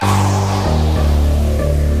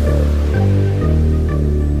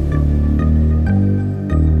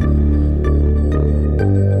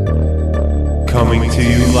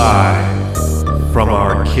live from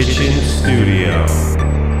our kitchen studio.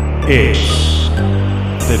 It's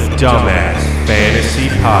the Dumbass Fantasy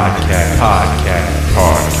Podcast.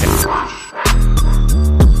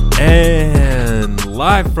 And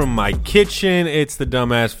live from my kitchen, it's the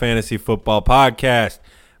Dumbass Fantasy Football Podcast.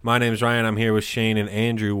 My name's Ryan. I'm here with Shane and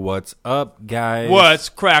Andrew. What's up, guys? What's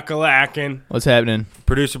crack-a-lackin'? What's happening?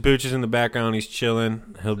 Producer Pooch is in the background. He's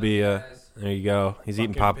chilling. He'll be, there you go. He's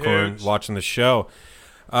eating popcorn, watching the show.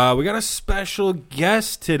 We got a special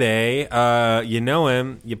guest today. You know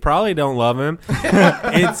him. You probably don't love him.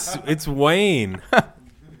 It's Wayne.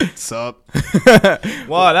 What's up?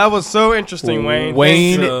 Wow, that was so interesting, Wayne.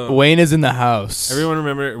 Wayne is in the house. Everyone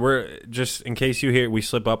remember, we're just in case you hear, we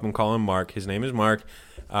slip up and call him Mark. His name is Mark.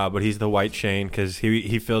 But he's the white Shane because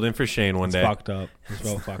he filled in for Shane one day. Fucked up. It's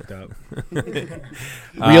well fucked up.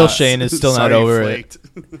 Real Shane is still not over it.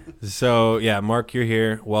 So, yeah, Mark, you're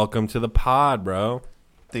here. Welcome to the pod, bro.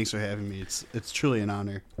 Thanks for having me. It's truly an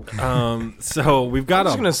honor. So we've got I'm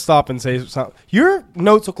just going to stop and say something. Your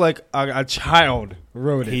notes look like a child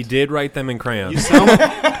wrote it. He did write them in crayon. You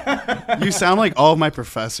sound like all of my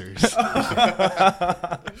professors.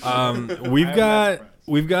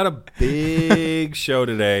 We've got a big show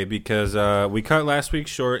today because we cut last week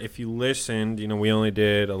short. If you listened, we only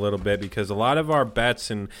did a little bit because a lot of our bets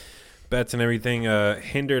and everything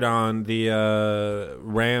hindered on the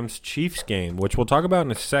Rams-Chiefs game, which we'll talk about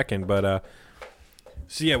in a second. But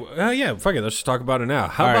fuck it. Let's just talk about it now.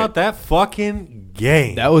 How about that fucking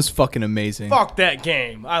game? That was fucking amazing. Fuck that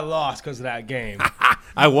game. I lost because of that game.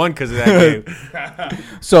 I won because of that game.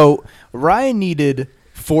 So Ryan needed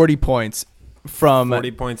 40 points.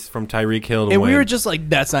 40 points from Tyreek Hill to and win. We were just like,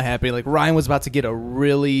 that's not happening. Like, Ryan was about to get a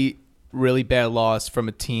really, really bad loss from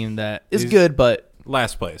a team that is good, but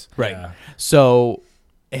last place. Right. Yeah. So,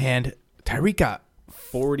 and Tyreek got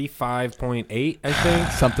 45.8, I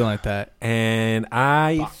think. Something like that. And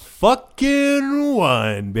I fucking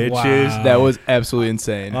won, bitches. Wow. That was absolutely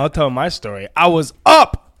insane. I'll tell my story. I was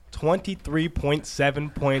up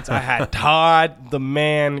 23.7 points. I had Todd, the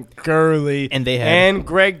man, Gurley, and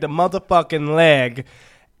Greg, the motherfucking leg.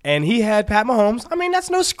 And he had Pat Mahomes. I mean,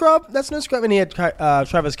 that's no scrub. And he had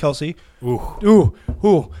Travis Kelce.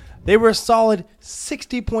 Ooh. They were a solid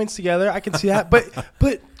 60 points together. I can see that.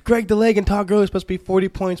 But Greg, the leg, and Todd Gurley were supposed to be 40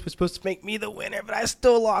 points. Was supposed to make me the winner, but I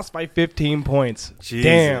still lost by 15 points.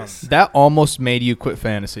 Jesus. Damn. That almost made you quit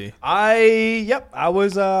fantasy. I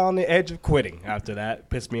was on the edge of quitting after that.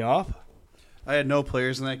 Pissed me off. I had no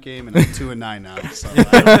players in that game, and I'm 2-9 now. So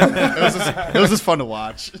it was just fun to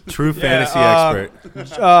watch. True fantasy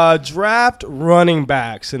expert. Draft running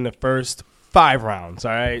backs in the first 5 rounds.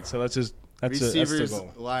 All right, so that's the Receivers'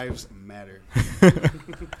 goal. lives matter.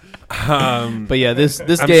 But yeah, this I'm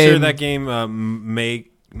game. sure that game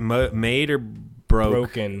made or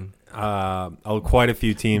Broken. quite a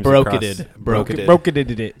few teams. Broke it.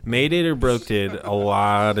 Made it or broke it a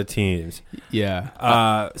lot of teams.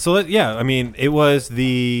 Yeah. It was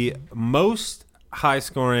the most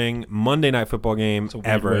high-scoring Monday Night Football game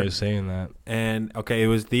ever. Way of saying that. And, it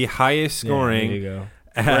was the highest scoring there you go.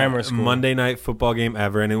 Monday Night Football game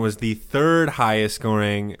ever, and it was the third highest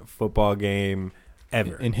scoring football game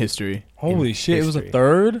ever. In history. Holy shit, it was a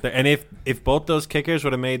third? And if both those kickers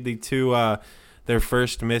would have made the two their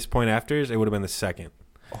first missed point afters, it would have been the second.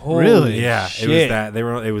 Really? Yeah, shit.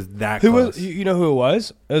 It was that close. You know who it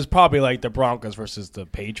was? It was probably like the Broncos versus the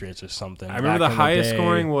Patriots or something. I remember the highest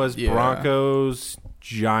scoring was Broncos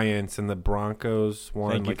Giants, and the Broncos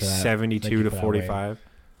won 72 to 45.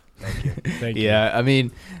 Thank you. Yeah, I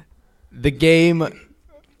mean, the game.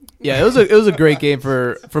 Yeah, it was a great game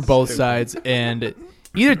for both sides, and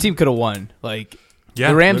either team could have won. Like,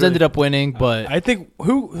 the Rams ended up winning, but I think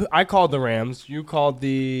who I called the Rams. You called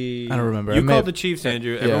the. I don't remember. You called the Chiefs,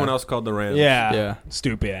 Andrew. Everyone else called the Rams. Yeah.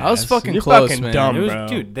 Stupid ass. I was fucking You're close, fucking man. dumb, bro.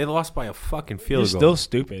 Dude, they lost by a fucking You're field goal. still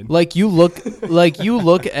stupid. Like you look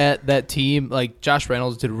at that team. Like Josh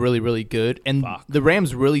Reynolds did really, really good, and the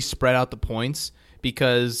Rams really spread out the points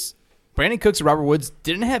because Brandon Cooks and Robert Woods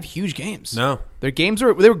didn't have huge games. No, their games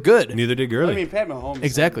were good. Neither did Gurley. I mean, Pat Mahomes.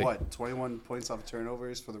 Exactly. Had, 21 points off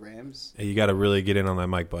turnovers for the Rams. Hey, you got to really get in on that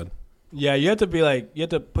mic, bud. Yeah, you have to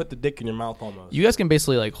put the dick in your mouth almost. You guys can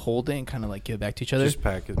basically like hold it and kind of like give it back to each other. Just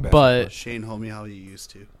pack his back. But Shane, hold me how you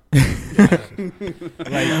used to. like with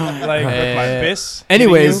my fists.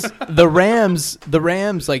 Anyways, the Rams,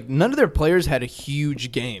 like none of their players had a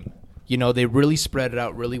huge game. They really spread it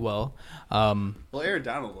out really well. Well, Aaron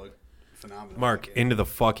Donald looked phenomenal. Mark, into the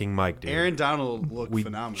fucking mic, dude. Aaron Donald looked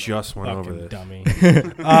phenomenal. We just went Fucking over this. dummy.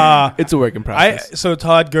 It's a work in process. So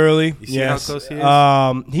Todd Gurley, You see how close he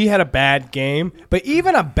is? he had a bad game, but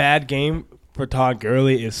even a bad game for Todd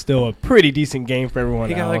Gurley is still a pretty decent game for everyone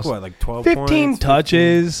He got else. like 12 15 points?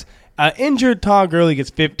 touches. Injured Todd Gurley gets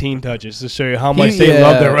 15 touches to show you how much they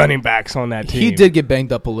love their running backs on that team. He did get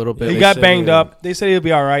banged up a little bit. He got banged up. They said he'll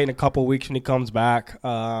be all right in a couple weeks when he comes back.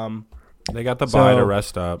 They got the bye to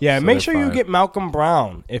rest up. Yeah, so make sure fine. you get Malcolm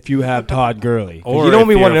Brown if you have Todd Gurley. Or you don't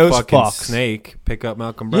be if one you're of those a fucking fucks. snake, pick up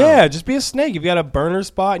Malcolm Brown. Yeah, just be a snake. If you got a burner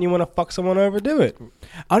spot and you want to fuck someone over, do it.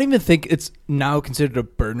 I don't even think it's now considered a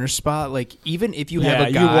burner spot. Like, even if you have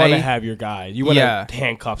a guy. You want to have your guy. You want to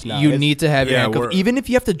handcuffs now. You need to have your handcuffs. we're- Even if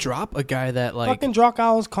you have to drop a guy that, like. fucking drop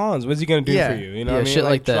Alex Collins. What's he going to do for you? You know what I mean? shit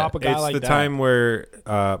like that. Drop a guy It's like the that. time where,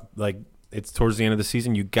 it's towards the end of the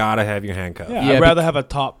season. You gotta have your handcuff. Yeah, Yeah, I'd but- rather have a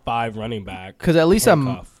top 5 running back. Because at least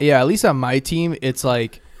handcuff. at least on my team, it's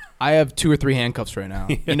like I have 2 or 3 handcuffs right now.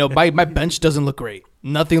 You know, my bench doesn't look great.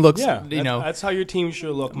 Nothing looks, that's how your team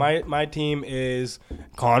should look. My team is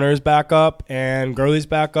Connor's backup and Gurley's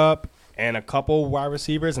backup and a couple wide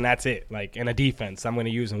receivers, and that's it. Like, and a defense I'm going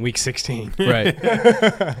to use in week 16. Right.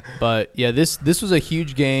 But yeah, this was a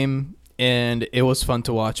huge game, and it was fun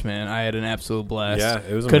to watch, man. I had an absolute blast. Yeah,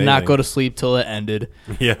 it was Could not amazing. go to sleep till it ended.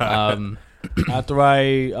 Yeah. After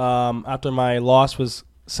my loss was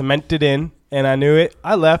cemented in and I knew it,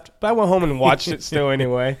 I left, but I went home and watched it still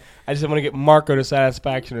anyway. I just want to get Marco the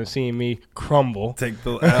satisfaction of seeing me crumble. Take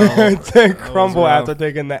the L. Crumble after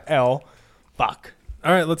taking the L. Fuck.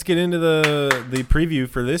 All right, let's get into the preview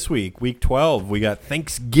for this week, week 12. We got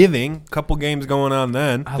Thanksgiving, couple games going on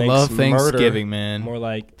then. I Thanks, love murder. Thanksgiving, man. More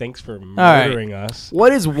like, thanks for right. murdering us.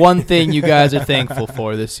 What is one thing you guys are thankful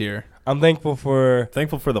for this year? I'm thankful for...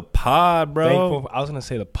 Thankful for the pod, bro. I was going to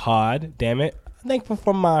say the pod. Damn it. I'm thankful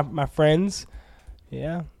for my friends.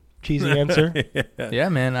 Yeah. Cheesy answer. Yeah,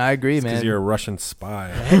 man, I agree, man. Because you're a Russian spy.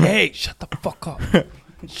 Hey, shut the fuck up.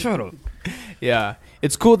 Shut up. Yeah,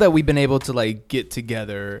 it's cool that we've been able to like get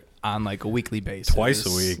together on like a weekly basis, Twice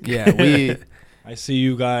a week. Yeah, I see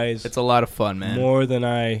you guys it's a lot of fun, man. more than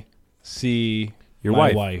I see Your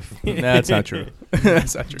my wife. wife. That's not true.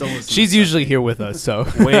 That's not true. Don't listen She's to usually here with us, so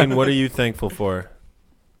Wayne, what are you thankful for?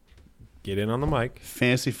 Get in on the mic.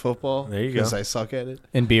 Fantasy football. There you go. Because I suck at it.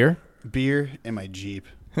 and beer. Beer and my Jeep.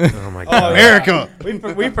 Oh, my God. America.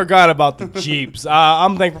 We forgot about the Jeeps.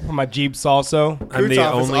 I'm thankful for my Jeeps also. I'm the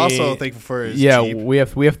Kurtov is only, also thankful for his Yeah, Jeep. we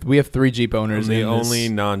have 3 Jeep owners. I'm the in only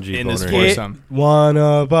this, non-Jeep in this owner. Get foursome. one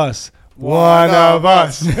of us. One of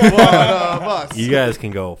us. One of us. You guys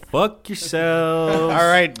can go fuck yourselves. All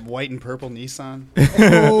right, white and purple Nissan.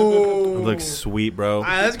 It looks sweet, bro. All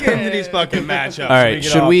right, let's get into these fucking matchups. All right,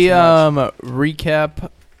 should we recap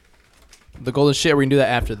the golden shit? Or we can do that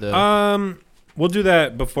after the. We'll do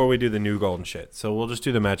that before we do the new golden shit. So we'll just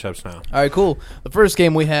do the matchups now. All right, cool. The first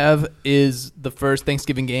game we have is the first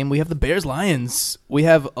Thanksgiving game. We have the Bears-Lions. We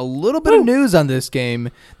have a little bit of news on this game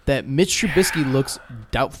that Mitch Trubisky looks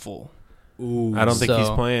doubtful. Ooh. I don't think he's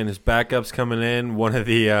So- playing. His backup's coming in. One of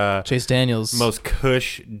the Chase Daniels. most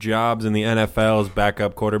cush jobs in the NFL is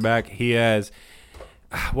backup quarterback. He has,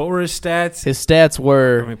 what were his stats? His stats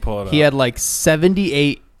were Let me pull it he up. had like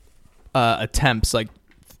 78 attempts, like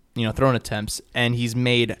throwing attempts, and he's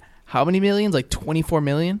made how many millions? Like 24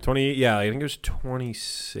 million? 20. Yeah, I think it was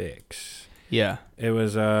 26. Yeah. It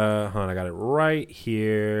was hold on, I got it right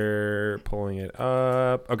here. Pulling it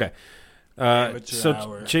up. Okay. So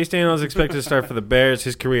hour. Chase Daniels is expected to start for the Bears.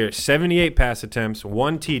 His career: 78 pass attempts,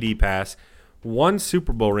 1 TD pass, 1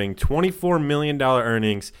 Super Bowl ring, $24 million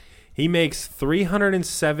earnings. He makes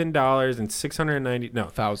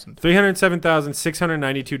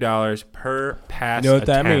 $307,692 per pass. You know what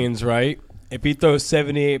that attempt. means, right? If he throws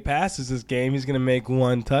 78 passes this game, he's going to make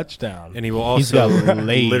 1 touchdown. And he will He's also got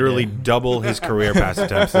laid. literally double his career pass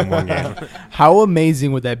attempts in one game. How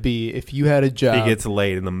amazing would that be if you had a job? He gets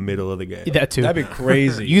laid in the middle of the game. that too. That'd be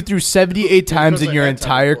crazy. You threw 78 times in like your that time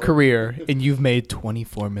entire before. career, and you've made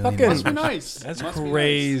 24 million. Fucking- Must be nice. That's Must be nice.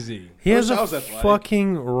 crazy. He has Wish I a was athletic.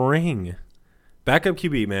 fucking ring. Backup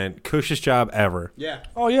QB, man. Cushest job ever. Yeah.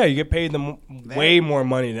 Oh, yeah, you get paid way more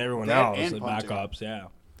money than everyone that else. and The punting. backups, yeah.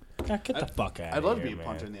 God, get the fuck out I'd love to here, be a man.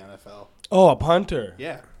 punter in the NFL. Oh, a punter.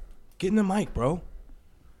 Yeah. Get in the mic, bro.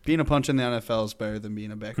 Being a punter in the NFL is better than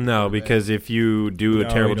being a backup. No, quarterback. because if you do a No,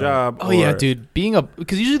 terrible we don't. job, Oh yeah, or- dude.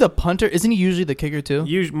 Because usually the punter isn't he usually the kicker too?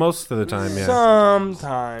 Most of the time, yeah.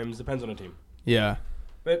 Sometimes. Depends on the team. Yeah.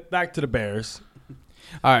 But back to the Bears.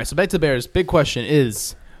 All right, so back to the Bears. Big question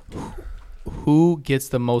is, who gets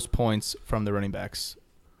the most points from the running backs?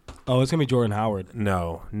 Oh, it's going to be Jordan Howard.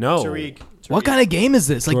 No. Tariq. What kind of game is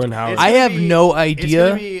this? Like, Jordan Howard. It's I gonna have be- no It's idea.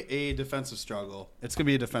 going to be a defensive struggle.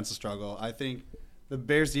 I think The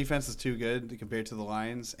Bears' defense is too good compared to the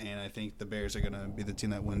Lions, and I think the Bears are going to be the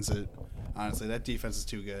team that wins it. Honestly, that defense is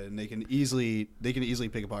too good, and they can easily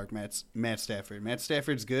pick apart Matt Stafford. Matt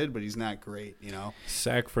Stafford's good, but he's not great, you know.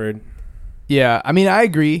 Sackford. Yeah, I mean, I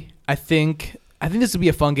agree. I think this would be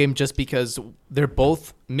a fun game just because they're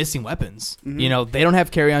both missing weapons. Mm-hmm. You know, they don't have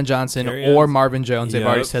Kerryon Johnson or Marvin Jones. They've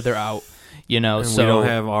already said they're out. You know, and so we don't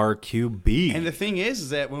have our QB. And the thing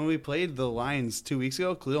is that when we played the Lions 2 weeks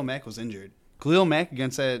ago, Khalil Mack was injured. Khalil Mack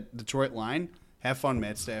against that Detroit line. Have fun,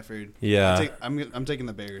 Matt Stafford. Yeah. I'm taking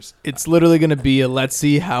the Bears. It's literally going to be let's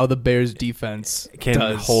see how the Bears defense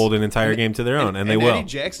can hold an entire game to their own, and they will. Eddie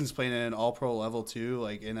Jackson's playing at an all-pro level too,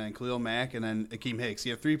 and then Khalil Mack and then Akeem Hicks.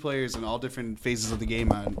 You have 3 players in all different phases of the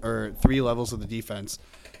game or 3 levels of the defense.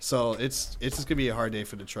 So it's just going to be a hard day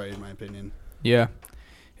for Detroit, in my opinion. Yeah.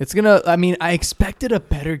 It's going to – I mean, I expected a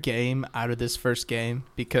better game out of this first game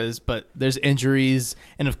but there's injuries,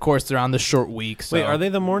 and, of course, they're on the short week. So. Wait, are they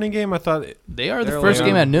the morning game? I thought – They are the first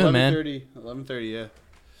game at noon, 11:30, yeah.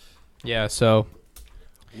 Yeah, so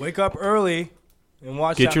 – Wake up early and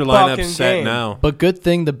watch Get that your lineup fucking set game. now. But good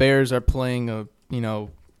thing the Bears are playing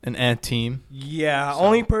an ant team. Yeah,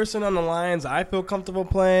 only person on the Lions I feel comfortable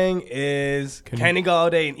playing is Kenny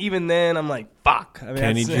Golladay, and even then I'm like, fuck. I mean,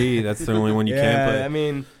 Kenny G, that's the only one you can play. I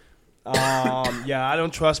mean, I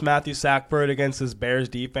don't trust Matthew Sackford against this Bears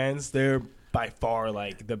defense. They're by far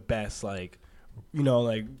like the best, like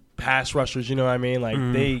pass rushers. You know what I mean? Like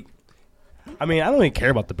I don't really care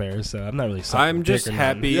about the Bears, so I'm not really. I'm just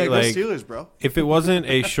happy. Yeah, go like Steelers, bro. If it wasn't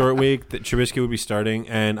a short week, that Trubisky would be starting,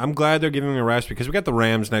 and I'm glad they're giving him a rest because we got the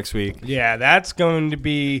Rams next week. Yeah, that's going to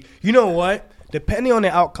be. You know what? Depending on the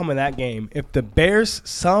outcome of that game, if the Bears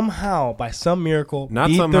somehow, by some miracle,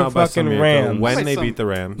 beat the fucking Rams, when they beat the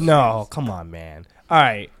Rams. No, come on, man. All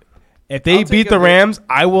right, if they beat the Rams,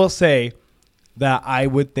 I will say that I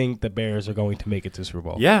would think the Bears are going to make it to Super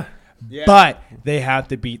Bowl. Yeah. But they have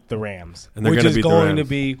to beat the Rams, and they're which is beat going the to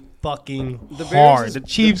be fucking the hard. The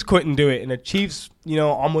Chiefs couldn't do it, and the Chiefs,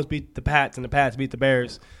 almost beat the Pats, and the Pats beat the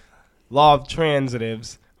Bears. Law of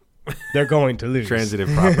transitives, they're going to lose. Transitive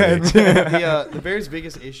property. The Bears'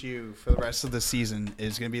 biggest issue for the rest of the season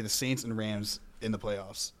is going to be the Saints and Rams in the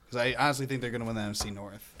playoffs. Because I honestly think they're going to win the NFC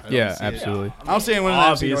North. Yeah, absolutely. I don't see anyone in the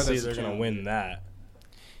NFC North. Obviously, they're going to win that.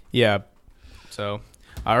 Yeah. So,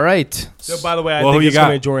 all right. So, by the way, I think it's going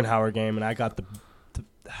to be a Jordan Howard game, and I got the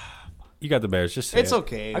You got the Bears. Just say it's it.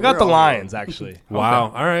 okay. I got the Lions, actually. Wow.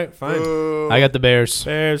 Okay. All right. Fine. I got the Bears.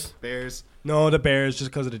 Bears. No, the Bears,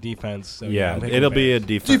 just because of the defense. So yeah, it'll be a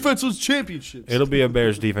defense. Defenseless championships. It'll be a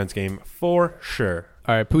Bears defense game for sure.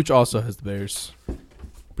 All right, Pooch also has the Bears.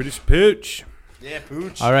 British Pooch. Yeah,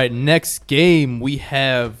 Pooch. All right, next game we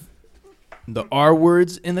have the R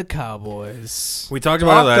words and the Cowboys. We talked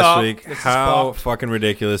about it last week. This is how fucked. fucking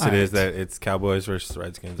ridiculous it is that it's Cowboys versus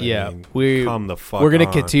Redskins. Yeah, come the fuck we're gonna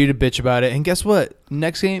on. continue to bitch about it. And guess what?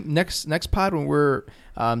 Next pod when we're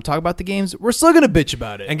talking about the games, we're still gonna bitch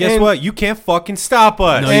about it. And guess what? You can't fucking stop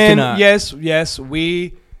us. No, you And cannot. yes,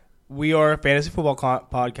 we are a fantasy football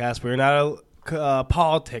podcast. We're not a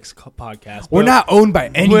politics podcast. We're not owned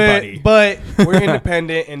by anybody. But we're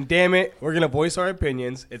independent, and damn it, we're going to voice our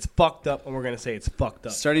opinions. It's fucked up, and we're going to say it's fucked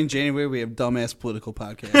up. Starting January, we have dumbass political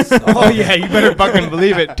podcasts. Oh, yeah, you better fucking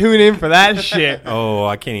believe it. Tune in for that shit. Oh,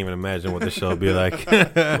 I can't even imagine what the show will be like.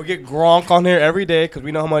 We'll get Gronk on here every day because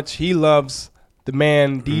we know how much he loves the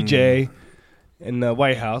man DJ in the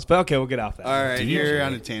White House. But, okay, we'll get off that. All right, you're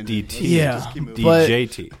on a tangent. DT. Yeah, Just keep moving. but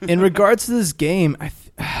DJT. in regards to this game,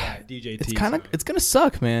 DJT. it's gonna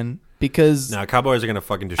suck, man. Because Nah, Cowboys are gonna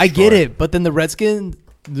fucking destroy. I get it, but then the Redskins,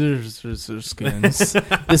 the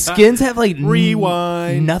Skins have like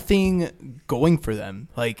Rewind. nothing going for them.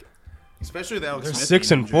 Like, Especially with Alex They're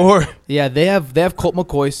Smith 6-4. yeah, they have Colt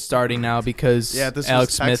McCoy starting now because Yeah, this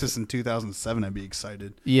Alex was Smith. Texas in 2007. I'd be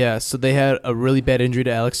excited. Yeah, so they had a really bad injury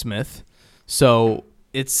to Alex Smith. So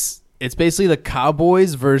it's basically the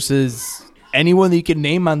Cowboys versus anyone that you can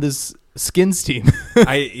name on this Skins team.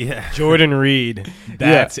 Jordan Reed.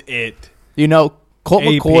 That's it. You know, Colt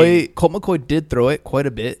AP. McCoy did throw it quite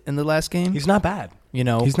a bit in the last game. He's not bad. You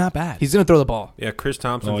know, He's not bad. He's gonna throw the ball. Yeah, Chris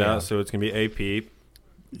Thompson's yeah. out, so it's gonna be AP.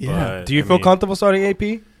 Yeah. But, Do you I feel mean, comfortable starting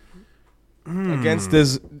AP against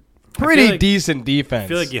this pretty like- decent defense? I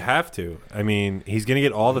feel like you have to. I mean, he's gonna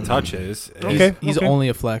get all the touches. Okay. He's only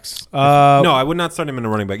a flex. No, I would not start him in a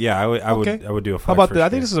running back. Yeah, I would do a flex. How about for that? I sure.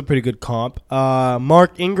 think this is a pretty good comp.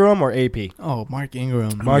 Mark Ingram or AP? Oh, Mark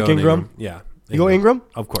Ingram. I'm Mark going Ingram? Yeah. You go Ingram?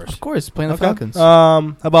 Of course. Of course, playing the Okay. Falcons.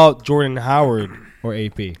 How about Jordan Howard or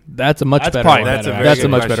AP? That's a much That's better probably one. That's a better, very That's a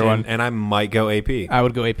good much better question, one. and I might go AP. I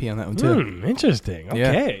would go AP on that one too. Interesting. Yeah.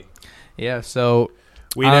 Okay. Yeah. So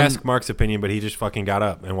We'd ask Mark's opinion, but he just fucking got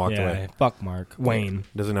up and walked away. Fuck Mark. Wayne.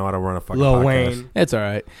 Doesn't know how to run a fucking Lil podcast. Wayne. It's all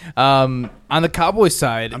right. On the Cowboys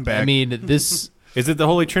side, I'm back. I mean, this... Is it the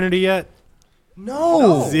Holy Trinity yet?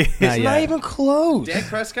 No. It's Not even close. Dak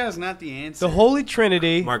Prescott is not the answer. The Holy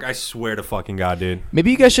Trinity. Mark, I swear to fucking God, dude.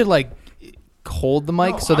 Maybe you guys should, like, hold the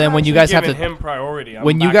mic so then I'm when you actually guys have to... giving him priority. I'm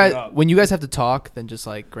when you backing up. guys have to talk, then just,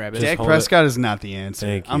 like, grab it. Just Dak hold Prescott is not the answer.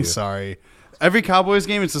 Thank you. I'm sorry. Every Cowboys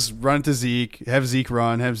game, it's just run it to Zeke, have Zeke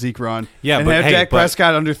run, Yeah, and but have hey, Dak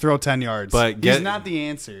Prescott underthrow 10 yards. But he's not the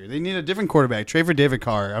answer. They need a different quarterback. Trade for David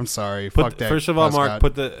Carr. I'm sorry. Fuck Dak First of all, Prescott. Mark,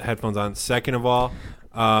 put the headphones on. Second of all,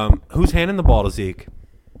 who's handing the ball to Zeke?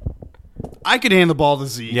 I could hand the ball to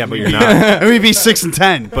Zeke. Yeah, but you're not. And we'd be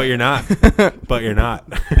 6-10. But you're not. But you're not.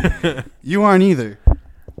 You aren't either.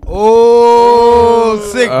 Oh,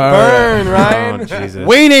 sick burn, Oh, Ryan. Jesus.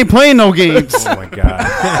 Wayne ain't playing no games. Oh, my God.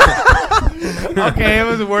 Okay, it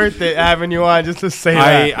was worth it having you on just to say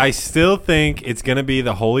that. I still think it's going to be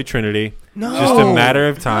the Holy Trinity. No. Just a matter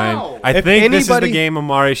of time. No. I If think this is the anybody- game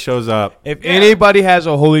Amari shows up. If anybody has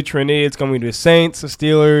a Holy Trinity, it's going to be the Saints, the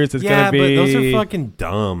Steelers. It's going to be... but those are fucking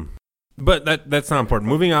dumb. But that's not important.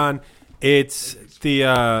 Moving on, it's the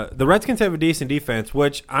Redskins have a decent defense,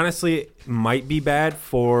 which honestly might be bad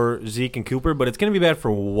for Zeke and Cooper, but it's going to be bad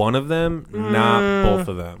for one of them, not both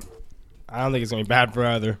of them. I don't think it's going to be bad for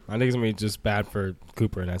either. I think it's going to be just bad for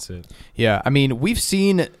Cooper, and that's it. Yeah, I mean, we've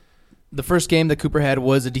seen the first game that Cooper had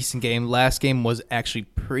was a decent game. Last game was actually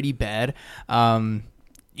pretty bad.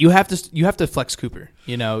 You have to flex Cooper.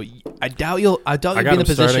 You know, I doubt you'll be in the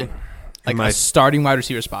position like a starting wide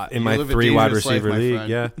receiver spot in my live a 3 wide dangerous life, receiver my league.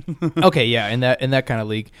 friend. Yeah, Okay, yeah, in that kind of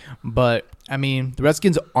league. But I mean, the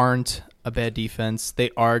Redskins aren't a bad defense.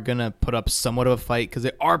 They are gonna put up somewhat of a fight because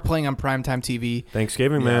they are playing on primetime TV.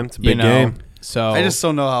 Thanksgiving, man, it's a You big know, game. so I just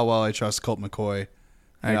don't know how well I trust Colt McCoy.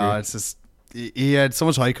 I agree. It's just he had so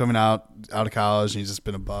much hype coming out of college, and he's just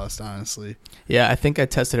been a bust, honestly. yeah, I think I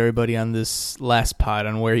tested everybody on this last pod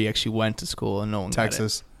on where he actually went to school, and no one got it.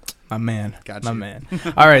 Texas. My man, Got my you. man.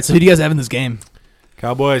 All right, so who do you guys have in this game?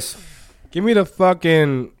 Cowboys. Give me the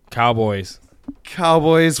fucking Cowboys.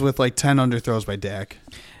 Cowboys with like 10 underthrows by Dak.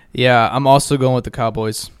 Yeah, I'm also going with the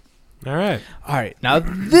Cowboys. All right. All right, now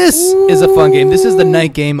this is a fun game. This is the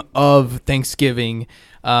night game of Thanksgiving.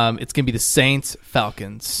 It's gonna be the Saints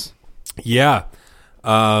Falcons. Yeah,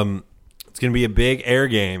 it's gonna be a big air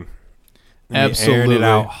game. Absolutely. Airing it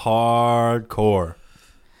out hardcore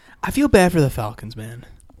I feel bad for the Falcons, man.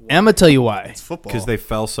 And I'm gonna tell you why. It's football. because they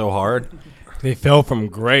fell so hard. They fell from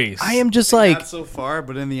grace. I am just like not so far,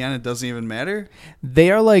 but in the end, it doesn't even matter.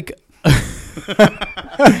 they are like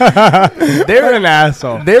They're an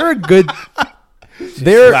asshole. they're a good.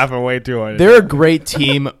 They're laughing way too hard. they're a great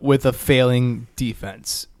team with a failing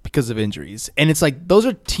defense because of injuries, and it's like those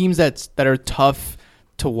are teams that are tough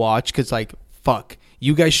to watch because like fuck.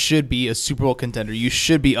 You guys should be a Super Bowl contender. You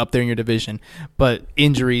should be up there in your division, but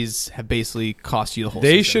injuries have basically cost you the whole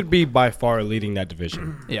season. They should be by far leading that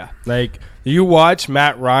division. Yeah. Like, you watch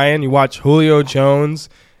Matt Ryan, you watch Julio Jones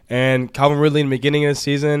and Calvin Ridley in the beginning of the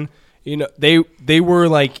season. You know, they were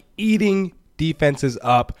like eating defenses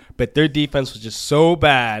up, but their defense was just so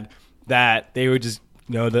bad that they were just,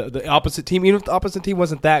 you know, the opposite team, even if the opposite team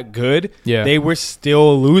wasn't that good, they were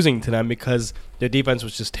still losing to them because their defense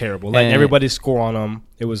was just terrible. Like, everybody score on them.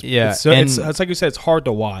 It was, it's like you said, it's hard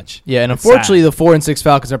to watch. Yeah, and unfortunately, the 4-6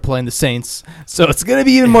 Falcons are playing the Saints, so it's going to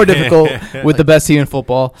be even more difficult with the best team in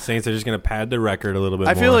football. Saints are just going to pad their record a little bit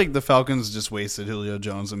I more. feel like the Falcons just wasted Julio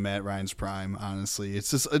Jones and Matt Ryan's prime, honestly.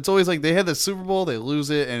 It's always like they had the Super Bowl, they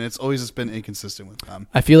lose it, and it's always just been inconsistent with them.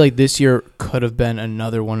 I feel like this year could have been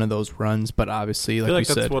another one of those runs, but obviously, I feel like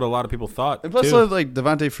we that's said, what a lot of people thought. And plus, too. like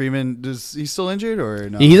Devontae Freeman, is he still injured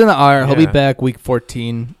or no? he's in the IR. He'll be Yeah. back week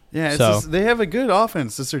 14. Yeah, it's So- just, they have a good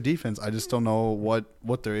offense. It's their defense. I just don't know what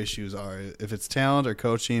their issues are. If it's talent or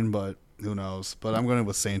coaching, but who knows? But I'm going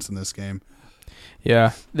with Saints in this game.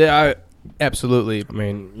 Yeah, they are absolutely. I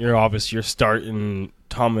mean, you're starting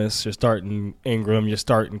Thomas, you're starting Ingram, you're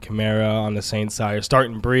starting Kamara on the Saints side, you're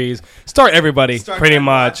starting Breeze. Start everybody, pretty Ben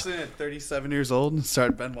much. Watson at 37 years old.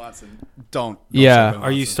 Start Ben Watson. Don't Yeah. start Ben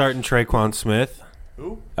Are you Watson. starting Traquan Smith?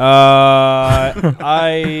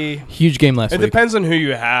 I Huge game last It week. depends on who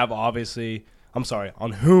you have, obviously. I'm sorry,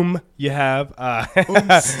 on whom you have.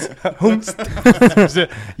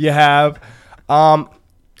 You have.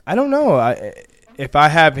 I don't know. If I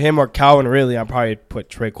have him or Calvin Ridley, I'd probably put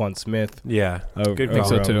Traquan Smith. Yeah, good I think call.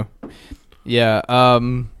 so too. Yeah,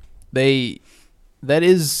 that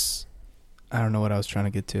is. I don't know what I was trying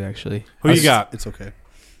to get to actually. Who you got? It's okay.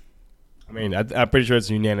 I mean, I'm pretty sure it's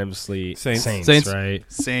unanimously Saints. Saints, Saints. right?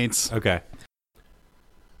 Saints. Okay.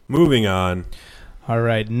 Moving on. All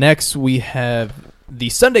right. Next, we have the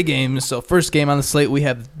Sunday games. So first game on the slate, we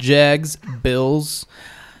have Jags, Bills.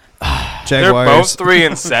 Jaguars. They're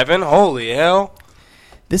both 3-7. Holy hell!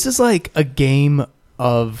 This is like a game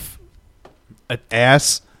of a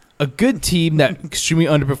good team that extremely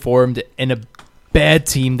underperformed and a bad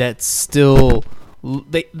team that still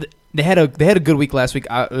they had a good week last week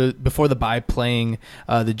before the bye playing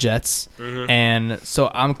the Jets, and so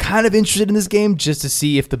I'm kind of interested in this game just to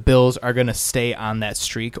see if the Bills are going to stay on that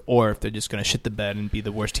streak or if they're just going to shit the bed and be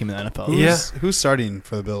the worst team in the NFL. Who's starting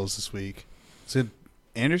for the Bills this week? Is it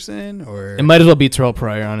Anderson or it might as well be Terrell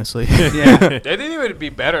Pryor, honestly. Yeah, they think it would be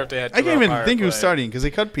better if they had. I can't even think who's starting because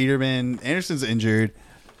they cut Peterman. Anderson's injured.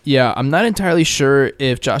 Yeah, I'm not entirely sure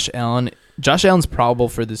if Josh Allen's probable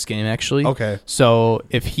for this game, actually. Okay. So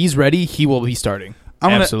if he's ready, he will be starting.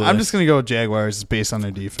 Absolutely. I'm just going to go with Jaguars based on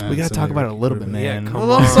their defense. We got to talk about it a little bit, man. Yeah,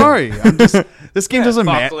 I'm sorry. This game doesn't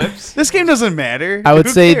matter. This game doesn't matter. I would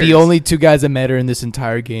say the only two guys that matter in this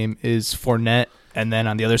entire game is Fournette, and then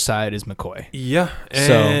on the other side is McCoy. Yeah,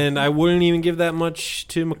 and I wouldn't even give that much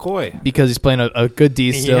to McCoy. Because he's playing a good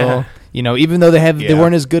D still. Yeah. You know, even though they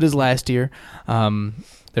weren't as good as last year,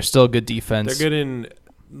 they're still a good defense. They're good in,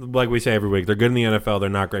 like we say every week, they're good in the NFL. They're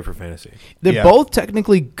not great for fantasy. They're both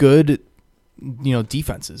technically good,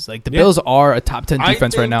 defenses. Like the Bills are a top 10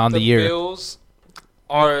 defense right now on the year. The Bills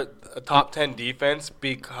are a top 10 defense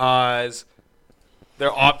because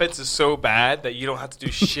their offense is so bad that you don't have to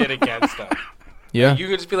do shit against them. Yeah, you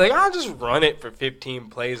could just be like, I'll just run it for 15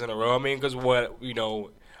 plays in a row. I mean, because do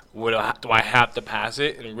I have to pass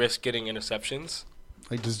it and risk getting interceptions?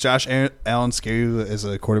 Like, does Josh Allen scare you as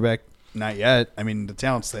a quarterback? Not yet. I mean, the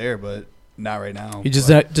talent's there, but not right now. He just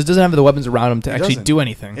doesn't have the weapons around him to actually do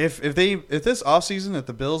anything. If this offseason, if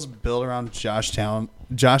the Bills build around Josh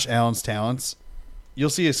Allen's talents, you'll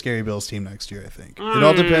see a scary Bills team next year. I think it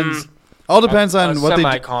all depends. All depends on what they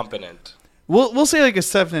semi-competent. We'll say like a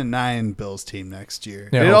 7-9 Bills team next year.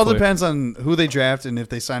 Yeah, it all depends on who they draft and if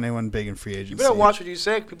they sign anyone big in free agency. You better watch what you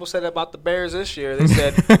say. People said that about the Bears this year. They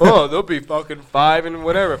said, "Oh, they'll be fucking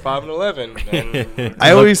 5-11." And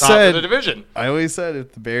I always said the division. I always said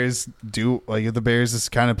if the Bears if the Bears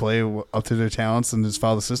just kind of play up to their talents and just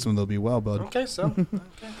follow the system, they'll be well, bud. Okay, so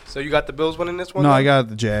you got the Bills winning this one? No, then? I got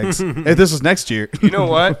the Jags. If this was next year, you know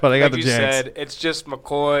what? But I got like the Jags. Said, it's just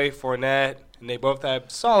McCoy, Fournette. And they both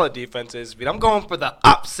have solid defenses, but I'm going for the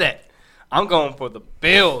upset. I'm going for the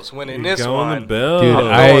Bills winning this one. The Bills. Dude,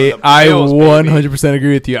 I 100%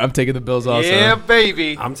 agree with you. I'm taking the Bills also. Yeah,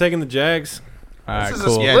 baby. I'm taking the Jags. All right,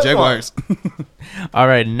 cool. Yeah, Jaguars. All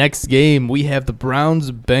right, next game, we have the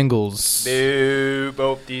Browns-Bengals. Boo,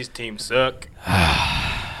 both these teams suck.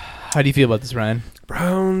 How do you feel about this, Ryan?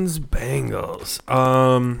 Browns-Bengals.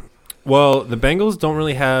 Well, the Bengals don't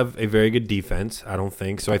really have a very good defense, I don't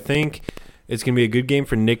think. So I think it's going to be a good game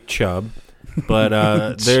for Nick Chubb. But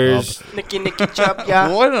there's Nicky Chubb, yeah.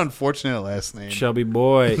 What an unfortunate last name. Chubby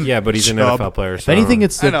boy. Yeah, but he's an NFL player. So if anything,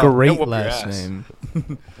 it's a great whoop last name.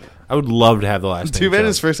 I would love to have the last name. Too bad Chubb.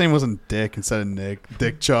 his first name wasn't Dick instead of Nick.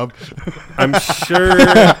 Dick Chubb. I'm sure.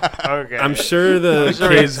 Okay. I'm sure the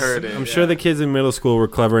kids. I'm sure the kids in middle school were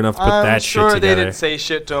clever enough to put that shit together. I'm sure they didn't say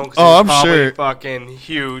shit to him. Oh, I'm probably sure. Fucking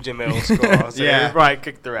huge in middle school. So yeah, they probably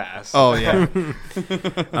kicked their ass. Oh yeah.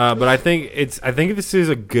 But I think this is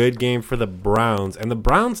a good game for the Browns, and the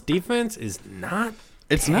Browns defense is not.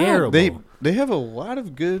 It's terrible. Not. They have a lot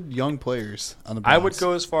of good young players on the Browns. I would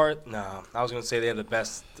go as far. No, I was going to say they have the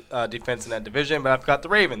best defense in that division, but I've got the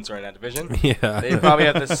Ravens are in that division. Yeah, they probably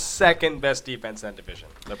have the second best defense in that division.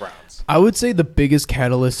 The Browns. I would say the biggest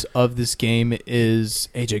catalyst of this game is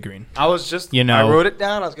AJ Green. I was just, I wrote it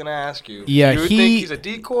down. I was going to ask you. Yeah, do you think he's a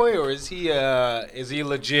decoy or is he a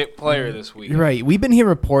legit player this week? Right. We've been hearing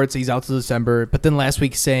reports that he's out till December, but then last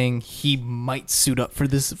week saying he might suit up for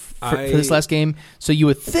this for this last game. So you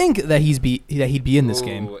would think that he'd be in this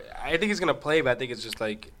game. I think he's gonna play, but I think it's just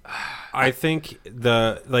like. I think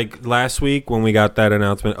last week when we got that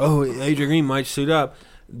announcement, AJ Green might suit up.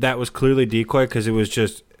 That was clearly decoy because it was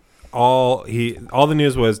just all the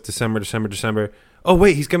news was December. Oh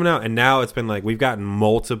wait, he's coming out, and now it's been like we've gotten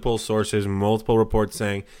multiple sources, multiple reports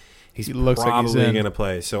saying he's probably gonna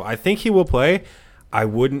play. So I think he will play. I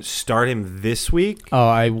wouldn't start him this week. Oh,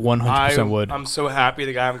 I 100% would. I'm so happy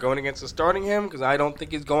the guy I'm going against is starting him because I don't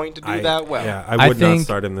think he's going to do that well. Yeah, I would not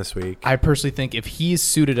start him this week. I personally think if he's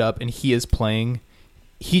suited up and he is playing,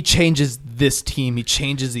 he changes this team. He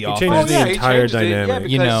changes the offense. Changes the entire dynamic.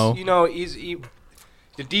 Yeah, because,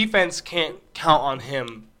 the defense can't count on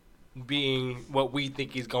him being what we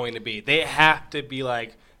think he's going to be. They have to be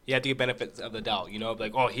like you have to get benefits of the doubt.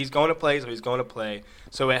 Like, oh, he's going to play, so he's going to play.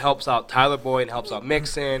 So it helps out Tyler Boyd, helps out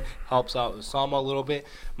Mixon, helps out Usama a little bit.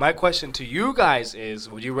 My question to you guys is,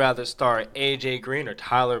 would you rather start A.J. Green or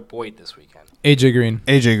Tyler Boyd this weekend? AJ Green.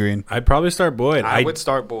 AJ Green. I'd probably start Boyd. I would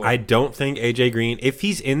start Boyd. I don't think AJ Green, if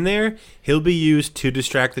he's in there, he'll be used to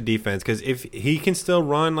distract the defense. Because if he can still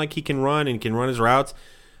run like he can run and can run his routes,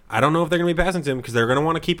 I don't know if they're going to be passing to him because they're going to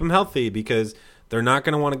want to keep him healthy because they're not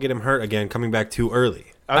going to want to get him hurt again coming back too early.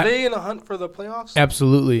 Are they in a hunt for the playoffs?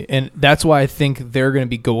 Absolutely. And that's why I think they're going to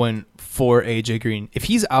be going for AJ Green. If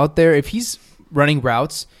he's out there, if he's running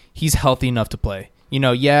routes, he's healthy enough to play. You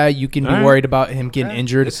can be worried about him getting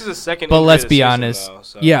injured. This is a second but injury let's this be season, honest. though,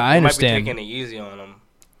 so yeah, I understand. Might be taking it easy on him.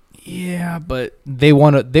 Yeah, but they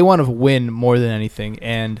want to win more than anything,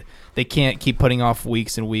 and they can't keep putting off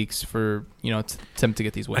weeks and weeks for attempt to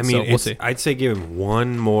get these wins. I mean, so we'll see. I'd say give him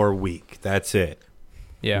one more week. That's it.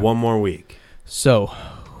 Yeah, one more week. So,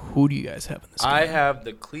 who do you guys have in this game? I have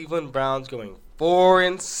the Cleveland Browns going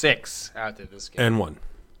 4-6 after this game. And 1.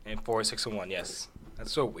 And 4-6-1. Yes,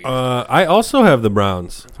 that's so weird. I also have the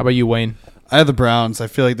Browns. How about you, Wayne? I have the Browns. I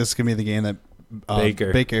feel like this is going to be the game that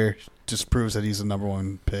Baker just proves that he's the number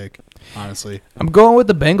one pick, honestly. I'm going with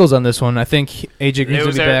the Bengals on this one. I think AJ Green's going to be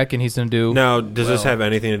Loser. back, and he's going to do... Now, does this have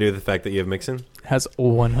anything to do with the fact that you have Mixon? Has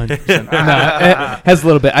 100%. No, it has a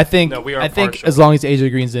little bit. I think partial. as long as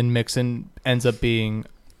AJ Green's in, Mixon ends up being...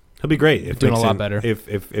 He'll be great. If doing Mixon, a lot better.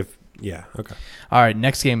 Yeah, okay. All right,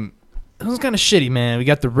 next game. This one's kind of shitty, man. We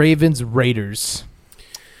got the Ravens-Raiders.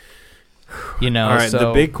 All right, so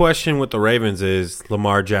the big question with the Ravens is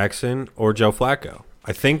Lamar Jackson or Joe Flacco.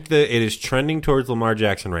 I think that it is trending towards Lamar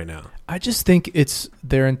Jackson right now. I just think it's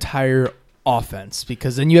their entire offense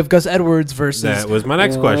because then you have Gus Edwards versus that was my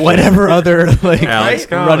next question. Whatever other Alex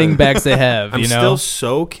running backs they have. I'm still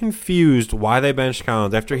so confused why they benched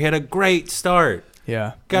Collins after he had a great start.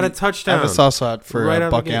 Yeah, got a touchdown. I have a soft spot for right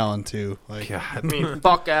Buck Allen too.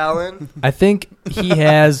 Buck Allen. I think he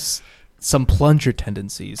has some plunger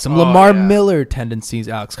tendencies, some Lamar Miller tendencies.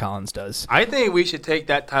 Alex Collins does. I think we should take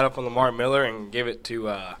that title from Lamar Miller and give it to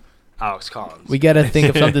Alex Collins. We got to think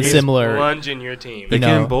of something similar. Plunging your team. They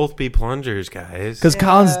can both be plungers, guys. Because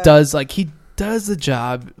Collins does he does the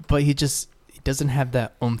job, but he doesn't have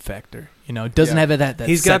that factor. Doesn't have that.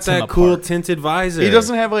 He's got that cool tinted visor. He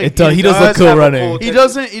doesn't have he does look cool running. He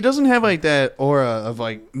doesn't have like that aura of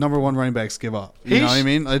like number one running backs give up. You know what I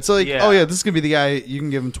mean? It's like, this is gonna be the guy you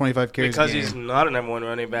can give him 25 carries because he's not a number one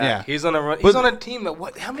running back. Yeah. He's on a team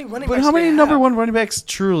that how many running backs? But how many do they number have? one running backs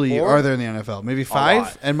truly are there in the NFL? Maybe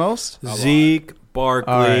 5 at most. Zeke,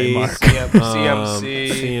 Barkley,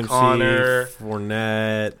 CMC, Connor,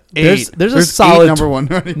 Fournette. There's a solid 8 number one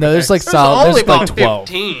running No, there's backs. like solid. Only There's like about 12.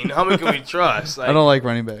 15. How many can we trust? I don't like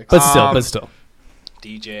running backs. But still.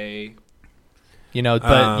 DJ.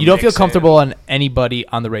 But you don't feel Mixon. comfortable on anybody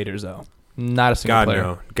on the Raiders though. Not a single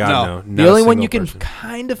player. No. The only one you can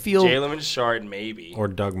kind of feel. Jalen Richard, maybe. Or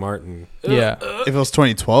Doug Martin. Yeah. If it was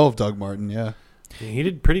 2012, Doug Martin, yeah. He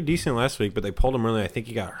did pretty decent last week, but they pulled him early. I think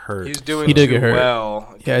he got hurt. He's doing He did too get hurt.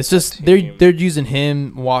 well. Yeah, it's just they're using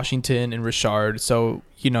him, Washington, and Richard. So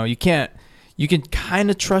you can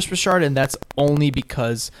kind of trust Richard, and that's only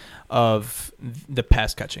because of the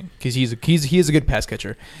pass catching because he is a good pass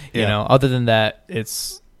catcher. You know, other than that,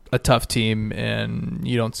 it's a tough team, and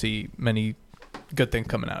you don't see many good things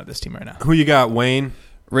coming out of this team right now. Who you got, Wayne?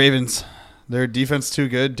 Ravens. Their defense too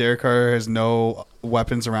good. Derek Carr has no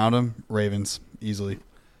weapons around him. Ravens easily.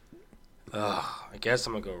 I guess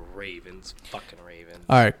I'm gonna go Ravens. Fucking Ravens.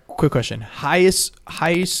 All right, quick question: higher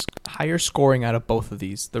scoring out of both of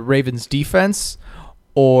these, the Ravens defense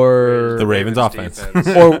or The Ravens offense.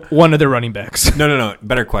 or one of their running backs? No.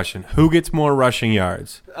 Better question. Who gets more rushing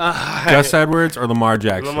yards? Gus Edwards or Lamar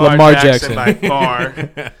Jackson? Lamar Jackson. by far.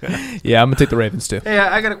 Yeah, I'm gonna take the Ravens too. Hey,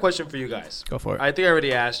 I got a question for you guys. Go for it. I think I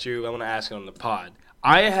already asked you. I'm gonna ask it on the pod.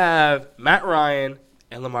 I have Matt Ryan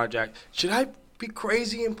and Lamar Jackson. Should I be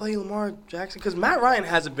crazy and play Lamar Jackson? Because Matt Ryan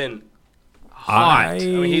hasn't been hot. I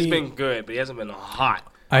mean, he's been good, but he hasn't been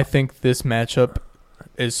hot. I think this matchup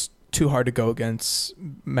is too hard to go against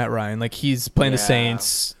Matt Ryan. Like he's playing the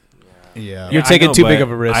Saints. Yeah. You're taking too big of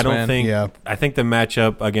a risk, I don't man. think. Yeah. I think the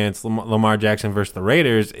matchup against Lamar Jackson versus the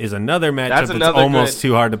Raiders is another matchup that's another almost good-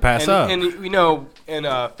 too hard to pass up. And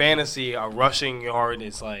in fantasy, a rushing yard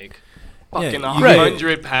is like fucking Yeah,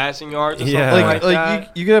 100 passing yards or something Yeah. like Like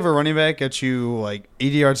that. you could have a running back get you like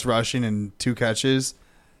 80 yards rushing and 2 catches.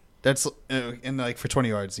 That's and like for 20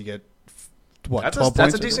 yards you get what 12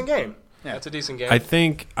 that's points. a decent game. Yeah, that's a decent game. I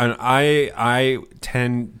think I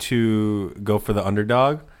tend to go for the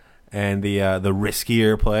underdog, and the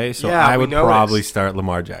riskier play. So Yeah, I we would know probably this. start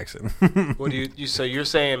Lamar Jackson. What do you? So you're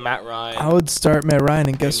saying Matt Ryan? I would start Matt Ryan,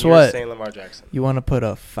 and guess and you're what? saying Lamar Jackson. You want to put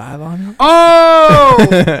a 5 on it?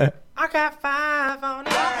 Oh! I got 5 on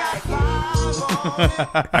it.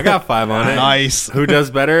 I got 5 on it. Nice. Who does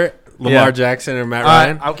better, Lamar Jackson or Matt All right,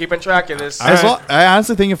 Ryan? I'm keeping track of this. I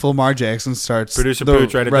honestly think if Lamar Jackson starts, Producer the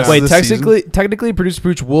Pooch, write it rest down. of Wait, the season- technically, Producer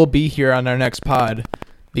Pooch will be here on our next pod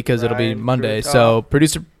because it'll be Ryan Monday. Pooch. So,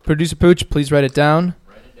 Producer Pooch, please write it down.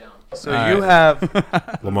 So All you right.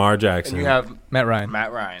 have Lamar and Jackson. you have Matt Ryan.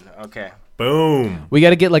 Matt Ryan. Okay. Boom. We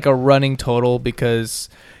got to get like a running total because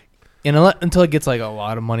until it gets like a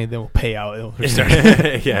lot of money, then we'll pay out.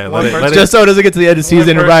 Yeah, One let person- it, Just so it doesn't get to the end of the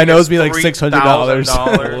season and person Ryan gets owes me like $600.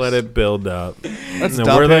 $3,000. let it build up. That's No,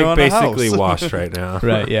 down we're payment like on a basically house. washed right now.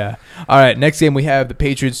 Right, yeah. All right, next game we have the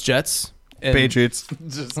Patriots-Jets. And Patriots.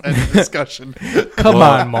 Just end the discussion. Come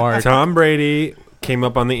Well, on, Mark. Tom Brady came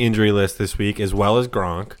up on the injury list this week, as well as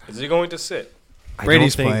Gronk. Is he going to sit?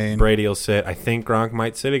 Brady's I don't think playing. Brady will sit. I think Gronk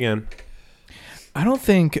might sit again. I don't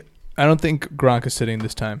think Gronk is sitting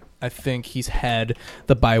this time. I think he's had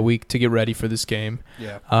the bye week to get ready for this game.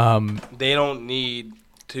 Yeah. They don't need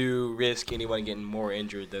to risk anyone getting more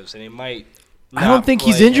injured, though, so they might. I don't think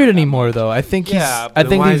he's play injured him. anymore, though. I think Yeah, he's. I Then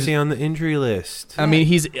think why he's. is he on the injury list? I mean,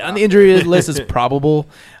 he's on the injury list is probable.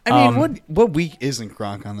 I mean, what week isn't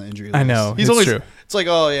Gronk on the injury list? I know, He's it's always. true. It's like,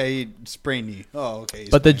 oh yeah, he sprained knee. Oh, okay. he's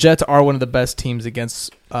But the playing. Jets are one of the best teams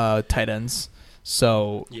against tight ends.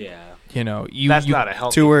 So Yeah. you know That's you not a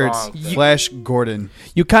healthy 2 words. Gronk, though. Flash Gordon.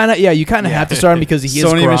 you kind of have to start him because he is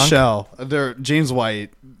Sony Gronk. Michel. They're James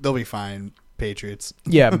White. They'll be fine. Patriots.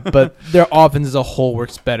 Yeah, but their offense as a whole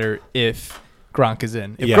works better if Gronk is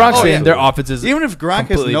in. If Yeah, Gronk's oh, in, yeah. their offense is Even if Gronk has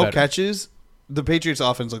completely no better. catches, the Patriots'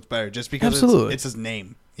 offense looks better just because Absolutely. it's his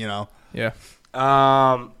name. You know. yeah.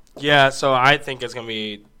 Yeah, so I think it's going to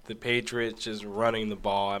be the Patriots just running the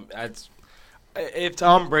ball. If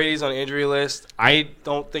Tom Brady's on the injury list, I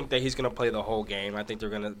don't think that he's going to play the whole game. I think they're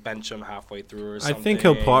going to bench him halfway through or I something. think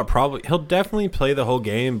he'll definitely play the whole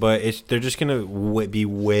game, but they're just gonna be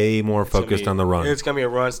way more focused on the run. It's going to be a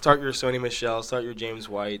run. Start your Sony Michel. Start your James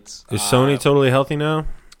Whites. Is Sony totally healthy now?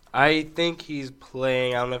 I think he's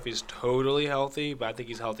playing. I don't know if he's totally healthy, but I think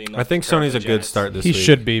he's healthy enough. I think to tear up Sony's the a good Jets. start this He week.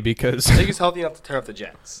 should be because I think he's healthy enough to tear up the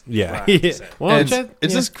Jets. Yeah. That's what I'm Well, And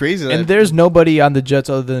it's just crazy. That and there's nobody on the Jets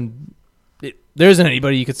other than there isn't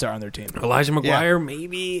anybody you could start on their team Elijah McGuire,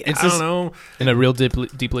 maybe. It's I don't just- know. in a real deep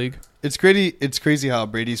league. It's crazy. It's crazy how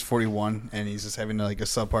Brady's 41 and he's just having like a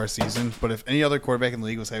subpar season. But if any other quarterback in the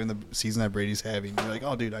league was having the season that Brady's having, you're like,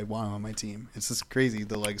 oh, dude, I want him on my team. It's just crazy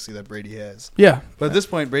the legacy that Brady has. Yeah, But at this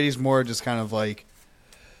point, Brady's more just kind of like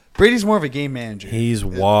Brady's more of a game manager. He's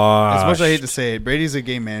washed. As much as I hate to say it, Brady's a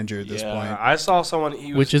game manager at this Yeah, point. I saw someone.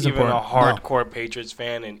 He was Which is even important. a hardcore Patriots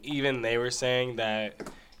fan, and even they were saying that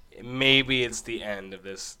maybe it's the end of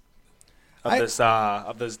this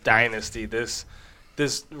dynasty.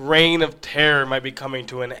 This reign of terror might be coming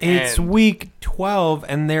to an end. It's week 12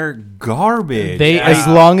 and they're garbage. as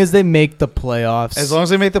long as they make the playoffs. As long as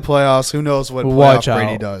they make the playoffs, who knows what Watch playoff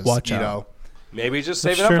Brady out. does? Watch you out. know? Maybe just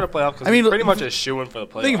save That's it up true. for the playoffs. 'Cause I mean, he's pretty much a shoo-in for the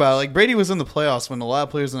playoffs. Think about it. Like Brady was in the playoffs when a lot of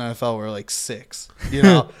players in the NFL were like 6. You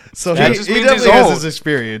know, so That he just means definitely he's has old. his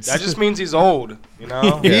experience. That just means he's old. You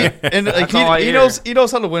know. Yeah. And like That's all I he hear.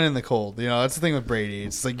 knows how to win in the cold. You know, that's the thing with Brady.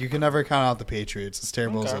 It's like you can never count out the Patriots. As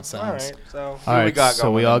terrible as Okay, that all sounds. right. So all who right, we got so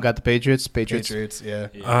going we all then? got the Patriots. Patriots, yeah.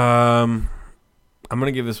 I'm going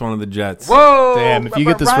to give this one to the Jets. Whoa! Damn, if you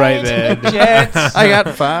get this right, Ryan's man. Jets. I got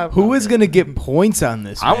 5. Who is gonna get points on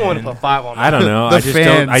this? I'm going to man? put 5 on. I don't know. The I just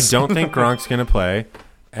don't. I fans. don't think Gronk's going to play.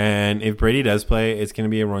 And if Brady does play, it's going to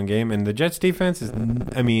be a run game. And the Jets defense is,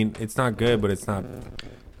 I mean, it's not good, but it's not.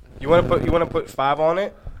 You want to put 5 on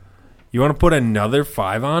it? You want to put another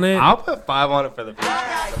 5 on it? I'll put 5 on it for the Patriots.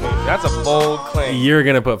 I mean, that's a bold claim. You're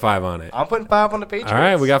going to put 5 on it. I'm putting 5 on the Patriots. All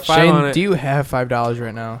right, we got 5 Shane, on it. do you have $5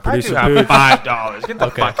 right now? I Producer do have Pooch. $5. Get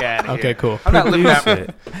the fuck out of here. Okay, cool. I'm not living Produce that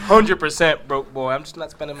it. 100% broke boy. I'm just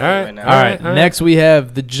not spending money All right, right now. All right, all right. next we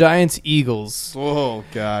have the Giants Eagles. Oh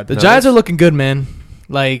God. The Giants are looking good, man.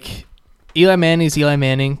 Like Eli Manning's Eli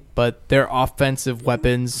Manning, but their offensive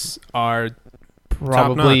weapons are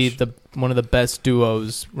probably Top-notch. one of the best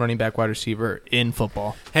duos, running back, wide receiver in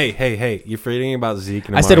football. Hey. You're forgetting about Zeke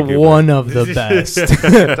and I said Amari Cooper. one of the best. What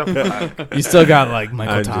the fuck? You still got like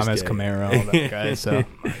Michael I'm just Thomas, kidding. Camaro, all that guys. So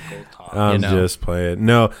I'm You know. just playing.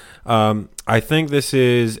 No, I think this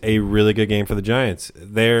is a really good game for the Giants.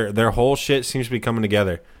 Their whole shit seems to be coming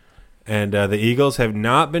together, and the Eagles have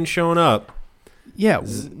not been showing up. yeah,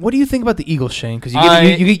 what do you think about the Eagles, Shane? Because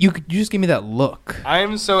you just gave me that look.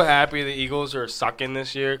 I'm so happy the Eagles are sucking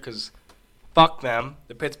this year because Fuck them.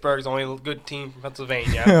 The Pittsburgh's only a good team from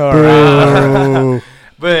Pennsylvania.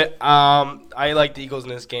 But I like the Eagles in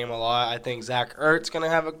this game a lot. I think Zach Ertz's going to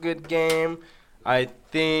have a good game. I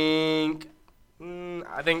think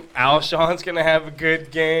Alshon's going to have a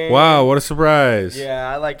good game. Wow, what a surprise. Yeah,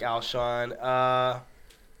 I like Alshon.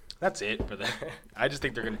 That's it for that. I just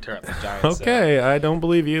think they're going to tear up the Giants. Okay, I don't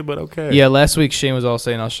believe you, but okay. Yeah, last week Shane was all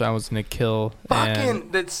saying Alshon was going to kill.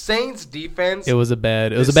 Fucking the Saints defense. It was a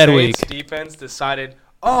bad week. Saints defense decided,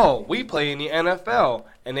 we play in the NFL.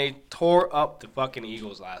 And they tore up the fucking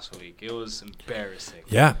Eagles last week. It was embarrassing.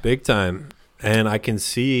 Yeah, big time. And I can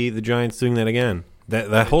see the Giants doing that again.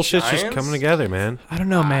 That whole shit's just coming together, man. I don't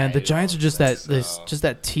know, man. The Giants are just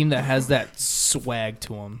that team that has that swag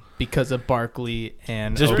to them because of Barkley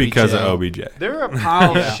and just OBJ. Because of OBJ. They're a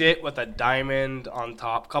pile of shit with a diamond on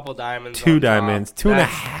top, couple diamonds. Two on diamonds, top. two and a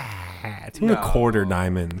half, two and a quarter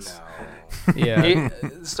diamonds. No. Yeah,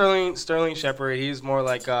 Sterling Shepard. He's more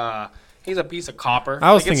like he's a piece of copper.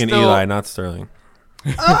 I was thinking Eli, not Sterling.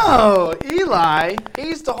 Oh, Eli.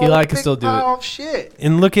 He's the whole Eli can big still do pile it. of shit.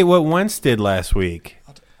 And look at what Wentz did last week.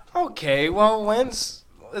 Okay, well, Wentz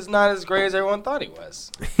is not as great as everyone thought he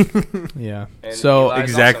was. yeah. And So Eli's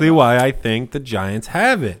exactly also why I think the Giants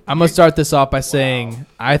have it. I'm gonna start this off by saying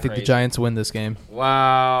I think Crazy. the Giants win this game.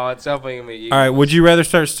 Wow, it's definitely going to be Eagles. All right, would you rather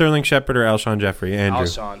start Sterling Shepard or Alshon Jeffrey, Andrew?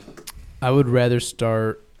 Alshon. I would rather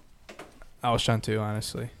start Alshon too,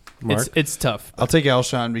 honestly. Mark? It's tough. I'll take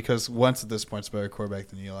Alshon because once at this point, it's a better quarterback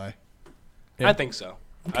than Eli. Yeah. I think so.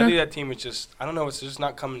 I think that team is just, I don't know, it's just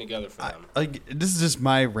not coming together for them. This is just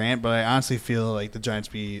my rant, but I honestly feel like the Giants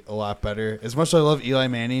be a lot better. As much as I love Eli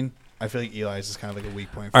Manning, I feel like Eli is just kind of like a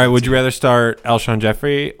weak point. For All right, the would you team. rather start Alshon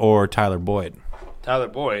Jeffrey or Tyler Boyd? Tyler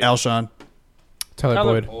Boyd. Alshon?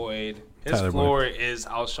 Tyler Boyd. His Tyler floor Boyd. is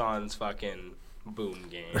Alshon's fucking boom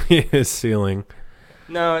game. His ceiling.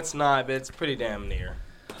 No, it's not, but it's pretty damn near.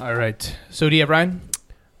 All right. So do you have Ryan?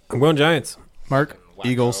 I'm going Giants. Mark? Wacko.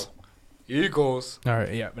 Eagles. All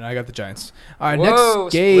right, yeah, and I got the Giants. All right, Whoa,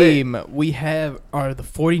 next game we have are the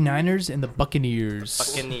 49ers and the Buccaneers.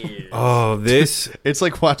 Buccaneers. Oh, this. It's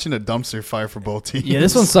like watching a dumpster fire for both teams. Yeah,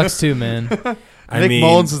 this one sucks too, man. I Nick mean,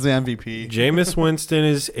 Mullins is the MVP. Jameis Winston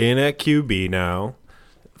is in at QB now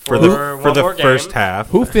for For one the more first game. half.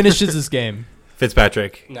 Who finishes this game?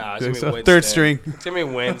 Fitzpatrick. Nah, it's going to be So, Winston. third string. It's going to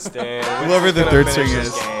be Winston. Whoever the Winston's third gonna string finish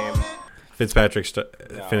is. this game. Fitzpatrick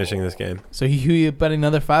finishing this game. So who you bet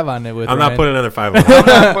another 5 on it with? I'm not putting another 5 on I'm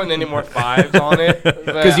not putting any more 5s on it.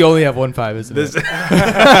 because you only have 1 5, isn't this. it?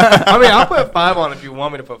 I mean, I'll put 5 on if you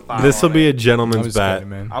want me to put 5 This will on be it. a gentleman's just bet. kidding,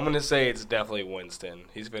 man. I'm going to say it's definitely Winston.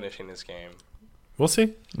 He's finishing this game. We'll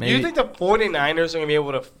see. Maybe. You think the 49ers are going to be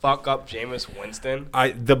able to fuck up Jameis Winston?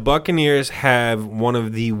 The Buccaneers have one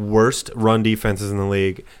of the worst run defenses in the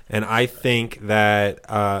league, and I think that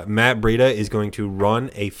Matt Breida is going to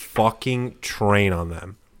run a fucking train on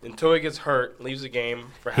them. Until he gets hurt, leaves the game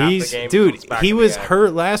for half the game. Dude, comes back he in the was end.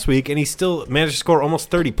 hurt last week, and he still managed to score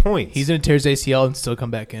almost 30 points. He's going to tear his ACL and still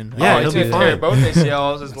come back in. Yeah, Oh, he'll he's be going to tear fine. both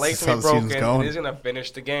ACLs. His legs That's going how to the be season's broken. going. He's going to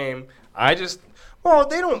finish the game. Well,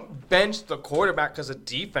 they don't bench the quarterback because the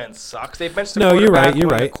defense sucks. They bench the No, you're quarterback right, you're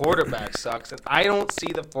when right. the quarterback sucks. And I don't see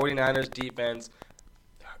the 49ers defense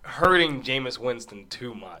hurting Jameis Winston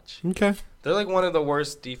too much. Okay. They're like one of the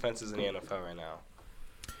worst defenses in the NFL right now.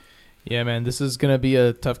 Yeah, man, this is going to be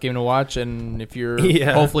a tough game to watch, and if you're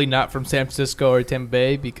Yeah. hopefully not from San Francisco or Tampa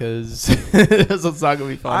Bay, because it's not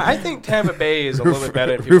going to be fun. I think Tampa Bay is a little bit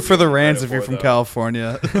better. Than people Root for the give Rams credit if you're for, from though.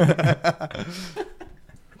 California.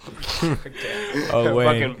 Oh, wait.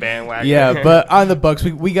 Fucking bandwagon. Yeah, but on the Bucks,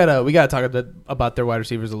 we gotta talk about their wide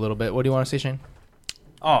receivers a little bit. What do you want to say, Shane?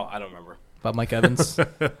 Oh, I don't remember. About Mike Evans?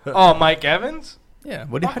 Oh, Mike Evans? Yeah.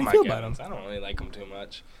 How Fuck do you Mike feel about Evans. him? I don't really like him too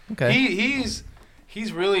much. Okay. He's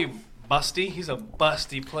really busty. He's a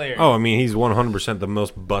busty player. Oh, I mean, he's 100% the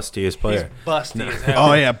most bustiest he's player. busty as hell.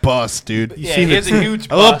 Oh, yeah, bust, dude. Yeah, he has a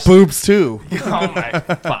huge I love bust. boobs, too. Oh my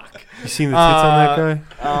fuck. You seen the tits on that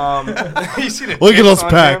guy? You see the Look at tits those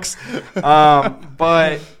on pecs. him?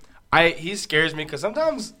 But he scares me because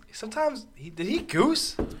sometimes did he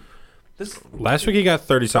goose? Last week he got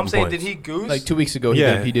 30 I'm something saying, points. did he goose? Like 2 weeks ago,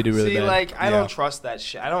 Yeah. he did it really See, bad. like I Yeah. don't trust that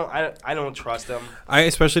shit. I don't trust him. I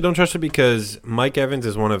especially don't trust it because Mike Evans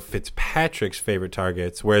is one of Fitzpatrick's favorite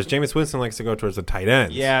targets, whereas Jameis Winston likes to go towards the tight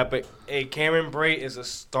ends. Yeah, but Cameron Brate is a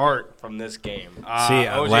start from this game. See,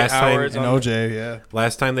 O.J. last time- Howard's And on- OJ, yeah.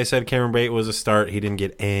 Last time they said Cameron Brate was a start, he didn't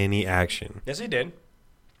get any action. Yes, he did.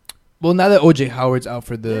 well, now that OJ Howard's out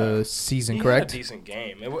for the season, He correct? had a decent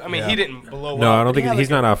game. I mean, Yeah. he didn't blow up. No, I don't He think had he's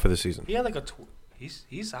like not out for the season. He had like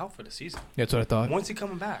he's out for the season. That's what I thought. When's he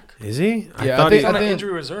coming back? Is he? Yeah, thought He's I on an think-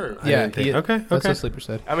 injury reserve. Yeah, Okay. That's what Sleeper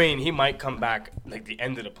said. I mean, he might come back like the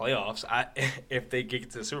end of the playoffs. If they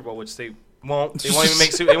get to the Super Bowl, which they won't. They won't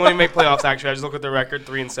even make playoffs. Actually, I just look at their record,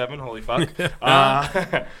 3-7. Holy fuck.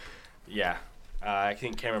 Yeah. I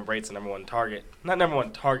think Cameron Brate's the number one target. Not number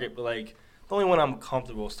one target, but like the only one I'm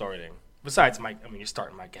comfortable starting. Besides Mike, you're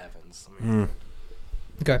starting Mike Evans.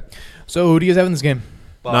 Okay. So who do you guys have in this game?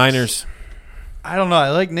 Bucks. Niners. I don't know. I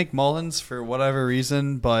like Nick Mullins for whatever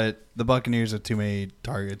reason, but the Buccaneers have too many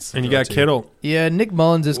targets. And you got Kittle. Yeah, Nick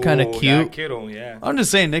Mullins is kind of Ooh, cute. got Kittle, yeah. I'm just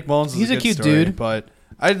saying Nick Mullins is He's a good cute story, dude. but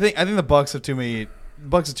I think the Bucks have too many.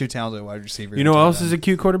 Bucks are too talented wide receivers. You know who else is a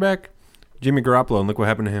cute quarterback? Jimmy Garoppolo, and look what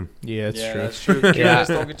happened to him. Yeah, it's true. That's true. Yeah. Kids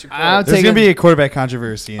don't get you I'm caught. There's taking- going to be a quarterback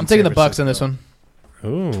controversy. I'm taking the Bucks on this one.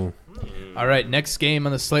 Ooh. All right, next game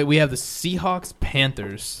on the slate, we have the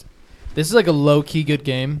Seahawks-Panthers. This is like a low-key good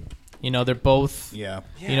game. You know, they're both. Yeah.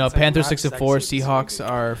 Yeah, it's like Panthers not 6-4, sexy, it's Seahawks good.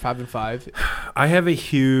 are 5-5. I have a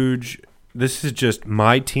huge. This is just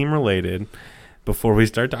my team related. Before we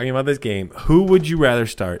start talking about this game, who would you rather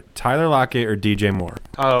start, Tyler Lockett or DJ Moore?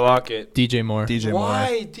 Tyler Lockett. DJ Moore. DJ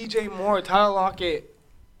Why DJ Moore? Tyler Lockett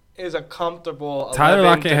is a comfortable. Tyler 11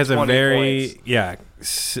 Lockett to has a 20 very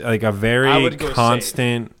points. like a I very would go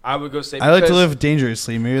constant. I would go say. I like to because- live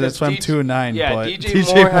dangerously. Maybe that's why I'm 2-9. Yeah, but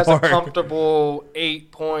DJ Moore has a comfortable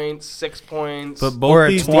 8 points, 6 points. But Or both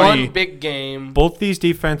a these 20. one teams, big game. both these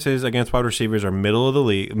defenses against wide receivers are middle of the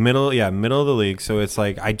league. Middle of the league. So it's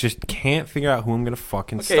like I just can't figure out who I'm gonna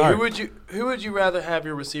fucking Okay, start. who would you rather have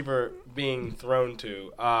your receiver being thrown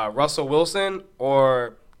to? Russell Wilson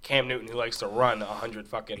or Cam Newton, who likes to run 100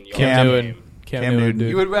 fucking yards? Cam a Newton. game? Cam Cam Newton, Newton. dude.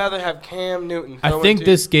 You would rather have Cam Newton. I thrown think to-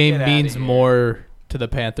 this game Get outta means here. more to the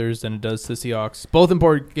Panthers than it does to the Seahawks. Both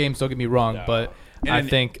important games, don't get me wrong, No. but And I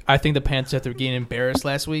think the Panthers, after getting embarrassed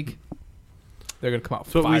last week, they're going to come out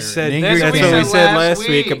That's what we firing. said. That's That's what what we we said said last last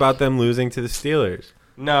week week. about them losing to the Steelers.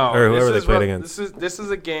 No, Or whoever this they is played what- against. This is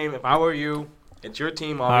a game. If I were you, it's your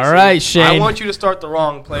team. Obviously. All right, Shane. I want you to start the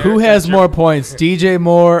wrong player. Who has more points, DJ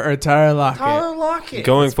Moore or Tyler Lockett? Tyler Lockett.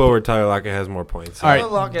 Going forward, Tyler Lockett has more points. All right,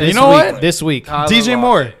 Tyler Lockett. this You know week, what? This week. Tyler DJ Lockett.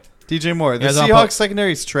 Moore. DJ Moore. The Guys, I'll Seahawks put-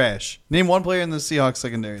 secondary is trash. Name one player in the Seahawks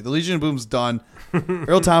secondary. The Legion of Boom's done.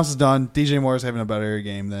 Earl Thompson's done. DJ Moore's having a better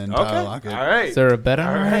game than Okay. Tyler Lockett. All right. Is there a bet on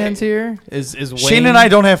All our right. hands here? Is Wayne? Shane and I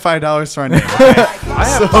don't have $5 to our name. I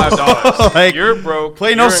have $5. like, You're broke.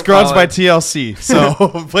 Play No You're in Scrubs by college. TLC. So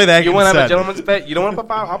play that. You want to have a instead. gentleman's bet? You don't want to put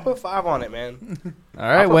 5? I'll put 5 on it, man. All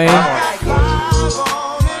right, I'll Wayne. put 5 on it.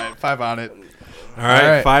 All right, 5 on it. All right, All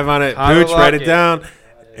right. 5 on it. Tyler Pooch, write it Lockett. down.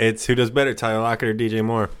 It's who does better, Tyler Lockett or DJ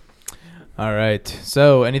Moore? All right.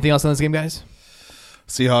 So, anything else on this game, guys?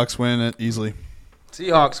 Seahawks win it easily.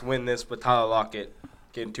 Seahawks win this with Tyler Lockett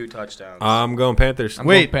getting 2 touchdowns. I'm going Panthers. I'm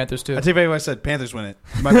Wait. going Panthers too. I take back what I said. Panthers win it.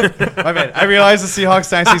 My bad. My bad. I realized the Seahawks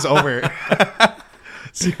dynasty's over.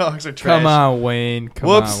 Seahawks are trash. Come on, Wayne. Come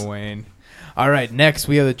Whoops. on, Wayne. All right. Next,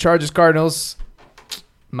 we have the Chargers Cardinals.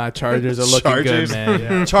 My Chargers are looking Chargers. good, man.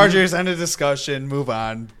 Yeah. Chargers, end of discussion. Move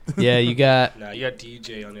on. Yeah, you got. Nah, you got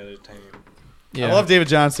DJ on the other team. Yeah. I love David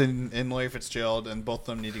Johnson and Larry Fitzgerald, and both of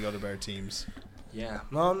them need to go to better teams. Yeah.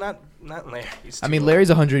 No, not Larry. He's I too mean, old. Larry's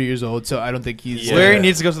 100 years old, so I don't think he's. Yeah. Larry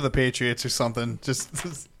needs to go to the Patriots or something.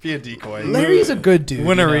 Just be a decoy. Larry's a good dude.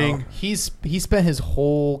 Win a you know. ring. He spent his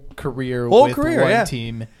whole career Whole with career, one yeah.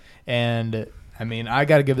 team, and I mean, I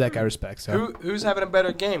got to give that guy respect. So Who's having a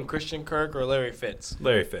better game, Christian Kirk or Larry Fitz?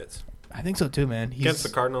 Larry Fitz. I think so too, man. He's, Against the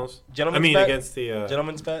Cardinals? Gentleman's bet? against the...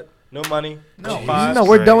 Gentleman's bet? No money? No, five? no,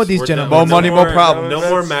 we're done with these We're gentlemen. done. More money, more problem. No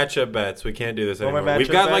more matchup bets. We can't do this One more anymore. We've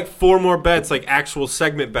matchup got bet? like 4 more bets, like actual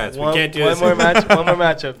segment bets. We can't do this One more anymore.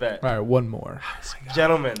 matchup bet. All right, one more.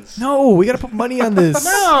 Gentlemen's. No, we got to put money on this.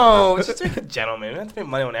 No, it's just like a gentleman. We have to pay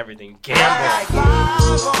money on everything. Gamble.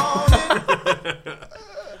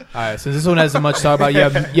 All right, since this one hasn't much to talk about, you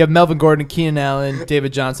have Melvin Gordon, Keenan Allen,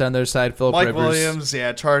 David Johnson on their side, Phillip Mike Rivers. Williams,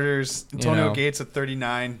 yeah, Chargers. Antonio know. Gates at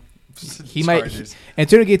 39. He Chargers.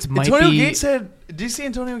 Antonio Gates might Antonio be. Gates had. Did you see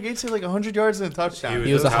Antonio Gates had like 100 yards and a touchdown?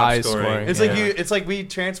 He was the top highest scoring. scoring. It's Yeah. like you. It's like we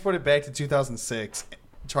transported back to 2006.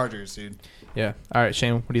 Chargers, dude. Yeah. All right,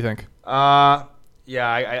 Shane, what do you think? Yeah,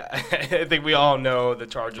 I think we all know the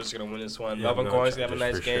Chargers are going to win this one. Yeah, Melvin no, Gordon's going to have a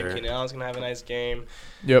Chargers nice for game. sure. Keenan Allen's going to have a nice game.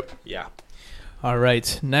 Yep. Yeah. All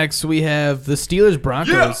right. Next, we have the Steelers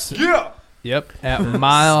Broncos. Yeah. Yep. At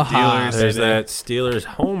Mile High. There's that Steelers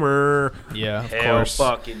homer. Yeah, of Hell course.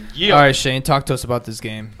 fucking yeah. All right, Shane, talk to us about this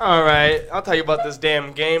game. All right, I'll tell you about this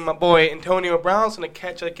damn game. My boy Antonio Brown's going to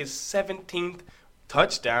catch like his 17th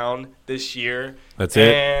touchdown this year. That's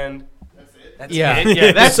it? And That's it.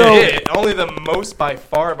 Yeah, that's it. Only the most by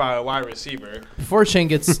far by a wide receiver. Before Shane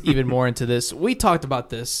gets even more into this, we talked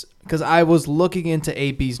about this because I was looking into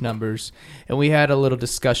AB's numbers, and we had a little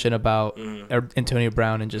discussion about Antonio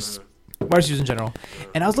Brown and just wide receivers in general.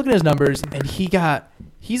 And I was looking at his numbers, and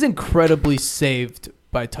he's incredibly saved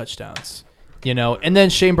by touchdowns, And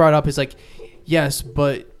then Shane brought up, he's like, yes,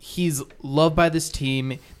 but he's loved by this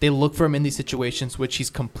team. They look for him in these situations, which he's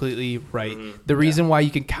completely right. The reason why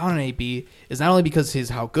you can count on AB is not only because of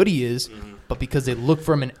how good he is, but because they look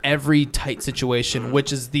for him in every tight situation,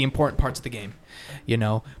 which is the important parts of the game,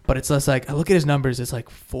 But it's less like I look at his numbers. It's like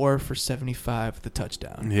 4 for 75 with the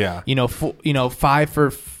touchdown. Yeah. 5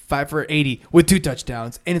 for 80 with 2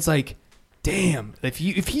 touchdowns, and it's like, damn, if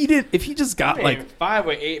he just got 5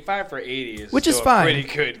 for 80 is which is still fine. A pretty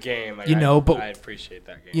good game. But I appreciate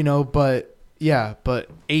that game. But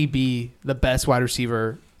AB, the best wide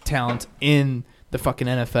receiver talent in the fucking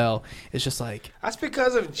NFL, is just like that's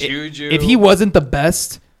because of Juju. If he wasn't the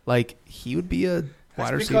best, he would be a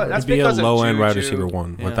wide receiver. He'd be a low end wide receiver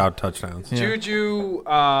without touchdowns. Yeah. Juju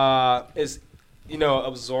is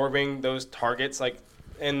absorbing those targets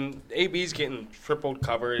and AB's getting tripled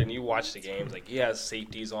covered, and you watch the games, he has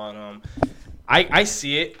safeties on him. I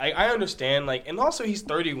see it. I understand. And also he's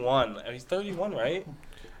 31. He's 31, right?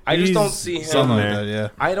 I just don't see him. Something like that, yeah.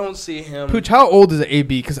 I don't see him. Pooch, how old is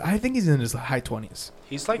AB? Because I think he's in his high 20s.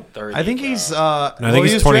 He's 30. I think he's. I think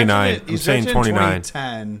he's 29. He's saying 29.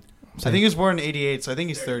 2010. I think he was born in '88, so I think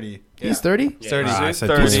he's 30. He's 30? Yeah, 30. I said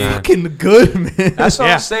 30. 29. Fucking good, man. That's what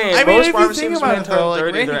I'm saying. I mean, Most if wide you think receivers about when it, they though,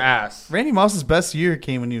 turn 30, they're ass. Randy Moss's best year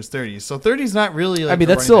came when he was 30, so 30 is not really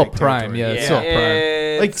that's still a prime. Yeah, it's still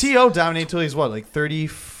a prime. T.O. dominated until he's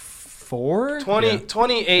 34?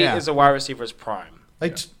 28 is a wide receiver's prime.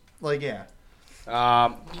 James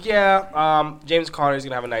Conner's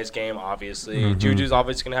gonna have a nice game. Obviously, Juju's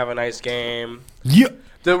obviously gonna have a nice game. Yeah.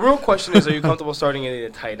 The real question is, are you comfortable starting any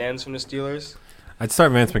of the tight ends from the Steelers? I'd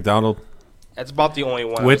start Vance McDonald. That's about the only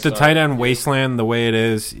one. With the tight end wasteland the way it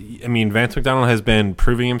is, I mean, Vance McDonald has been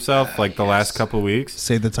proving himself the last couple of weeks.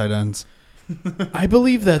 Save the tight ends. I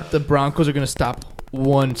believe that the Broncos are going to stop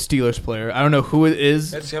one Steelers player. I don't know who it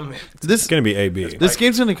is. That's him. This is going to be AB. This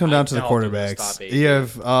game's going to come down to the quarterbacks. You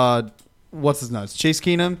have what's his nuts? Chase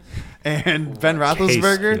Keenum and Ben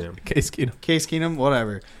Roethlisberger. Case Keenum,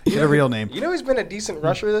 whatever. Get a real name. He's been a decent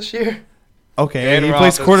rusher this year. Okay, and he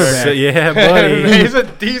plays quarterback. Yeah, buddy. He's a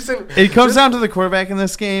decent. It comes down to the quarterback in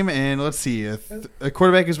this game, and let's see. A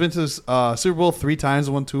quarterback who's been to the Super Bowl 3 times,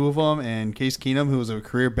 won 2 of them, and Case Keenum, who was a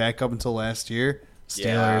career backup until last year.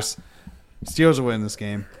 Steelers. Yeah. Steelers will win this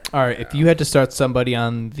game. All right, if you had to start somebody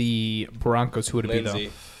on the Broncos, who would it be,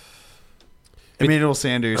 though? Emmanuel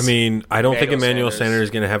Sanders. I mean, I don't think Emmanuel Sanders is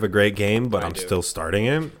going to have a great game, but I'm still starting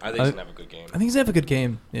him. I think he's going to have a good game. I think he's going to have a good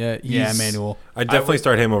game. Yeah, Emmanuel. I'd definitely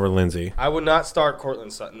start him over Lindsey. I would not start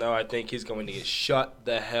Cortland Sutton, though. I think he's going to get shut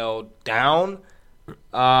the hell down. The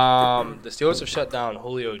Steelers have shut down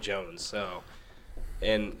Julio Jones,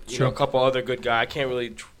 and a couple other good guys. I can't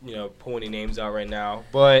really pull any names out right now,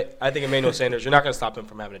 but I think Emmanuel Sanders, you're not going to stop him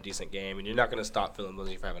from having a decent game, and you're not going to stop Philip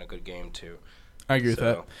Lindsay from having a good game too. I agree with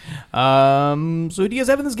that. So who do you guys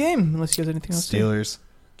have in this game? Unless you guys have anything else. Steelers.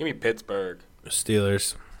 Give me Pittsburgh.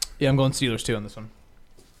 Steelers. Yeah, I'm going Steelers too on this one.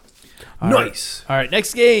 Nice. All right,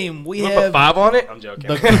 next game we have put 5 on it. I'm joking.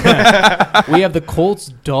 We have the Colts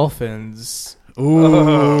Dolphins.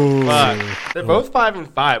 Ooh, they're both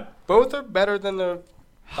 5-5. Both are better than the.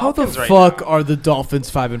 How the Dolphins fuck right are the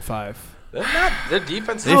Dolphins 5-5? They're not. Their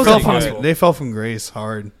defense. They fell from grace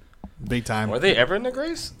hard, big time. Were they ever in the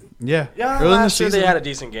grace? Yeah. Last year they had a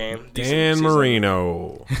decent game. Dan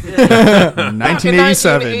Marino.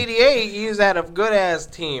 1987. 1988, he was at a good-ass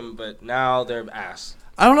team, but now they're ass.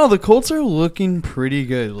 I don't know. The Colts are looking pretty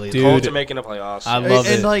good lately. Dude, Colts are making the playoffs. I love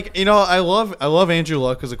it. And I love Andrew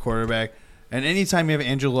Luck as a quarterback. And anytime you have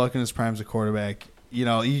Andrew Luck in his prime as a quarterback, you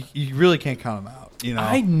really can't count him out.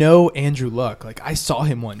 I know Andrew Luck. I saw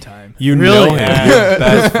him one time. You really? Know him.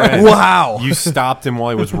 Best friend. Wow. You stopped him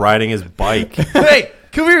while he was riding his bike. Hey,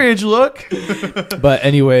 come here, Andrew Luck. But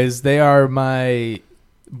anyways, they are my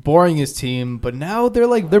boringest team, but now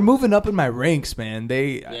they're moving up in my ranks, man.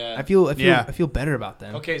 I feel better about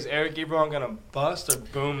them. Okay, is Eric Ebron gonna bust or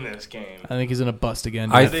boom this game? I think he's gonna bust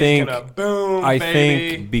again. I think he's gonna boom. I baby.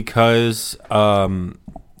 think because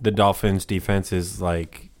the Dolphins' defense is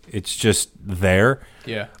it's just there.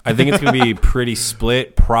 Yeah, I think it's gonna be pretty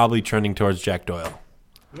split, probably trending towards Jack Doyle.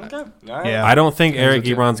 Okay. Yeah. I don't think Eric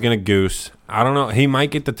Ebron's gonna goose. I don't know. He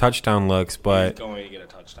might get the touchdown looks, but he's going to get a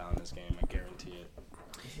touchdown in this game. I guarantee it.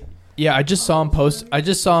 Yeah, I just saw him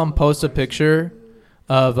post a picture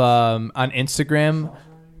of on Instagram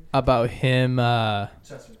about him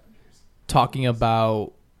talking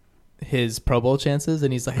about his Pro Bowl chances,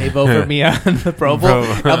 and he's like, "Hey, vote for me on the Pro Bowl."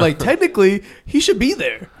 I'm like, technically, he should be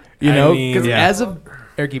there, because as of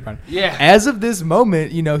Eric Ebron, as of this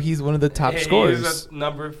moment, he's one of the top scorers. He's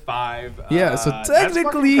number 5. Yeah, so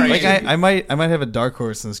technically, like I might have a dark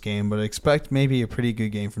horse in this game, but I expect maybe a pretty good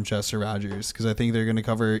game from Chester Rogers because I think they're going to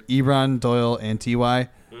cover Ebron, Doyle, and Ty.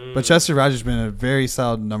 But Chester Rogers has been a very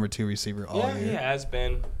solid number 2 receiver all year. Yeah, he has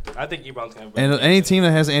been. I think Ebron's going to And any team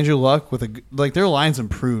that has Andrew Luck with their line's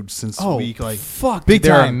improved since week big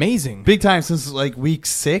they're time. Amazing. Big time since week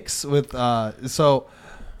 6 with so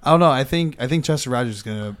I don't know. I think Chester Rogers is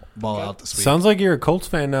going to ball out this week. Sounds like you're a Colts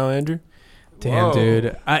fan now, Andrew. Damn, Whoa.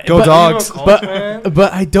 dude. Go Dogs. But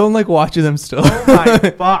I don't like watching them still. Oh my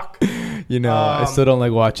fuck. I still don't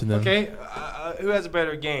like watching them. Okay. Who has a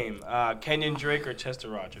better game, Kenyon Drake or Chester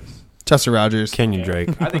Rogers? Chester Rogers. Kenyon Drake.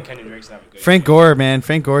 I think Kenyon Drake's having a good Frank game. Gore, man.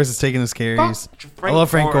 Frank Gore is taking his carries. I love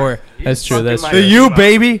Frank Gore. That's true. That's true. The U,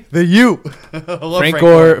 baby. The U.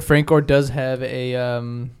 Frank Gore does have a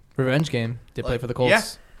revenge game. Did play for the Colts. Yeah.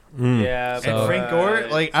 Yeah, and Frank Gore,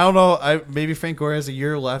 I don't know. Maybe Frank Gore has a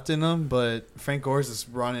year left in him, but Frank Gore's just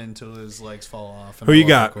running until his legs fall off. Who you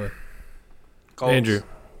got? Colts. Andrew.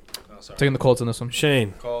 Oh, sorry. Taking the Colts on this one.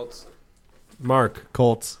 Shane. Colts. Mark.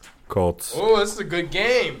 Colts. Oh, this is a good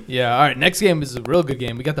game. Yeah, all right. Next game is a real good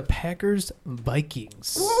game. We got the Packers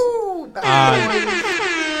Vikings. Woo!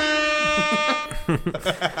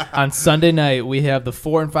 On Sunday night, we have the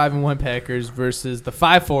 4-5-1 Packers versus the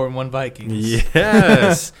 5-4-1 Vikings.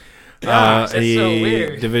 Yes. Gosh, that's so a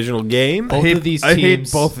weird. divisional game. Both of these teams. I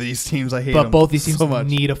hate both of these teams. I hate them. But both these teams so much.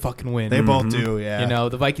 need a fucking win. They both do, yeah.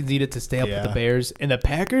 The Vikings need it to stay up with the Bears. And the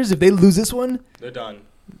Packers, if they lose this one, they're done.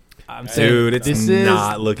 I'm saying Dude, it's this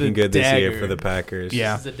not looking good this year dagger. for the Packers.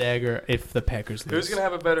 Yeah. This is a dagger if the Packers lose. Who's going to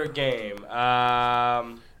have a better game?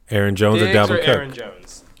 Aaron Jones Diggs or Dalvin Cook? Aaron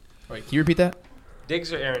Jones? Wait, can you repeat that?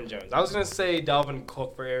 Diggs or Aaron Jones? I was going to say Dalvin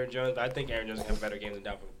Cook for Aaron Jones. I think Aaron Jones will have a better game than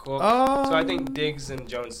Dalvin Cook. So I think Diggs and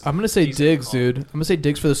Jones. I'm going to say Diggs, dude. I'm going to say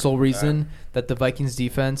Diggs for the sole reason that the Vikings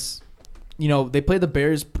defense, they played the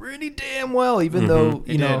Bears pretty damn well, even though,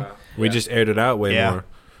 We just aired it out way more.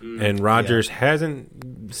 Mm. And Rodgers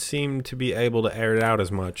hasn't seemed to be able to air it out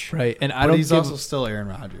as much. Right. And but he's also still Aaron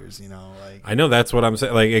Rodgers, I know that's what I'm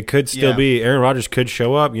saying. It could still be Aaron Rodgers could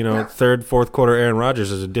show up, third, fourth quarter Aaron Rodgers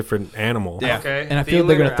is a different animal. Yeah. Okay. And I feel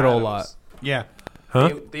they're going to throw a lot. Yeah. Huh?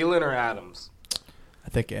 Thielen or Adams? I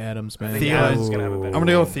think Adams, man. Thielen's going to have a better I'm going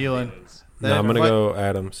to go with Thielen. No, I'm going to go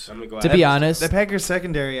Adams. To be honest. The Packers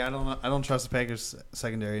secondary, I don't trust the Packers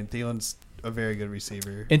secondary, and Thielen's a very good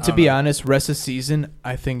receiver. And to be honest, rest of the season,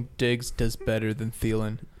 I think Diggs does better than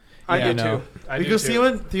Thielen. I do too. Because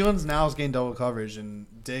Thielen's now is getting double coverage, and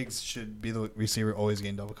Diggs should be the receiver always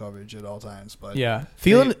getting double coverage at all times. But yeah,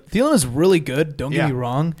 Thielen is really good. Don't get me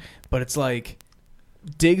wrong, but it's like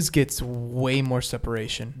Diggs gets way more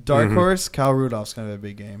separation. Dark horse, Kyle Rudolph's gonna have a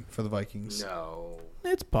big game for the Vikings. No,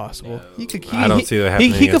 it's possible. No. I don't see that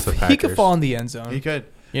happening against the Packers. He could fall in the end zone. He could.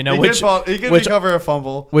 He could recover a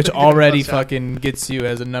fumble, which already fucking gets you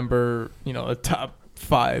as a number, a top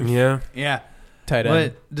 5. Yeah. Tight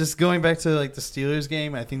end. But just going back to the Steelers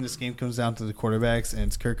game, I think this game comes down to the quarterbacks, and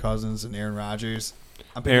it's Kirk Cousins and Aaron Rodgers.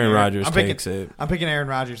 Aaron Rodgers takes it. I'm picking Aaron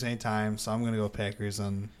Rodgers anytime, so I'm gonna go Packers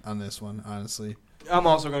on this one. Honestly, I'm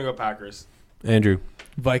also gonna go Packers. Andrew.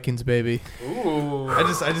 Vikings, baby. Ooh. I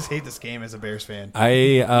just hate this game as a Bears fan.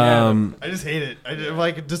 I just hate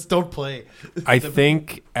it. Just don't play. I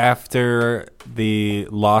think after the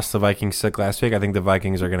loss the Vikings took last week, I think the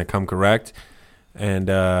Vikings are going to come correct, and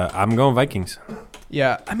I'm going Vikings.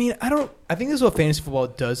 Yeah, I mean, I think this is what fantasy football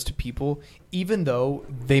does to people, even though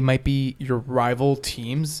they might be your rival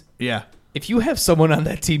teams. Yeah. If you have someone on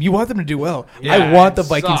that team, you want them to do well. Yeah, I want the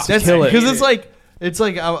Vikings to kill it. Because it's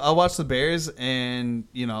like I'll watch the Bears, and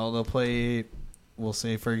they'll play. We'll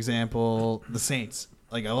say, for example, the Saints.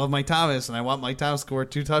 I love Mike Thomas, and I want Mike Thomas to score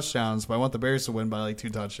 2 touchdowns, but I want the Bears to win by 2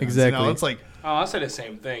 touchdowns. Exactly. It's like, I'll say the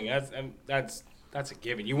same thing. That's a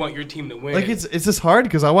given. You want your team to win. it's just hard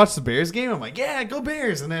because I watch the Bears game. I'm like, yeah, go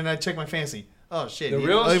Bears, and then I check my fantasy. Oh shit! The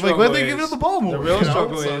real why struggle are they giving up the ball more? The real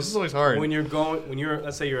struggle is it's always hard.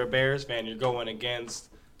 Let's say you're a Bears fan, you're going against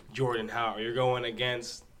Jordan Howard, you're going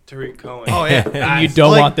against Tariq Cohen. Oh yeah, and you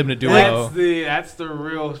don't want them to do well. That's the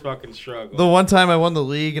real fucking struggle. The one time I won the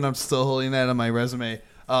league, and I'm still holding that on my resume.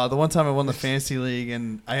 The one time I won the fantasy league,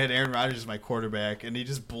 and I had Aaron Rodgers as my quarterback, and he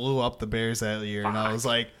just blew up the Bears that year, and I was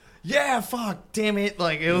like, Yeah, fuck, damn it!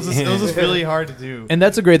 Like it was just really hard to do. And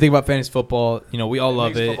that's a great thing about fantasy football. You know, we all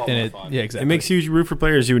love makes it, football and more it fun. yeah, exactly. It makes you root for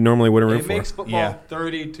players you normally wouldn't root It for. makes football Yeah.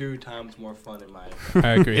 32 times more fun in my opinion.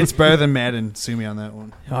 I agree. It's better than Madden. Sue me on that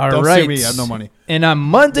one. All Don't right. sue me. I have no money. And on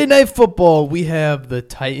Monday Night Football, we have the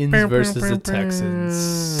Titans versus the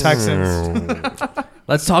Texans.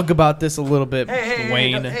 Let's talk about this a little bit,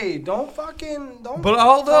 Wayne. Don't. But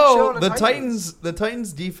although the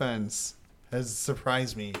Titans defense has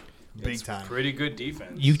surprised me big time. Pretty good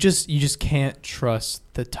defense. You just can't trust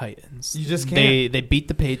the Titans. You just can't. They beat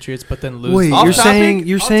the Patriots, but then lose. Wait, the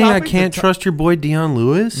you're Off saying I topic, can't trust your boy Deion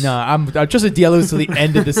Lewis? No, I'm just a Diallo to the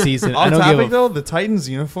end of the season. I On don't topic give a though, the Titans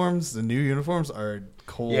uniforms, the new uniforms are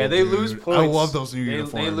cold. Yeah, they dude. lose points. I love those new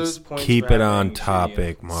uniforms. They lose points. Keep for it on having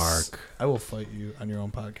topic, shitty Mark. I will fight you on your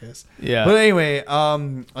own podcast. Yeah. But anyway,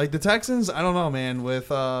 like the Texans, I don't know, man. With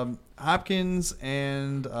Hopkins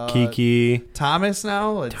and Kiki, Thomas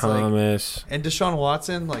now, it's Thomas. and Deshaun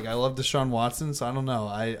Watson. Like I love Deshaun Watson, so I don't know.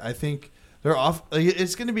 I think they're off. Like,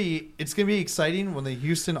 it's gonna be exciting when the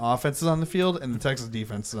Houston offense is on the field and the Texas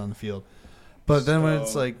defense is on the field. But then when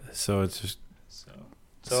it's like, So it's just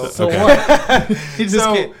So okay. what? you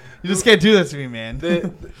So- just can't do that to me,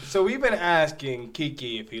 man. So we've been asking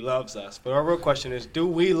Kiki if he loves us, but our real question is, do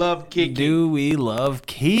we love Kiki? Do we love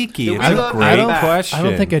Kiki? Do It's we a love great Kiki? question. I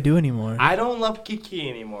don't think I do anymore. I don't love Kiki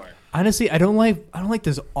anymore. Honestly, I don't like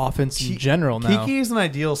this offense in general now. Kiki is an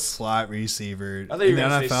ideal slot receiver I thought you in were the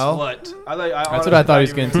going to say NFL. slut. That's what I thought he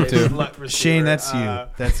was getting to, too. Shane, that's you.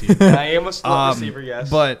 That's you. I am a slut receiver,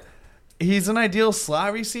 yes. But he's an ideal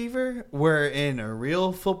slot receiver where in a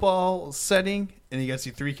real football setting and he gets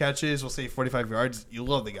you 3 catches, we'll say 45 yards, you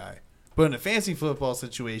love the guy. But in a fantasy football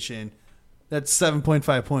situation, that's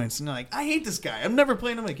 7.5 points. And you're like, I hate this guy. I'm never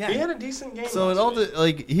playing him again. he had a decent game. So it all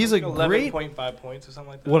he's like a great 11.5 points or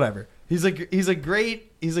something like that. whatever. He's a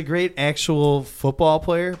great actual football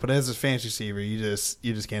player, but as a fantasy receiver, you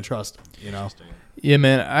just can't trust him, you know. Yeah,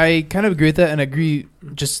 man, I kind of agree with that, and I agree.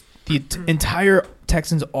 Just the entire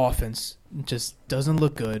Texans offense just doesn't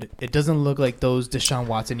look good. It doesn't look like those Deshaun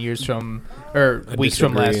Watson years weeks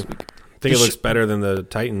from last week. I think it looks better than the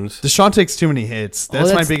Titans. Deshaun takes too many hits.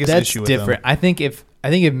 That's my biggest that's issue with different. him. I think if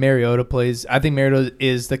Mariota plays, I think Mariota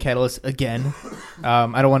is the catalyst again.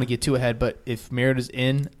 I don't want to get too ahead, but if Mariota's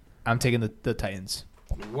in, I'm taking the Titans.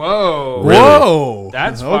 Whoa. Really? Whoa,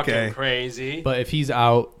 That's fucking crazy. But if he's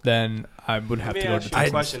out, then I would have to go to the you a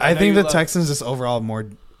Texans. question. I know think you the love- Texans just overall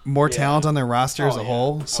more talent on their roster as a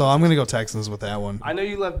whole. So I'm going to go Texans with that one. I know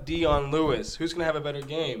you love Deion Lewis. Who's going to have a better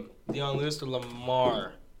game? Deion Lewis or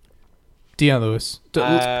Lamar? Deion Lewis.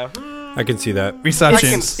 I can see that.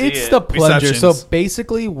 Receptions. It's the plunger. So Receptions.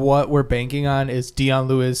 basically, what we're banking on is Deion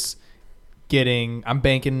Lewis getting. I'm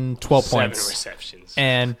banking 12 7 points, receptions.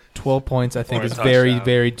 and 12 points I think Or a is very, touchdown.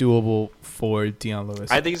 very doable for Deion Lewis.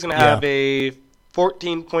 I think he's going to have a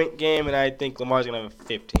 14-point game, and I think Lamar's going to have a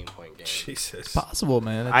 15-point game. Jesus. possible,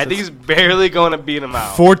 man. I think he's barely going to beat him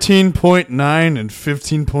out. 14.9 and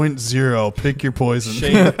 15.0. Pick your poison.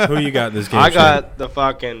 Shane, who you got in this game? I got the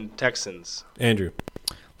fucking Texans. Shane? Andrew.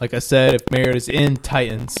 like I said, if Mariota's in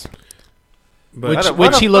Titans, But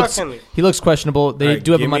which he looks questionable. They All right,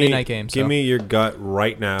 do have a give Monday me- night game. Give So. me your gut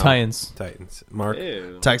right now. Titans. Mark.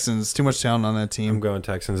 Ew. Texans. Too much talent on that I'm team. going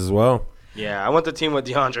Texans as well. Yeah, I want the team with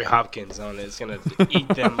DeAndre Hopkins on it. It's going to eat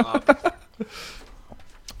them up.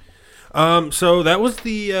 So that was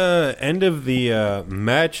the end of the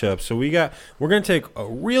matchup. So we're gonna take a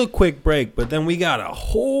real quick break, but then we got a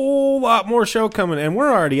whole lot more show coming, and we're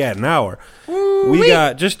already at an hour. We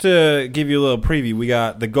got, just to give you a little preview, we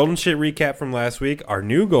got the Golden Shit recap from last week, our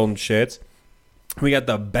new Golden Shits. We got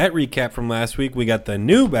the bet recap from last week. We got the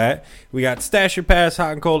new bet. We got Stash Your Pass,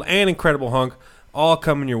 Hot and Cold, and Incredible Hunk all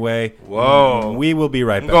coming your way. Whoa. We will be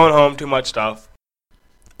right I'm back. going home. Too much stuff.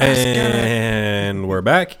 And we're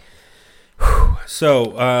back.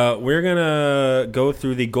 So we're going to go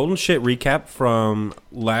through the Golden Shit recap from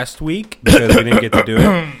last week because we didn't get to do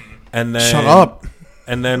it. And then, Shut up.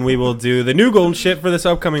 And then we will do the new Golden Shit for this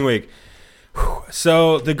upcoming week.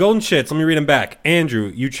 So the Golden Shits, let me read them back.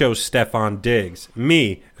 Andrew, you chose Stephon Diggs.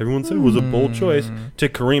 Me, everyone said it was a bold choice,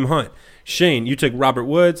 took Kareem Hunt. Shane, you took Robert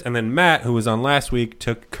Woods. And then Matt, who was on last week,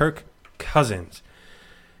 took Kirk Cousins.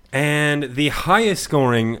 And the highest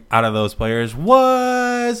scoring out of those players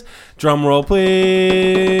was, drum roll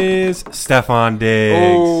please, Stephon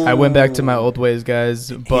Diggs. Oh. I went back to my old ways,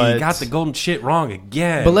 guys. But He got the golden shit wrong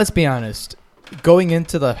again. But let's be honest. Going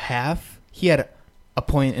into the half, he had a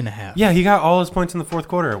a point and a half. Yeah, he got all his points in the fourth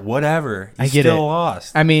quarter. Whatever. He I get still it.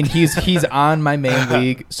 lost. I mean, he's on my main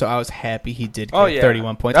league, so I was happy he did get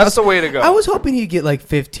 31 points. That's the way to go. I was hoping he'd get like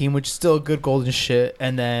 15, which is still a good golden shit,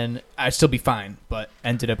 and then I'd still be fine, but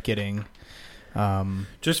ended up getting...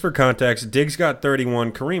 Just for context, Diggs got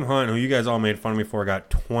 31. Kareem Hunt, who you guys all made fun of me for, got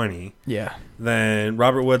 20. Yeah. Then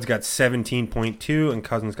Robert Woods got 17.2, and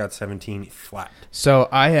Cousins got 17 flat. So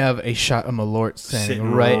I have a shot of Malort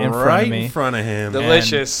sitting right in front of me. in front of him.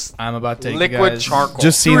 Delicious. And I'm about to take liquid you guys. charcoal.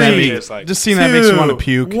 Just seeing that makes me want to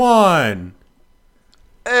puke. 1.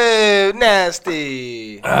 Oh,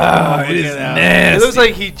 nasty. Oh, it is nasty. It looks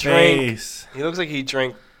like he drank. Face. He looks like he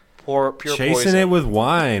drank pure Chasing poison. it with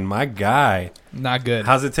wine, my guy. Not good.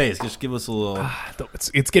 How's it taste? Just give us a little.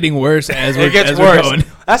 It's getting worse as we're, It gets as we're worse. going.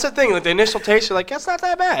 That's the thing. Like the initial taste, you're like, that's not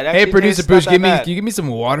that bad. Hey, Actually, producer tastes not Pooch, that can bad. you give me some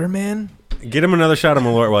water, man? Get him another shot of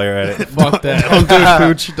Malort while you're at it. Fuck that. Don't do it,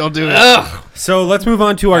 Pooch. Don't do it. So let's move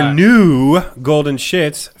on to our new golden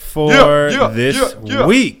shits for this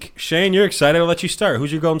week. Shane, you're excited. I'll let you start.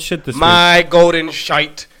 Who's your golden shit this week? My golden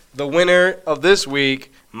shite. The winner of this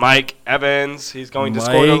week, Mike Evans. He's going to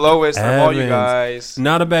score the Mike lowest of all you Evans. guys.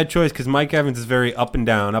 Not a bad choice because Mike Evans is very up and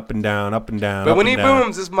down, up and down, up and down. But up when and he down.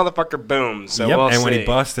 booms, this motherfucker booms. So yep, we'll and when he see.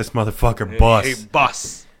 busts, this motherfucker He busts.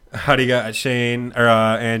 busts. How do you got Shane or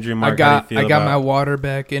Andrew? Mark, I how do you feel got my about, water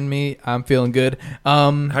back in me. I'm feeling good.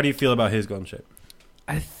 How do you feel about his golden shit?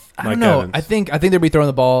 I Mike don't know. Evans. I think they'll be throwing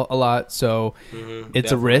the ball a lot, so it's definitely.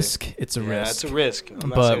 a risk. It's a Yeah, risk. it's a risk. I'm not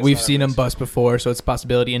saying But it's we've not a seen him risk. bust before, so it's a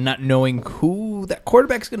possibility. And not knowing who that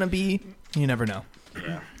quarterback's going to be, you never know.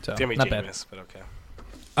 Yeah. So Timmy not James, but okay.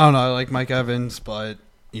 I don't know. I like Mike Evans, but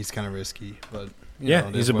he's kind of risky. But you know,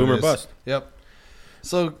 it he's is a what boomer it is. bust. Yep.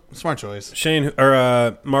 So smart choice. Shane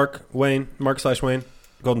or Mark Wayne, Mark/Wayne,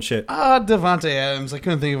 golden shit. Devontae Adams. I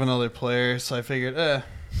couldn't think of another player, so I figured, Devontae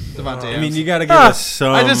Adams. I mean, you got to give us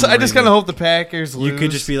some. I just reason. kind of hope the Packers lose. You could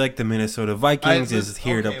just be like the Minnesota Vikings is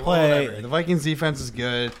here to play. The Vikings defense is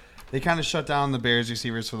good. They kind of shut down the Bears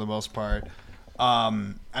receivers for the most part.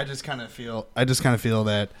 I just kind of feel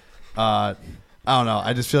that. I don't know.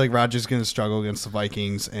 I just feel like Rodgers is going to struggle against the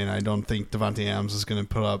Vikings, and I don't think Devontae Adams is going to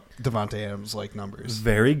put up Devontae Adams-like numbers.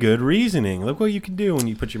 Very good reasoning. Look what you can do when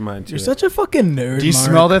you put your mind to You're it. such a fucking nerd. Do you Mark.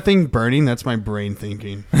 smell that thing burning? That's my brain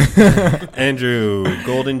thinking. Andrew,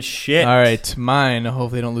 golden shit. All right, mine.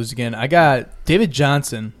 Hopefully, they don't lose again. I got David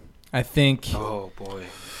Johnson. I think. Oh, boy.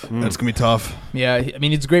 That's going to be tough. Yeah, I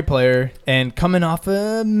mean he's a great player, and coming off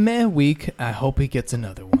a meh week, I hope he gets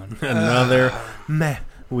another one. Another meh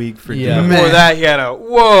week for Yeah. Dylan. Before that, he had a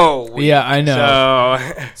whoa week. Yeah, I know.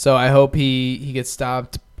 So, So I hope he gets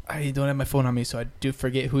stopped. I don't have my phone on me, so I do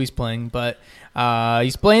forget who he's playing. But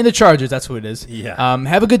he's playing the Chargers. That's who it is. Yeah.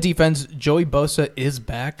 Have a good defense. Joey Bosa is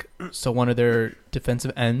back, so one of their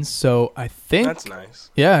defensive ends. So I think, that's nice.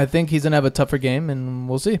 yeah, I think he's gonna have a tougher game, and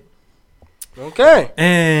we'll see. Okay.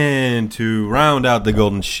 And to round out the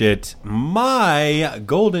golden shit, my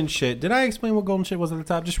golden shit. Did I explain what golden shit was at the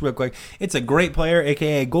top? Just real quick. It's a great player,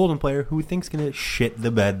 a.k.a. golden player, who we think's going to shit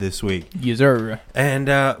the bed this week. User. And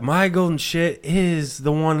my golden shit is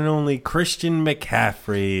the one and only Christian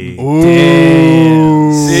McCaffrey.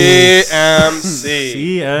 CMC.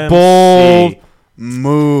 CMC. Bold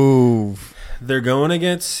move. They're going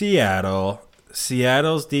against Seattle.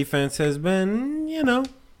 Seattle's defense has been,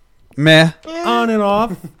 Meh. on and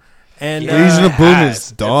off. And Legion of Boom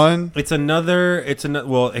is done. It's another.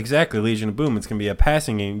 Well, exactly. Legion of Boom. It's going to be a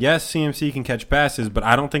passing game. Yes, CMC can catch passes, but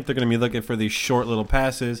I don't think they're going to be looking for these short little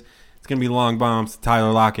passes. It's going to be long bombs to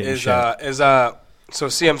Tyler Lockett and shit. So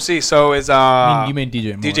CMC. So is you mean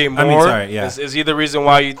DJ Moore? DJ Moore? I mean, sorry, yeah. Is he the reason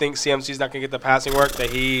why you think CMC's not gonna get the passing work that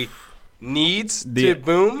he needs to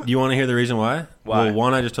boom? Do you want to hear the reason why? Why? Well,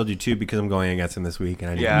 one, I just told you. Two, because I'm going against him this week,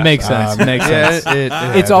 and I Yeah. Makes sense. Makes sense. It It's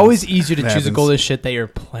happens. always easier to It choose a happens. goal of shit that you're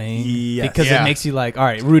playing Yes. because Yeah. it makes you like, all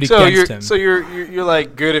right, root So against him. you're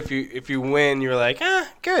like good if you win, you're like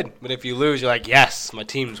good, but if you lose, you're like yes, my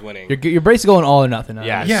team's winning. You're basically going all or nothing. huh?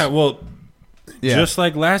 Yes. Yeah, well, Yeah. just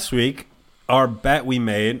like last week, our bet we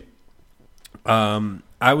made,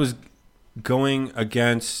 I was going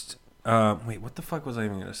against. Wait, what the fuck was I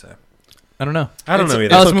even going to say? I don't know. I don't know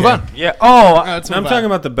either. Let's move on. Yeah. I'm talking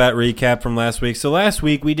about the bet recap from last week. So last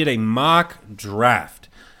week we did a mock draft.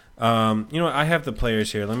 You know what? I have the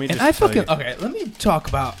players here. Let me just And I tell fucking you. okay. Let me talk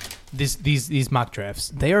about these mock drafts,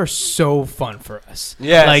 they are so fun for us.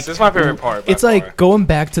 Yes, like, that's my favorite part. It's like going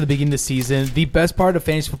back to the beginning of the season. The best part of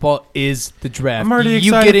fantasy football is the draft. I'm already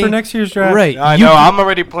excited for next year's draft. Right. I know. I'm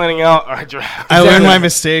already planning out our draft. I learned my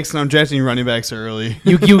mistakes, and I'm drafting running backs early.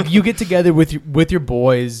 You get together with your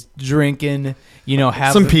boys, drinking.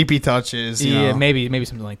 Have some pee touches. Yeah, maybe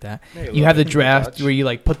something like that. You have the draft where you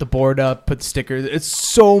like put the board up, put the stickers. It's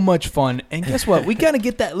so much fun. And guess what? We gotta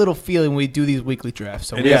get that little feeling when we do these weekly drafts.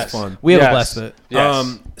 So it is fun. We have a blast with it.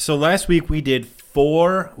 Yes. So last week we did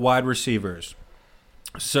 4 wide receivers.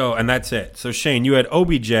 So, and that's it. So Shane, you had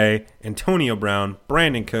OBJ, Antonio Brown,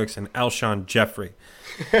 Brandon Cooks, and Alshon Jeffrey.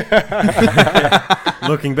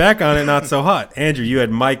 Looking back on it, not so hot. Andrew, you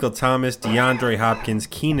had Michael Thomas, DeAndre Hopkins,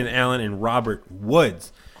 Keenan Allen, and Robert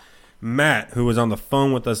Woods. Matt, who was on the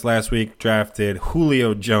phone with us last week, drafted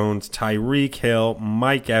Julio Jones, Tyreek Hill,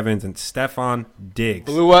 Mike Evans, and Stephon Diggs.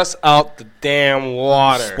 Blew us out the damn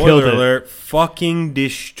water. Spoiler alert, fucking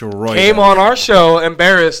destroyed Came us. on our show,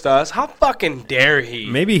 embarrassed us. How fucking dare he?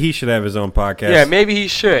 Maybe he should have his own podcast. Yeah, maybe he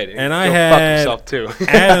should. And I He'll had fuck himself too.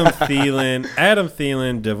 Adam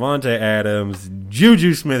Thielen, Devontae Adams,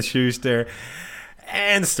 Juju Smith-Schuster,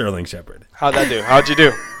 and Sterling Shepard. How'd that do? How'd you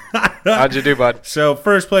do? How'd you do, bud? So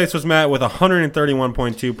first place was Matt with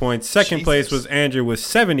 131.2 points. Second place was Andrew with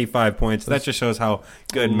 75 points. That just shows how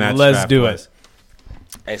good Matt's draft was.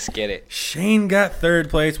 Let's get it. Shane got third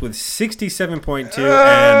place with 67.2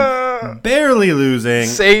 and barely losing.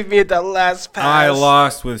 Save me at that last pass. I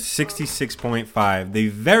lost with 66.5. The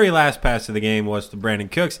very last pass of the game was to Brandon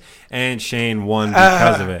Cooks, and Shane won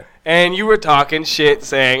because of it. And you were talking shit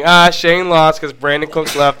saying, Shane lost because Brandon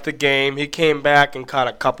Cooks left the game. He came back and caught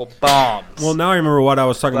a couple bombs. Well, now I remember what I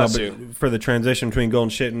was talking Bless about you. for the transition between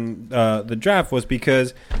golden shit and the draft was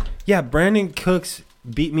because, Brandon Cooks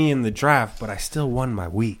beat me in the draft, but I still won my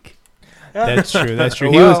week. That's true. That's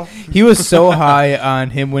true. Well. He was so high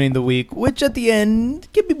on him winning the week, which at the end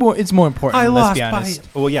can be more. It's more important. I let's lost be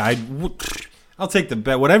honest. Well, yeah, I'll take the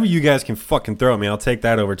bet. Whatever you guys can fucking throw at me, I'll take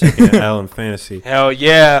that over taking an L in fantasy. Hell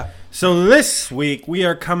yeah. So this week we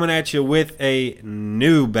are coming at you with a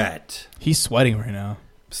new bet. He's sweating right now.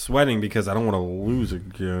 Sweating because I don't want to lose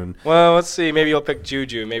again. Well, let's see. Maybe he'll pick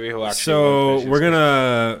Juju. Maybe he'll actually. So we're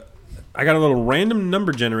gonna. I got a little random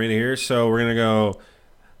number generator here, so we're gonna go.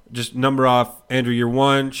 Just number off. Andrew, you're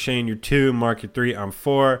 1. Shane, you're 2. Mark, you're 3. I'm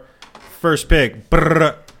 4. First pick.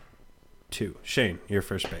 2. Shane, your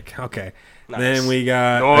first pick. Okay. Nice. Then we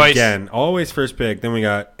got again. Always first pick. Then we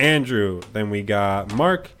got Andrew. Then we got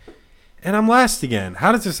Mark. And I'm last again.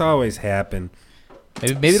 How does this always happen?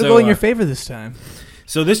 Maybe it'll go in your favor this time.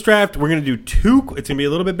 So this draft, we're going to do 2. It's going to be a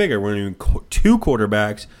little bit bigger. We're going to do 2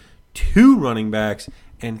 quarterbacks, 2 running backs,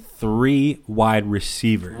 and 3 wide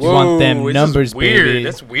receivers. You want them numbers, weird. baby.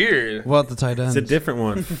 That's weird. What the tight ends? It's a different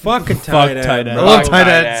one. Fuck a tight end. tight end. bro. I love tight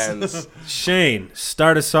ends. Shane,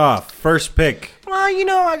 start us off. First pick. Well,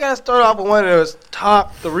 I got to start off with one of those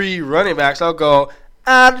top 3 running backs. I'll go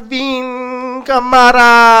Alvin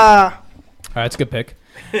Kamara. All right, that's a good pick.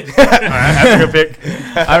 All right, that's a good pick.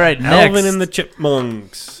 All right, next. Alvin and the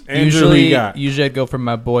Chipmunks. Andrew, who you got? Usually I'd go for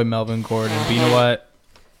my boy Melvin Gordon. But you know what?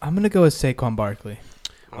 I'm going to go with Saquon Barkley.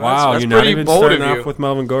 Wow, that's you're not pretty even bold starting of you. off with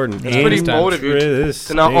Melvin Gordon. That's pretty bold of you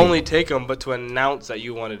to not Hey. only take him, but to announce that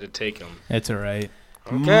you wanted to take him. It's all right.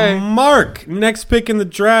 Okay. Mark, next pick in the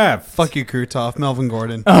draft. Fuck you, Kurtoff. Melvin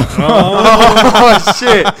Gordon. Oh,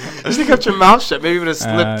 shit. Just to kept your mouth shut. Maybe it would have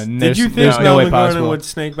slipped. Did you think no way Melvin Gordon possible? would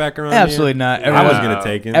snake back around? Absolutely here? not. I was going to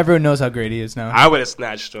take him. Everyone knows how great he is now. I would have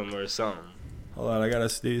snatched him or something. Hold on, I got to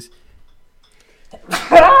sneeze.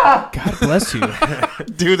 God bless you.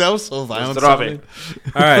 Dude, that was so violent. Zdravie.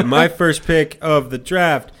 All right, my first pick of the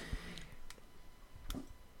draft.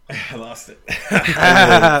 I lost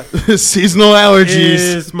it. Seasonal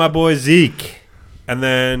allergies. Is my boy Zeke. And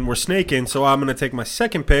then we're snaking, so I'm going to take my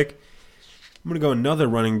second pick. I'm going to go another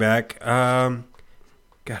running back.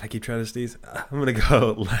 God, I keep trying to sneeze. I'm going to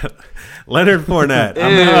go Leonard Fournette. All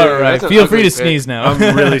right. That's an Feel free ugly to pick. sneeze now.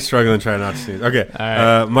 I'm really struggling trying not to sneeze. Okay, All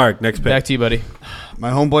right. Mark, next pick. Back to you, buddy.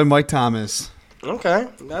 My homeboy Mike Thomas. Okay.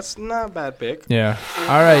 That's not a bad pick. Yeah.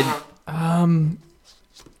 All right. I'm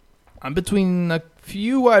between a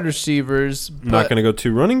few wide receivers. I'm not going to go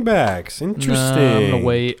 2 running backs. Interesting. No, I'm going to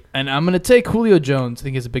wait. And I'm going to take Julio Jones. I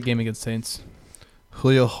think he has a big game against Saints.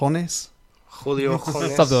 Julio Jones. Julio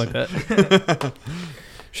Jones. Something like that.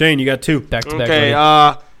 Shane, you got 2. Back to back. Okay.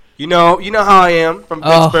 buddy. You know how I am from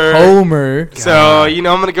Pittsburgh. Homer. So, I'm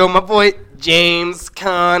going to go with my boy James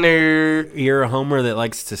Conner. You're a homer that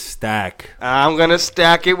likes to stack. I'm going to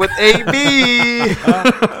stack it with AB. All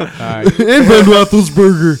right. And Ben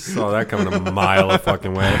Roethlisberger. Saw that coming a mile a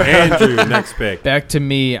fucking way. Andrew, next pick. Back to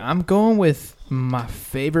me. I'm going with my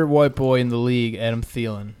favorite white boy in the league, Adam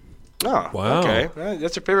Thielen. Oh, Wow. okay.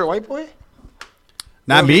 That's your favorite white boy?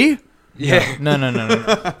 Not me. Yeah. No.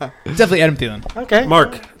 Definitely Adam Thielen. Okay.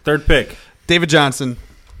 Mark, third pick. David Johnson,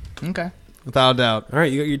 Okay. without a doubt. All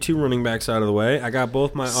right, you got your 2 running backs out of the way. I got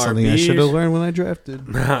both my Something RBs. I should have learned when I drafted.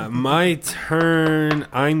 My turn.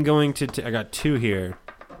 I'm going to. I got 2 here.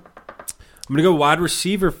 I'm gonna go wide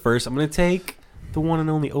receiver first. I'm gonna take the one and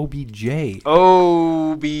only OBJ.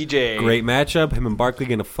 OBJ. Great matchup. Him and Barkley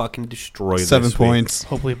gonna fucking destroy this 7 week. points.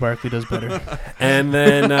 Hopefully Barkley does better. And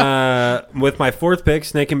then with my 4th pick,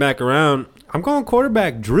 snaking back around, I'm going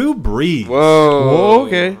quarterback Drew Brees. Whoa.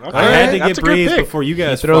 Okay. I had to That's get a good Brees pick. before you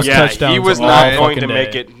guys. He throws fucking- touchdowns he was all not going fucking to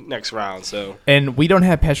make day. it next round, so. And we don't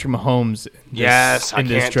have Patrick Mahomes Yes, in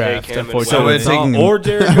this I can't draft, take him. So unfortunately. it's all, or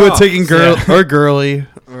Jared I would Goff. taking or Gurley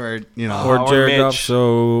or or or Jared Goff. Mitch.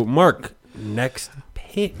 So Mark, next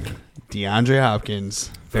pick. DeAndre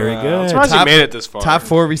Hopkins, Very I'm good. surprised he Top- made it this far. top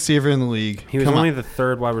 4 receiver in the league. He was Come only on. the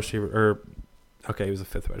 3rd wide receiver. Or okay, he was the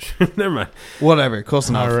 5th wide receiver. Never mind. Whatever, close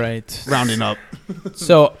enough. All right. Rounding up.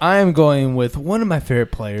 So I am going with one of my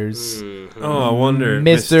favorite players, Oh, I wonder,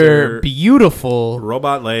 Mr. Beautiful,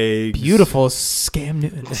 Robot Legs. beautiful Scam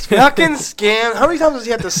Newton. Fucking scam. How many times does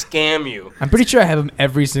he have to scam you? I'm pretty sure I have him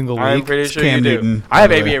every single I'm week. pretty sure Cam you do. Newton. I have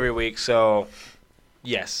By the AB way. every week, so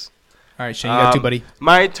yes. All right, Shane, you got 2, buddy.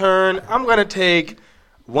 My turn. I'm going to take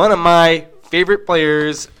one of my favorite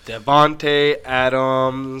players, Devontae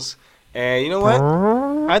Adams. And you know what?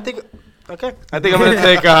 I think I'm going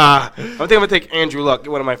to take Andrew Luck,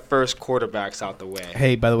 get one of my first quarterbacks out the way.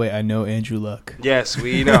 Hey, by the way, I know Andrew Luck. Yes,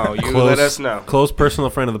 we know. You let us know. Close personal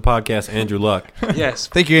friend of the podcast, Andrew Luck. Yes.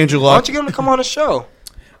 Thank you, Andrew Why Luck. don't you get him to come on the show?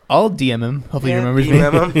 I'll DM him. Hopefully he remembers me.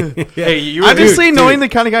 DM him. Hey, you Honestly, dude, knowing the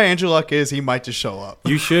kind of guy Andrew Luck is, he might just show up.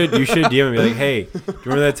 You should DM him and be like, hey, do you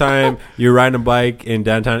remember that time you were riding a bike in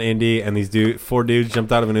downtown Indy and these 4 dudes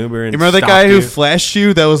jumped out of an Uber and You remember that stopped guy who you? flashed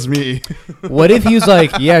you? That was me. What if he was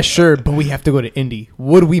like, yeah, sure, but we have to go to Indy?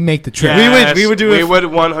 Would we make the trip? Yes, We would do We it. would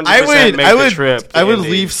 100% make I the would. trip. to I would Indy.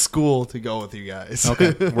 leave school to go with you guys.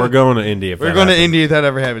 Okay. We're going to Indy. If We're that going to happens. Indy if that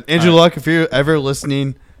ever happens. Andrew Luck, if you're ever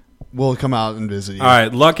listening, we'll come out and visit you. All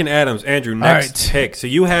right, Luck and Adams. Andrew, next right. pick. So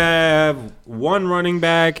you have 1 running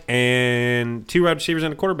back and 2 wide receivers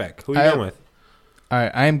and a quarterback. Who are you going with? All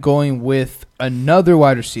right, I am going with another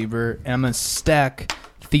wide receiver, and I'm going to stack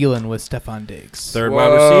Thielen with Stephon Diggs. 3rd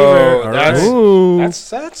wide receiver. All that's- right. Ooh.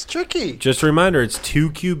 That's tricky. Just a reminder, it's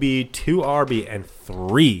 2 QB, 2 RB, and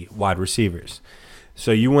 3 wide receivers.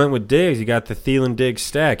 So you went with Diggs. You got the Thielen Diggs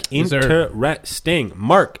stack. Yes, sir. Interesting.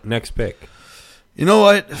 Mark, next pick. You know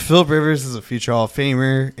what? Philip Rivers is a future Hall of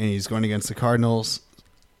Famer, and he's going against the Cardinals.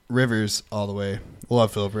 Rivers all the way.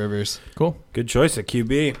 Love Philip Rivers. Cool. Good choice at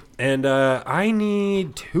QB. And I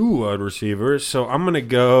need 2 wide receivers, so I'm going to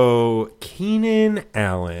go Keenan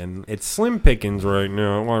Allen. It's slim pickings right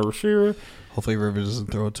now, wide receiver. Hopefully Rivers doesn't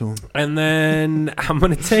throw it to him. And then I'm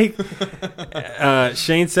going to take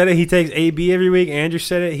Shane said it. He takes AB every week. Andrew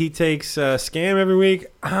said it. He takes Scam every week.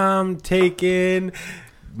 I'm taking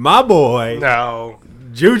my boy, No.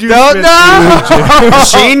 Juju No, Smith. no.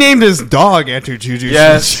 Shane named his dog after Juju.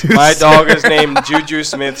 Yes, Smith-Schuster. my dog is named Juju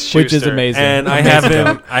Smith-Schuster. Which is amazing. And I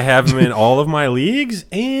have him in all of my leagues,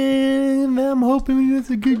 and I'm hoping it's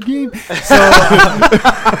a good game. So,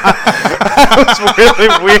 That's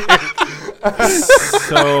really weird.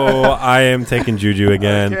 so I am taking Juju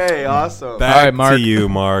again. Okay, awesome. Back All right, Mark. to you,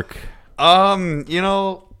 Mark. You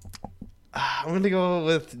know, I'm going to go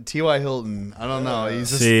with T.Y. Hilton. I don't know. He's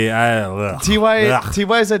just See, ugh.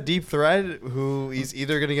 T.Y. is a deep threat who he's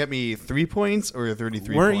either going to get me 3 points or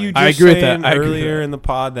 33 Weren't points. you I just agree with saying that. I agree with earlier that. in the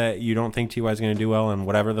pod that you don't think T.Y. is going to do well, and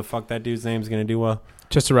whatever the fuck that dude's name is going to do well?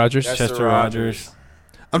 Chester Rogers. Yes. Chester Rogers.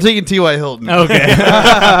 I'm taking T.Y. Hilton. Okay. All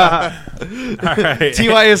right.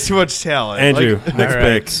 T.Y. has too much talent. Andrew, Like, next All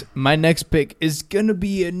pick. right. My next pick is going to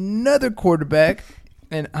be another quarterback,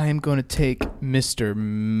 and I am going to take Mr.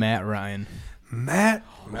 Matt Ryan. Matt.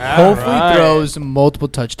 Hopefully Ryan. throws multiple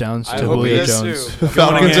touchdowns I to hope he Julio does Jones. too. the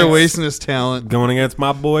Falcons against- are wasting his talent. Going against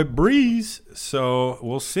my boy Breeze, so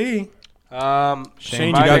we'll see. Shane,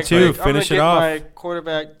 you my got next 2. pick, I'm Finish gonna it get off. My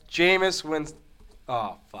quarterback, Jameis Winston.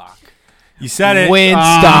 Oh, fuck. You said it. Winston.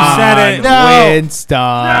 You said it. No.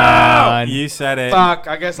 Winston. You said it. Fuck,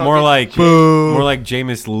 I guess I'll More get like Boo. more like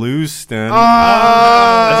Jameis Lewiston.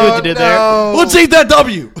 I see what you did there. We'll take that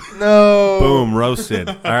W. No. Boom, roasted.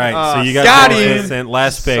 All right, so you got Got Jameis him. Winston.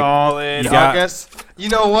 Last pick. Solid. You got- I guess You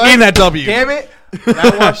know what? And that W. Damn it. When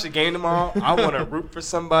I watch the game tomorrow, I want to root for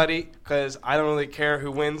somebody because I don't really care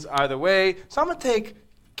who wins either way. So I'm going to take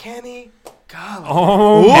Kenny Galladay.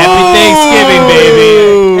 Oh, Happy Thanksgiving,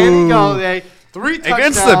 baby. Kenny Galladay, 3 touchdowns.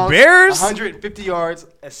 Against the Bears? 150 yards.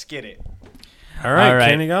 Let's skid it. all right, All right.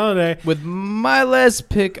 Kenny Galladay. With my last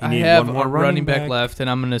pick, I need have one a more running running back back. left, and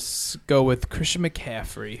I'm going to go with Christian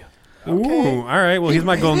McCaffrey. Ooh, all right. Well, he's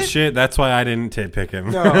my golden shit. That's why I didn't pick him.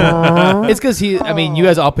 No. It's because you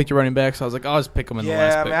guys all picked your running back, so I was like, I'll just pick him in the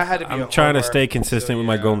last Yeah, I pick. mean, I had to be I'm a trying to homer, stay consistent so, with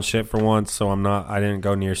my yeah. golden shit for once, so I didn't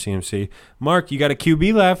go near CMC. Mark, you got a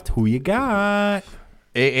QB left. Who you got?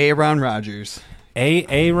 Aaron Rodgers.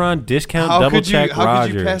 Aaron discount How double could you? check How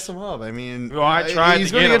Rodgers. could you pass him up? I mean, Well, I tried he's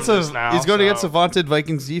to going get against him just now, he's going so. against a vaunted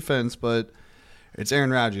Vikings defense, but it's Aaron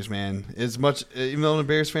Rodgers, man. As much, even though I'm a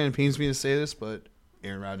Bears fan, it pains me to say this, but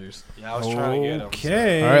Aaron Rodgers. Yeah, I was trying to get him.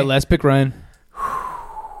 Okay. All right, last pick, Ryan.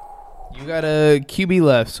 You got a QB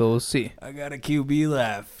left, so we'll see. I got a QB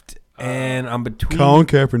left, and I'm between Colin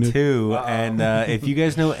Kaepernick. two. And if you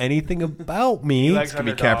guys know anything about He me, likes gonna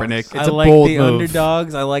be underdogs. Kaepernick. I It's a like bold the move.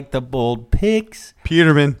 underdogs. I like the bold picks.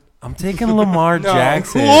 Peterman. I'm taking Lamar No.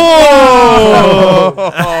 Jackson.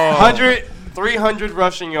 Whoa! 300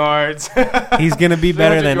 rushing yards. He's going to be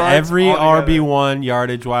better 300 than yards every altogether. RB1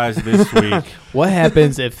 yardage-wise this week. What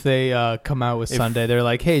happens if they come out with Sunday? They're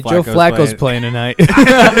like, hey, Joe Flacco's Flacco's playing tonight. You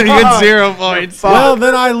get 0 points. Well,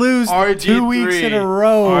 then I lose RG3. 2 weeks in a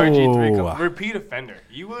row. RG3, repeat offender.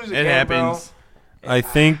 You lose again, It happens. bro. I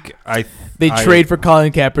think They trade for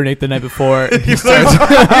Colin Kaepernick the night before. And he Even starts,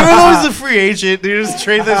 though he's a free agent, they just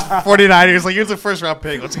trade this 49ers. Like, here's a first round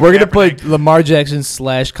pick. Let's we're get going to Kaepernick. put Lamar Jackson /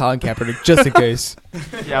 Colin Kaepernick just in case.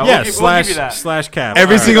 Yeah, Yeah, we'll give you that. slash cap.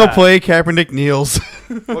 Every All right. single play, Kaepernick kneels.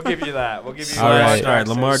 We'll give you that. We'll give you All that. right.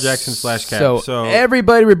 Lamar Jackson slash cap. So, So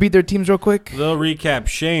everybody repeat their teams real quick. little recap.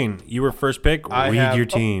 Shane, you were first pick. Read your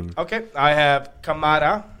team. Okay, I have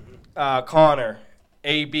Kamada, Connor,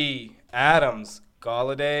 AB, Adams,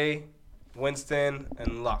 Galladay, Winston,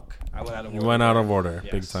 and Luck. I went out of You order. went out of order,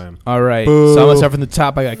 Yes. big time. All right. Boo. So I'm going to start from the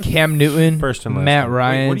top. I got Cam Newton, First and last Matt name.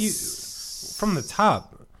 Ryan. Wait, what do you from the top?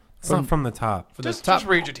 It's not from the top. For the Just top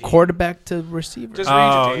read your team. quarterback to receiver. Just read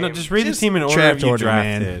your Oh team. no, just read Just the team in order draft if you order,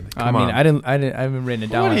 man. drafted. I Come mean, on. I haven't written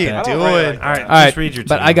it down What are like you that. I don't doing? write like All right, that. All just right, read your team.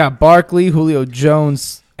 but I got Barkley, Julio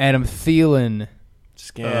Jones, Adam Thielen,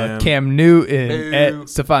 Scam. Cam Newton, Boo.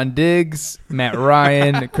 Stephon Diggs, Matt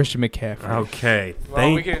Ryan, Christian McCaffrey. Okay, Well,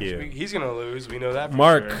 thank you. He's going to lose. We know that for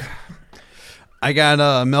Mark. sure. I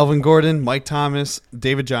got Melvin Gordon, Mike Thomas,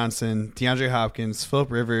 David Johnson, DeAndre Hopkins,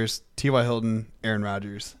 Philip Rivers, T.Y. Hilton, Aaron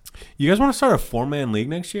Rodgers. You guys want to start a 4-man league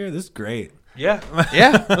next year? This is great. Yeah.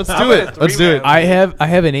 Yeah, let's How do about it. a Let's do it. 3-man? I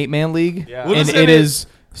have an 8-man league, Yeah. We'll and just say it is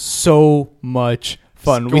so much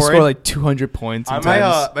fun. We Scoring. score like 200 points. I'm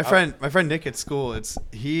sometimes. My friend Nick at school.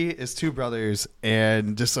 He is 2 brothers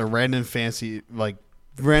and just a random fancy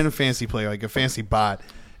player, like a fancy bot.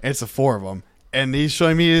 And it's the 4 of them. And he's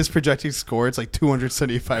showing me his projected score. It's like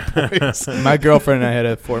 275 points. My girlfriend and I had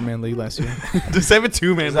a 4-man league last year. Just have a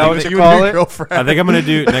 2-man. Is that what league you and call your it? girlfriend. I think I'm gonna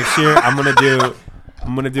do next year. I'm gonna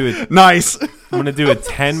do it. Nice. I'm gonna do a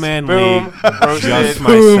 10-man Boom. league Roasted. just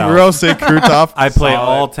Boom. myself. Roasted. Krutov. I play Solid.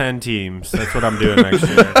 all 10 teams. That's what I'm doing next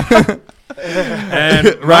year.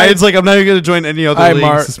 And Ryan's like, I'm not even going to join any other All right, leagues.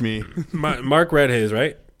 Mark. It's just me. Mark read his,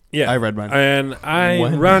 right? Yeah, I read mine. And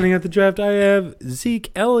What? rounding out the draft, I have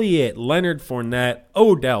Zeke Elliott, Leonard Fournette,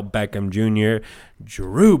 Odell Beckham Jr.,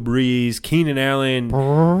 Drew Brees, Keenan Allen,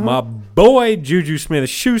 my boy Juju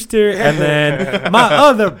Smith-Schuster, and then my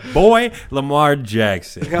other boy Lamar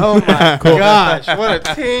Jackson. Oh, my gosh. What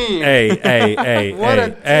a team. Hey, What a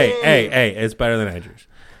team. it's better than Andrew's.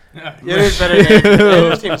 It is better than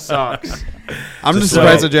your team sucks. I'm just Just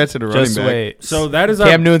surprised wait. I drafted a running Just back. wait. So that is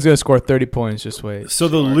Cam Newton's going to score 30 points. Just wait. So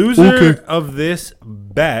the loser Okay. of this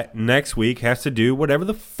bet next week has to do whatever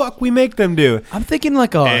the fuck we make them do. I'm thinking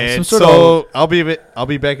like some And sort of. so I'll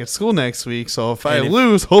be back at school next week. So if I And if-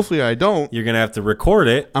 lose, hopefully I don't. You're gonna have to record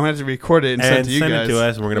it I'm gonna have to record it and, send it and to you send guys. it to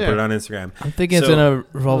us, and we're gonna put it Yeah. on Instagram. I'm thinking it's So- going to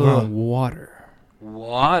revolve around water.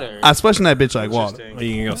 Water. I splashing that bitch like water. Interesting. Oh,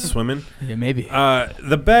 you can go swimming. Yeah, maybe.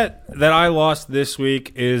 The bet that I lost this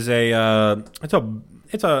week is it's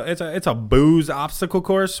a booze obstacle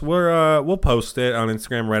course. We'll post it on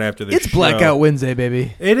Instagram right after this. It's Blackout Wednesday,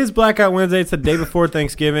 baby. It is Blackout Wednesday. It's the day before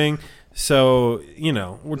Thanksgiving, so we're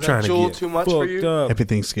Is that trying to Jewel get too much for fucked you? up. Happy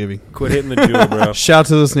Thanksgiving. Quit hitting the jewel, bro. Shout out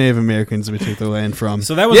to those Native Americans we took their land from.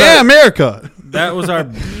 So that was America. That was our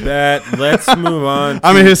bet. Let's move on.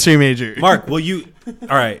 I'm a history major. Mark, will you? All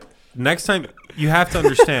right. Next time, you have to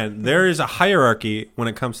understand, there is a hierarchy when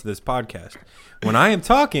it comes to this podcast. When I am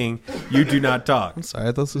talking, you do not talk. I'm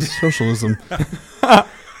sorry, this is socialism.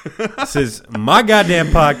 This is my goddamn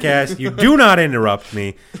podcast. You do not interrupt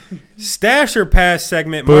me. Stash or pass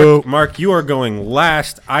segment. Mark, you are going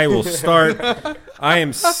last. I will start. I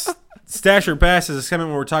am Stash or pass is a segment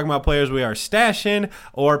where we're talking about players we are stashing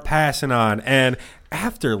or passing on. And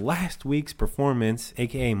after last week's performance,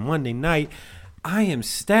 a.k.a. Monday night, I am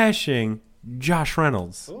stashing Josh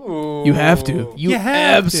Reynolds. Ooh. You have to. You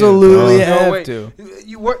have absolutely to. have to.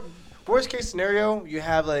 Worst case scenario, you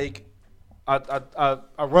have like a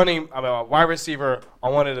wide receiver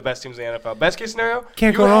on one of the best teams in the NFL. Best case scenario,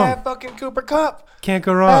 Can't go wrong. You have fucking Cooper Kupp. Can't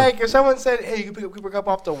go wrong. Like if someone said, "Hey, you can pick up Cooper Kupp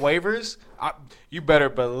off the waivers," you better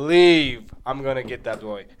believe I'm gonna get that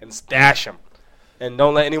boy and stash him, and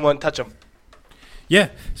don't let anyone touch him. Yeah,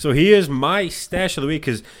 so he is my stash of the week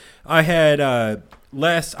because I had on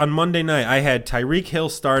Monday night I had Tyreek Hill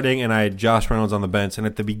starting and I had Josh Reynolds on the bench, and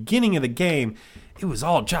at the beginning of the game, it was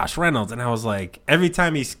all Josh Reynolds, and I was like, every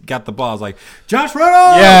time he got the ball, I was like, Josh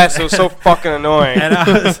Reynolds! Yes, it was so fucking annoying. And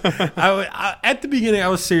at the beginning, I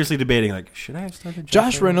was seriously debating, like, should I have started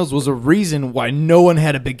Josh Reynolds was a reason why no one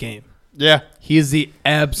had a big game. Yeah. He is the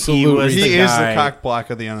absolute. He is the cock block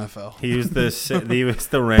of the NFL. He was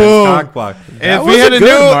the Rams cock block. If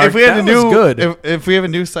we have a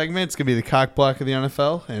new segment, it's gonna be the cock block of the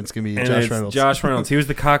NFL, and it's gonna be Josh Reynolds. Josh Reynolds. He was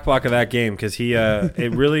the cock block of that game because he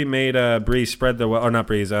it really made Breeze spread the not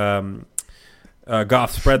Breeze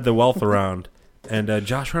Goff spread the wealth around. And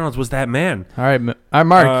Josh Reynolds was that man. All right,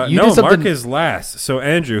 Mark. You did something. Mark is last. So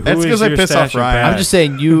Andrew, that's because I pissed off Ryan. I'm just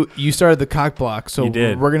saying you started the cock block, so you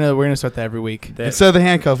did. we're gonna start that every week. Instead of the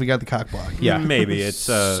handcuff, we got the cock block. Yeah, maybe it's.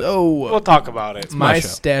 So we'll talk about it. It's my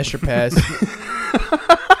stash or pass.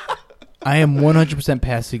 I am 100%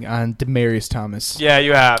 passing on Demaryius Thomas. Yeah,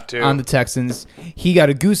 you have to on the Texans. He got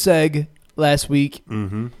a goose egg last week.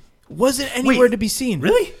 Mm-hmm. Wasn't anywhere to be seen.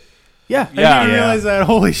 Really? Yeah. I didn't realize that.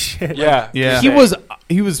 Holy shit. Yeah.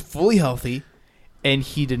 He was fully healthy, and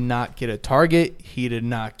he did not get a target. He did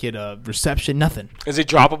not get a reception. Nothing. Is he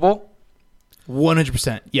droppable?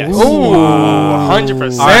 100%. Yes. Ooh,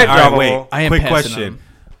 100% All right, droppable. wait. I am quick passing question. on him.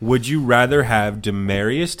 Would you rather have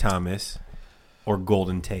Demaryius Thomas or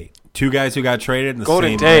Golden Tate? Two guys who got traded in the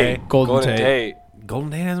same day. Golden Tate.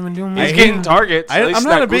 Golden Tate hasn't been doing much. He's getting targets. I'm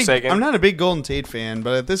not a big Golden Tate fan,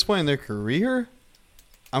 but at this point in their career,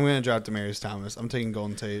 I'm going to drop Demaryius Thomas. I'm taking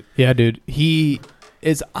Golden Tate. Yeah, dude. He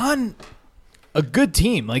is on a good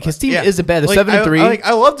team. Like, his team isn't bad. They're 7-3.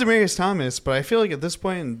 I love Demaryius Thomas, but I feel like at this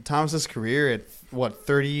point in Thomas's career, at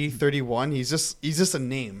 30, 31, he's just a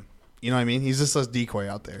name. You know what I mean? He's just a decoy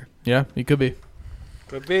out there. Yeah, he could be.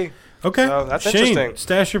 Could be. Okay. So that's Shane, interesting.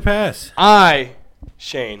 Stash your pass.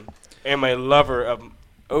 Shane, am a lover of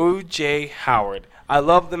O.J. Howard. I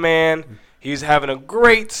love the man. He's having a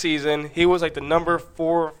great season. He was like the number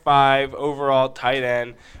 4 or 5 overall tight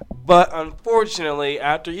end. But unfortunately,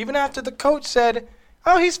 after the coach said,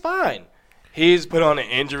 oh, he's fine, he's put on an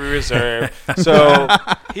injury reserve. So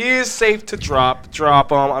he is safe to drop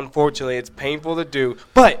him. Unfortunately, it's painful to do.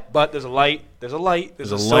 But there's a light. There's a light.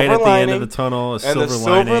 There's a light silver at the lining. end of the tunnel. And the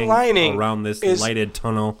silver lining around this is lighted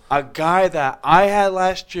tunnel. A guy that I had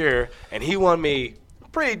last year, and he won me a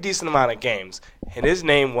pretty decent amount of games. And his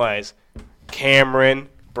name was Cameron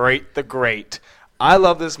Brate the Great. I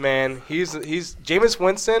love this man. He's Jameis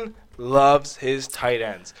Winston loves his tight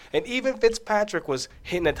ends. And even Fitzpatrick was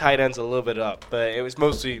hitting the tight ends a little bit up, but it was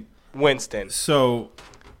mostly Winston. So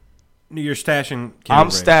you're stashing Cameron I'm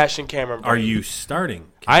Brate. stashing Cameron Brate. Are you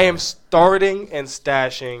starting? I am starting and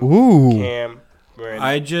stashing Cameron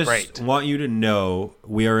I just Brate. want you to know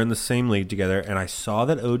we are in the same league together, and I saw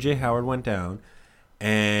that O.J. Howard went down,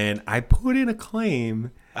 and I put in a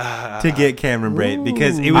claim to get Cameron Brate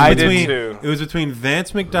because it was between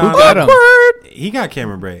Vance McDonald. Who got him? He got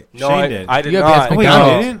Cameron Brate. No, Shane did. I did You got not. Vance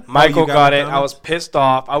McDonald. Didn't? Michael you got it. McDonald? I was pissed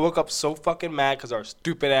off. I woke up so fucking mad because our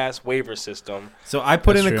stupid ass waiver system. So I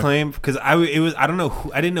put That's in a true. claim because I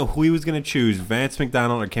didn't know who he was going to choose, Vance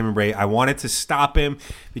McDonald or Cameron Brate. I wanted to stop him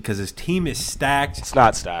because his team is stacked. It's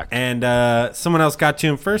not stacked. And someone else got to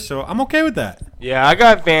him first, so I'm okay with that. Yeah, I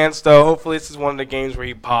got Vance though. Hopefully this is one of the games where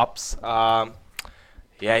he pops.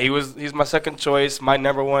 Yeah, he's my second choice. My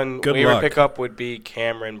number one Good waiver luck. pickup would be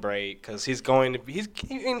Cameron Brate because he's going to be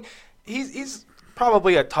he's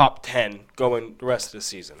probably a top 10 going the rest of the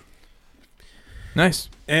season. Nice.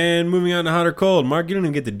 And moving on to hot or cold. Mark, you don't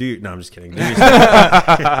even get to do. No, I'm just kidding.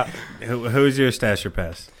 Who's your stash or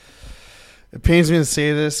pass? It pains me to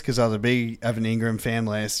say this because I was a big Evan Ingram fan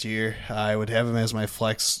last year. I would have him as my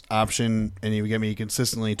flex option, and he would get me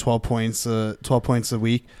consistently 12 points a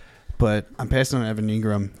week. but I'm passing on Evan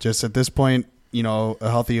Ingram. Just at this point, a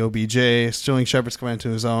healthy OBJ, Sterling Shepard's coming into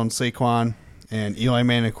his own, Saquon, and Eli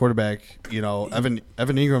Manning at quarterback. Evan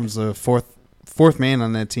Ingram's the fourth man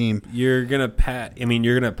on that team. You're gonna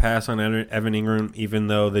pass on Evan Ingram, even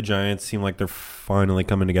though the Giants seem like they're finally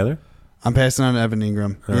coming together. I'm passing on Evan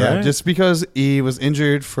Ingram. All right. Just because he was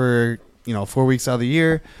injured for 4 weeks out of the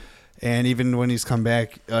year, and even when he's come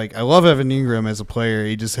back, I love Evan Ingram as a player.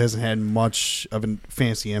 He just hasn't had much of a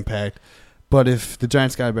fancy impact. But if the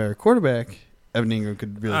Giants got a better quarterback, Evan Ingram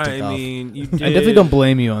could really take off. I definitely don't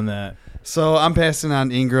blame you on that. So I'm passing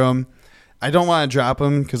on Ingram. I don't want to drop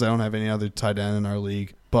him because I don't have any other tight end in our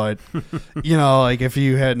league. But if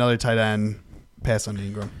you had another tight end, pass on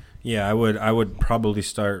Ingram. Yeah, I would probably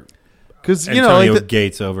start. Because Antonio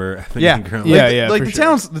Gates over Evan Ingram. The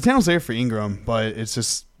talent's there for Ingram, but it's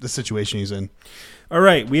just the situation he's in. All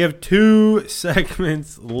right, we have 2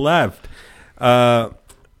 segments left. Hot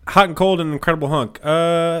and cold and Incredible Hunk.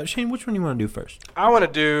 Shane, which one do you want to do first? I want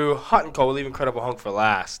to do hot and cold, leave Incredible Hunk for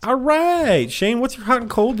last. All right, Shane, what's your hot and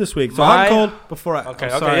cold this week? So hot and cold before I. Okay,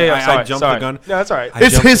 sorry, I jumped the gun. No, that's all right.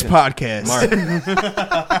 It's his podcast. Mark.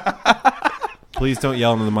 Please don't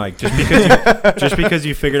yell into the mic. Just because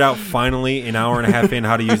you figured out finally an hour and a half in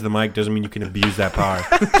how to use the mic doesn't mean you can abuse that power.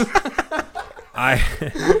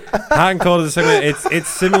 Hot and cold is a segment. It's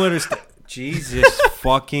similar to Jesus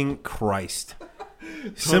fucking Christ.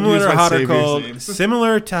 Similar to hot and cold.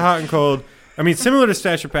 Similar to hot and cold. I mean, similar to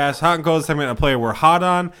Stash or Pass. Hot and cold is a segment a player we're hot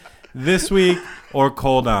on this week or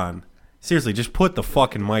cold on. Seriously, just put the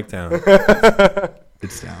fucking mic down.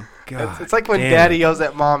 It's down. God, it's like when Daddy yells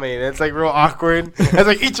at Mommy, and it's like real awkward. It's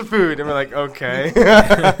like, eat your food, and we're like,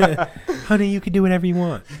 okay. Honey, you can do whatever you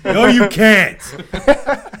want. No, you can't.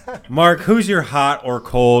 Mark, who's your hot or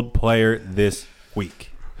cold player this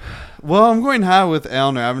week? Well, I'm going hot with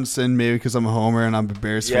Allen Robinson, maybe because I'm a homer and I'm a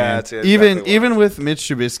Bears fan. That's exactly even with Mitch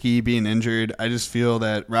Trubisky being injured, I just feel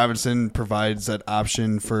that Robinson provides that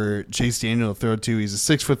option for Chase Daniel to throw to. He's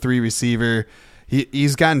a 6'3" receiver.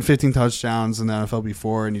 He's gotten 15 touchdowns in the NFL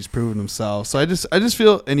before, and he's proven himself. So I just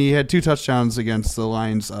feel, and he had 2 touchdowns against the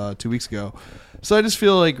Lions 2 weeks ago. So I just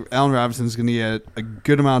feel like Allen Robinson's going to get a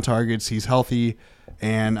good amount of targets. He's healthy,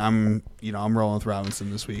 and I'm rolling with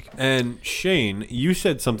Robinson this week. And Shane, you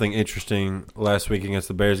said something interesting last week against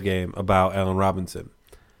the Bears game about Allen Robinson.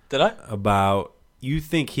 Did I? About you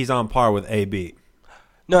think he's on par with AB?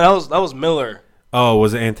 No, that was Miller. Oh,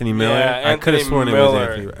 was it Anthony Miller? Yeah, I could have sworn Miller.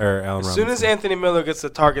 it was Anthony or Allen Robinson. As soon as Anthony Miller gets the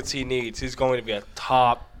targets he needs, he's going to be a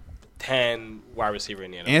top 10 wide receiver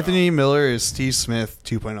in the NFL. Anthony Miller is Steve Smith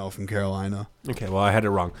 2.0 from Carolina. Okay, well, I had it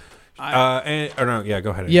wrong. Go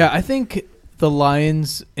ahead. Yeah, I think the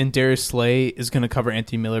Lions and Darius Slay is going to cover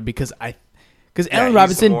Anthony Miller because Allen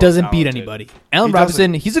Robinson doesn't beat anybody. Allen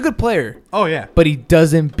Robinson, he's a good player. Oh, yeah. But he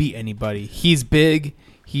doesn't beat anybody. He's big.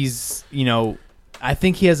 He's, I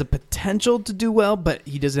think he has a potential to do well, but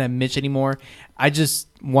he doesn't have Mitch anymore. I just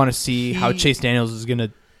want to see how Chase Daniels is going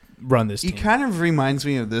to run this team. He kind of reminds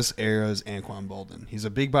me of this era's Anquan Bolden. He's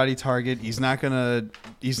a big body target. He's not gonna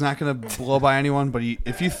blow by anyone, but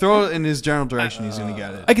if you throw it in his general direction, he's gonna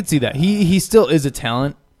get it. I could see that. He still is a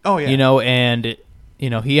talent. Oh yeah. And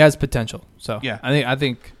he has potential. So yeah, I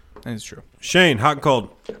think it's true. Shane, hot and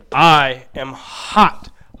cold. I am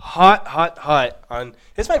hot on.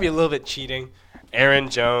 This might be a little bit cheating. Aaron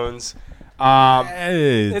Jones.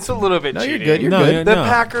 It's a little bit cheating. You're good. You're good. The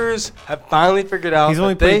Packers have finally figured out. He's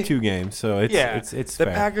only played 2 games, so it's the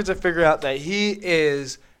fair. Packers have figured out that he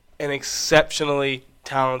is an exceptionally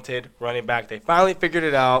talented running back. They finally figured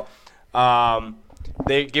it out.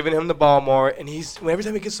 They're giving him the ball more, and every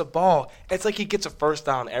time he gets the ball, it's like he gets a first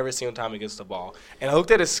down every single time he gets the ball. And I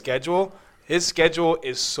looked at his schedule. His schedule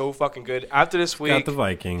is so fucking good. After this week, got the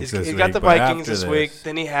Vikings. He's got the Vikings this week.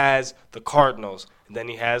 Then he has the Cardinals. And then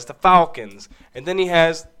he has the Falcons. And then he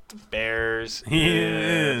has the Bears.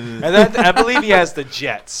 And then I believe he has the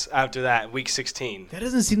Jets after that, week 16. That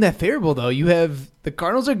doesn't seem that favorable, though. You have the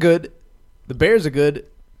Cardinals are good. The Bears are good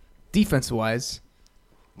defensive-wise.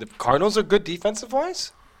 The Cardinals are good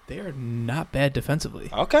defensive-wise? They are not bad defensively.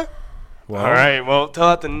 Okay. Well, all right. Well, tell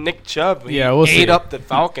that to Nick Chubb. We'll ate see. up the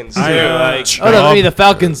Falcons, too. The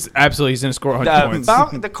Falcons, absolutely, he's going to score 100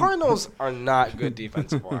 points. The Cardinals are not good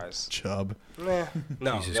defensive-wise. Chubb. No,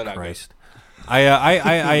 Jesus they're not Christ.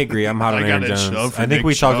 I agree. I'm hot on Aaron Jones. I think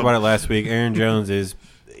we talked about it last week. Aaron Jones is,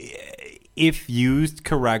 if used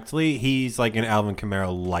correctly, he's like an Alvin Kamara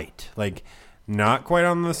light. Like, not quite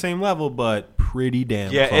on the same level, but pretty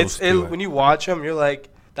damn close to it. When you watch him, you're like,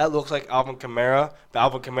 that looks like Alvin Kamara. But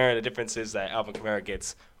Alvin Kamara, the difference is that Alvin Kamara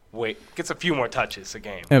gets gets a few more touches a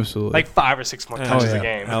game. Absolutely. Like 5 or 6 more touches a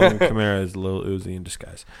game. Alvin Kamara is Lil Uzi in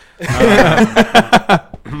disguise.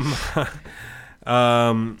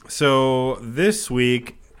 So this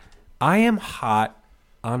week, I am hot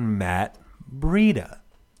on Matt Breida.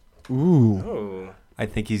 Ooh. I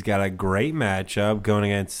think he's got a great matchup going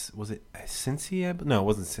against, was it Cincy? No, it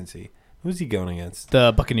wasn't Cincy. Who's he going against?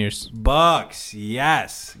 The Buccaneers. Bucks,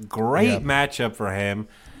 yes. Great matchup for him.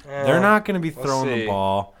 They're not going to be throwing the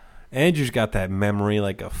ball. Andrew's got that memory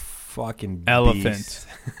like a fucking elephant.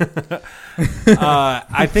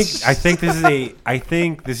 I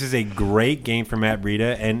think this is a great game for Matt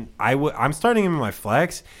Breida, and I'm starting him in my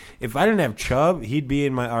flex. If I didn't have Chubb, he'd be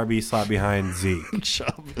in my RB slot behind Zeke.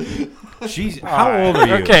 Chubb. Jeez, how old are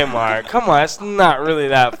you? Okay, Mark. Come on, it's not really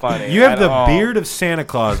that funny. You have the beard of Santa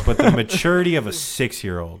Claus, but the maturity of a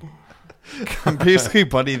 6-year-old. I'm basically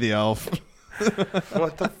Buddy the Elf.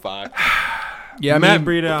 What the fuck? Yeah, Matt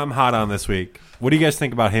Breida, I'm hot on this week. What do you guys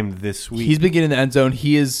think about him this week? He's been getting the end zone.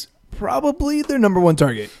 He is probably their number one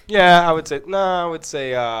target. Yeah, I would say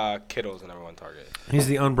Kittle's the number one target. He's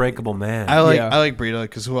the unbreakable man. I like Breida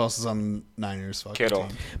because who else is on Niners? Kittle.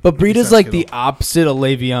 Team? But Breida's like the opposite of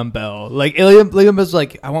Le'Veon Bell. Like Le'Veon Bell's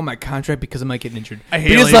like, I want my contract because I might get injured.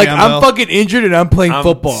 Breida's like, I'm fucking injured and I'm playing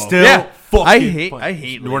football. Still I hate.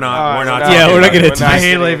 We're not. We're not. We're not gonna. I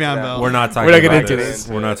hate Le'Veon Bell. We're not talking. We're not gonna about get this.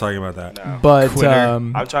 into We're not talking about that. No. But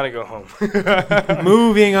I'm trying to go home.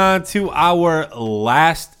 Moving on to our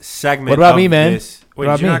last segment. What about of me, man? This. Wait,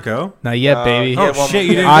 What did you about not go? not yet, baby. Oh shit,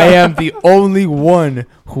 you didn't. I go. am the only one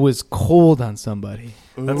who is cold on somebody.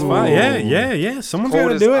 That's fine. Yeah. Someone's Cold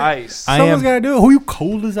gotta as do it. ice. Someone's gotta do it. Who are you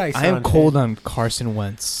cold as ice? I am on? cold on Carson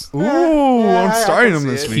Wentz. Ooh, Yeah, I'm I starting can him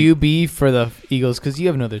see this it. week. QB for the Eagles because you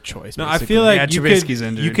have no other choice. No, basically. I feel like Yeah, Trubisky's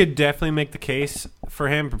injured. you could definitely make the case for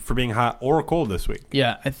him for being hot or cold this week.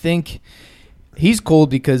 Yeah, I think he's cold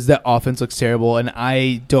because that offense looks terrible, and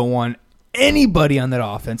I don't want anybody on that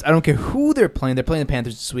offense. I don't care who they're playing. They're playing the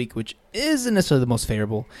Panthers this week, which isn't necessarily the most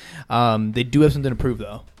favorable. They do have something to prove,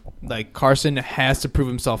 though. Like, Carson has to prove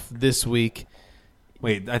himself this week.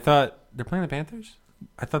 Wait, I thought they're playing the Panthers?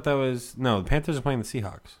 I thought that was... No, the Panthers are playing the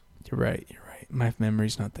Seahawks. You're right. My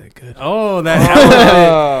memory's not that good. Oh,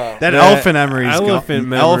 that Elephant memories.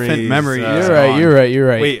 Elephant Elephant memories. memories. You're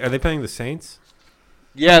right. Wait, are they playing the Saints?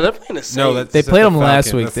 Yeah, they're playing the Saints. No, They played them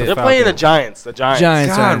last week. They're playing the Giants. The Giants.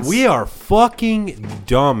 Giants. God, we are fucking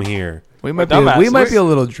dumb here. We might Dumbass. be a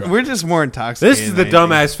little drunk. We're just more intoxicated. This is the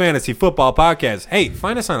Dumbass Fantasy Football Podcast. Hey,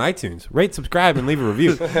 find us on iTunes. Rate, subscribe, and leave a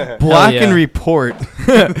review. Block yeah. and report.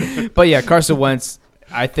 But yeah, Carson Wentz,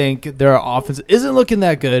 I think their offense isn't looking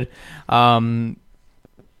that good. And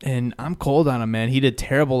I'm cold on him, man. He did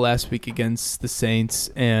terrible last week against the Saints,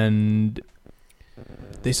 and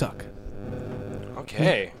they suck.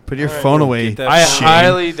 Okay. Put your phone away. I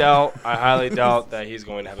highly doubt that he's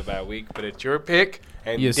going to have a bad week, but it's your pick,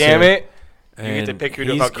 and Yes, damn sir. it, you get to pick who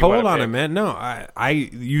the he's fuck you cold want to on pick. him, man. No, you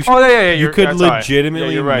you're- could that's all right. legitimately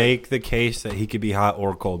Yeah, you're right. make the case that he could be hot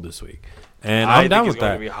or cold this week, and I I'm down think with he's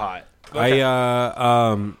going that. to be hot.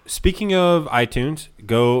 Okay. Speaking of iTunes,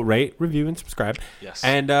 go rate, review, and subscribe. Yes.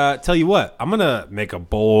 And tell you what, I'm gonna make a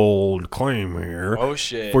bold claim here. Oh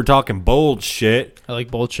shit. If we're talking bold shit. I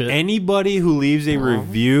like bullshit. Anybody who leaves a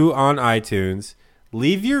review on iTunes,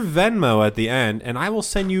 leave your Venmo at the end, and I will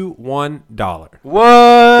send you $1. What?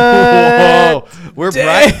 Whoa. We're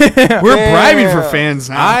bribing for fans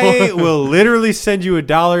now. I will literally send you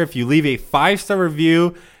 $1 if you leave a 5-star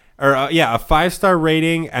review. Or a 5-star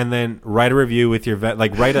rating, and then write a review with your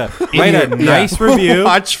write a nice review.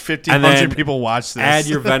 Watch and then 1,500 people watch this. Add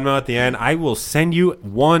your Venmo at the end. I will send you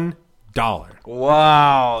 $1.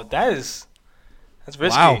 Wow, that's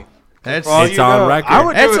risky. Wow. That's For all It's you on know, record. I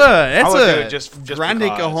would do it- I would do a it just grande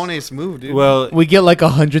because. cojones move, dude. Well, we get like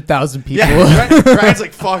 100,000 people. Yeah, Ryan's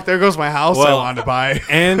like, fuck, there goes my house I Well, wanted to buy.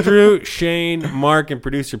 Andrew, Shane, Mark, and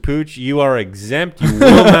producer Pooch, you are exempt. You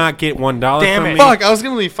will not get $1 Damn from it. me. Fuck, I was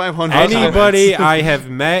going to leave 500. Anybody I have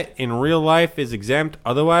met in real life is exempt.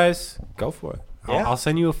 Otherwise, go for it. Yeah. I'll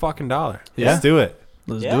send you a fucking $1. Yeah. Let's do it.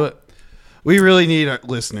 Let's Yeah. do it. We really need our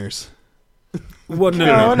listeners. Well,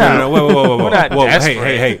 no. Whoa. We're not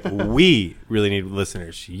Hey. We really need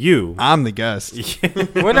listeners. You. I'm the guest.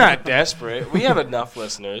 We're not desperate. We have enough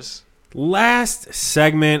listeners. Last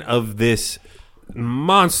segment of this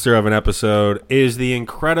monster of an episode is the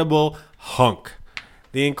Incredible Hunk.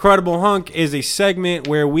 The Incredible Hunk is a segment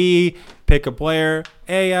where we pick a player.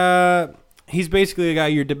 He's basically a guy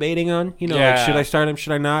you're debating on. You know, like, Yeah. should I start him?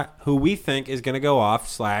 Should I not? Who we think is going to go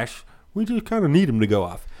off. / we just kind of need him to go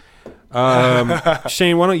off.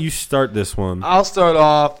 Shane, why don't you start this one? I'll start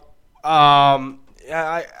off.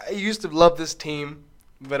 I used to love this team.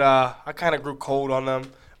 but I kind of grew cold on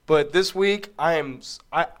them. But this week,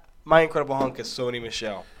 my incredible hunk is Sony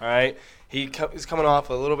Michel. All right, he's coming off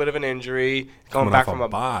a little bit of an injury, coming back from a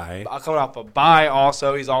bye. Coming off a bye,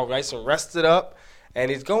 also he's all nice and rested up,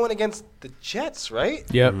 and he's going against the Jets, right?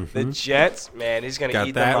 Yep. Mm-hmm. The Jets, man, he's gonna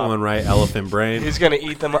eat them up. Got that one right, elephant brain. He's gonna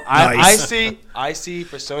eat them up. Nice. I see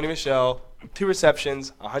for Sony Michel 2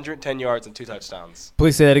 receptions, 110 yards, and 2 touchdowns.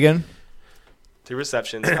 Please say that again. 2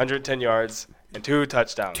 receptions, 110 yards, and 2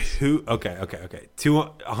 touchdowns. Okay.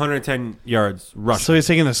 110 yards rushing. So he's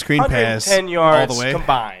taking a screen pass 110 yards all the way.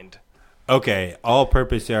 combined. Okay,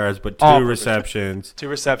 all-purpose yards, but 2 receptions. 2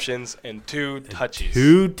 receptions and 2 touches.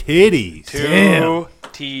 2 titties. 2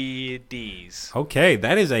 TDs. Okay,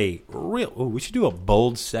 that is a real. Oh, we should do a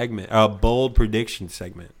bold segment, a bold prediction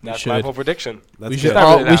segment. That's my bold prediction. That's We good. should not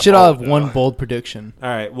all really that have bold, one though. bold prediction. All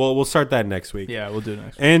right, well, we'll start that next week. Yeah, we'll do it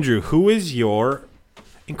next week. Andrew, who is your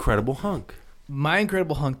incredible hunk? My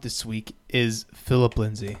incredible hunk this week is Philip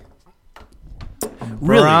Lindsay.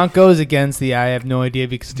 Really? Broncos against the I have no idea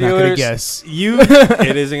because I'm not going Steelers. to guess.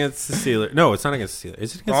 It is against the Steelers. No, it's not against the Steelers.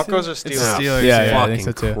 Is it against Broncos the or It's Steelers? Steelers. Yeah, I Fucking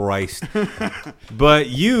think so too. Christ. But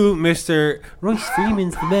you, Mr. Royce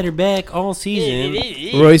Freeman's the better back all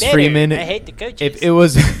season. Royce Freeman. I hate the coaches. If it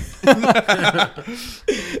was,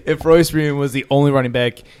 if Royce Freeman was the only running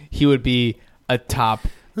back, he would be a top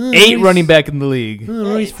 8 running back in the league.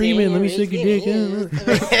 Royce Freeman, let me suck your dick.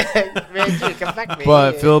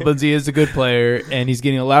 But Philip Lindsay is a good player, and he's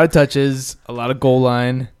getting a lot of touches, a lot of goal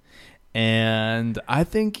line, and I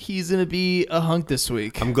think he's going to be a hunk this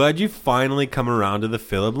week. I'm glad you finally come around to the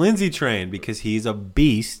Philip Lindsay train because he's a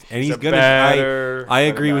beast and he's a gonna. better I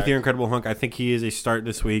agree running with back. your incredible hunk. I think he is a start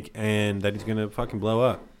this week and that he's gonna fucking blow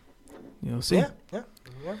up. You'll see. Yeah.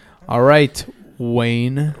 All right,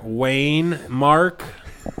 Wayne. Wayne, Mark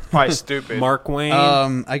Stupid. Wayne.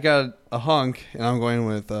 I got a hunk, and I'm going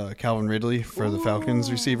with Calvin Ridley for the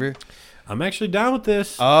Falcons receiver. I'm actually down with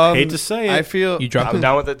this. Hate to say it. I feel You dropped I'm it.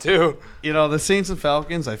 down with it too. the Saints and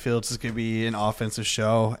Falcons, I feel it's just going to be an offensive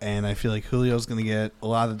show, and I feel like Julio's going to get a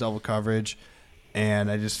lot of double coverage,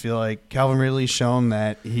 and I just feel like Calvin Ridley's shown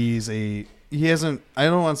that I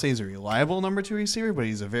don't want to say he's a reliable number 2 receiver, but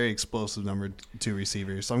he's a very explosive number 2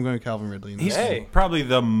 receiver, so I'm going with Calvin Ridley. He's Hey. probably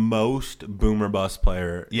the most boomer bust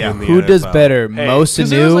player. Yeah. in the Who does NFL. better, Hey, most and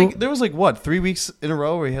There was what 3 weeks in a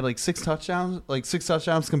row where he had 6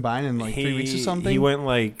 touchdowns combined in 3 weeks or something. He went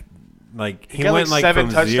he got went 7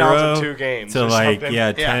 from touchdowns 0 in 2 games to or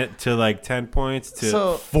something. 10 points to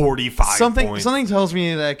So, 45 points. Something tells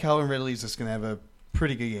me that Calvin Ridley's just going to have a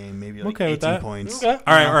pretty good game, maybe Okay with 18 that. points. Okay.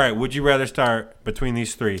 All right. Would you rather start between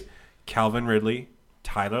these 3? Calvin Ridley,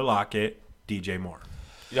 Tyler Lockett, DJ Moore.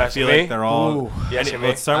 You I guys feel see me? like they're all. Ooh. Yes, you me.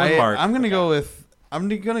 Let's start with Mark. I'm gonna go with. I'm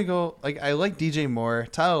gonna go I like DJ Moore.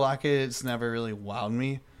 Tyler Lockett's never really wowed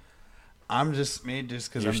me. I'm just made just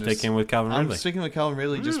because You're I'm sticking with Calvin I'm Ridley. sticking with Calvin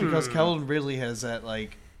Ridley just because Calvin Ridley has that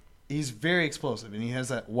he's very explosive and he has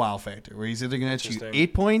that wow factor where he's either gonna get you Interesting.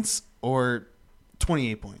 8 points or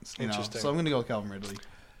 28 points. Interesting. So I'm gonna go with Calvin Ridley.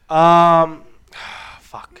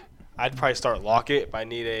 Fuck. I'd probably start Lockett if I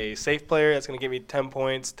need a safe player that's going to give me 10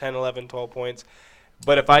 points, 10, 11, 12 points.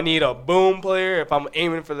 But if I need a boom player, if I'm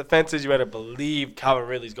aiming for the fences, you better believe Calvin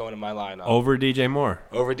Ridley's going in my lineup. Over DJ Moore.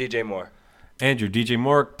 Over DJ Moore. Andrew, DJ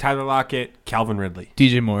Moore, Tyler Lockett, Calvin Ridley.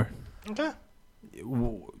 DJ Moore. Okay. You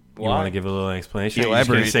Why? want to give a little explanation? You're just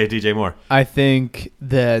Elaborate. going to say DJ Moore. I think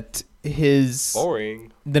that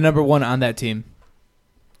Boring. the number 1 on that team.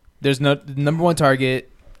 There's no the number 1 target.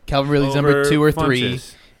 Calvin Ridley's number 2 or 3,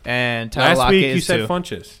 Funches. and Tyler Last Lockett week you is said 2.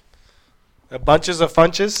 Funches. Bunches of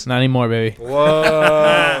funches. Not anymore, baby.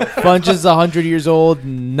 Whoa. Funch is 100 years old,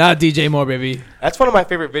 not DJ Moore, baby. That's one of my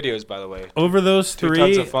favorite videos, by the way. Over those 2 3,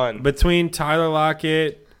 tons of fun. between Tyler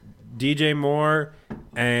Lockett, DJ Moore,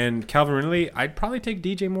 and Calvin Ridley, I'd probably take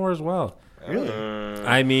DJ Moore as well. Really?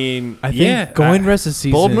 I mean, I think going rest of the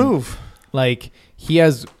season. Bold move. He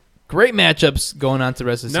has great matchups going on to the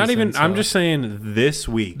rest of the Not season. even. I'm just saying this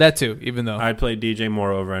week. that too. Even though I'd play DJ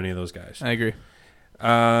Moore over any of those guys. I agree.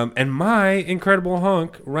 And my incredible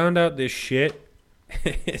hunk, round out this shit,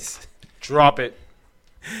 Drop it.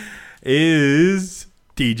 is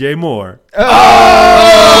DJ Moore.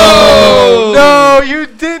 Oh! No, you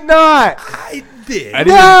did not. I did.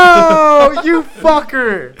 No, you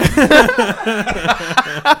fucker.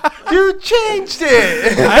 You changed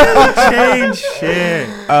it. I didn't change shit.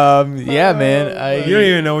 Yeah, man. You don't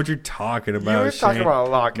even know what you're talking about. You were talking Shane. about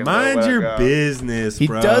Lockett. Mind your business, He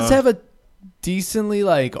bro. does have a decently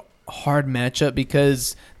hard matchup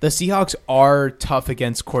because the Seahawks are tough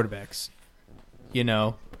against quarterbacks. You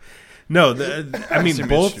know, No, I mean Mr.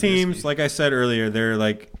 both Trubisky. teams. Like I said earlier, they're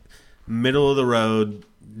middle of the road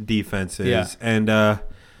defenses. Yeah. And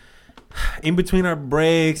in between our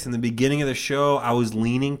breaks and the beginning of the show, I was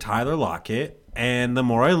leaning Tyler Lockett. And the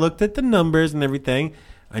more I looked at the numbers and everything,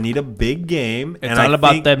 I need a big game. It's all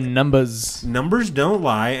about them numbers. Numbers don't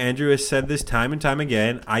lie. Andrew has said this time and time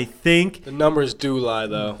again. I think the numbers do lie,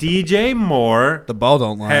 though. DJ Moore The ball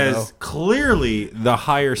don't lie, has clearly the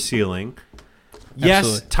higher ceiling. Yes,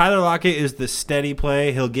 Absolutely. Tyler Lockett is the steady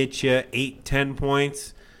play. He'll get you 8-10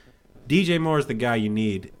 points. DJ Moore is the guy you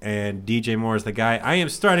need, and DJ Moore is the guy I am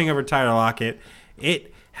starting over Tyler Lockett.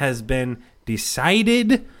 It has been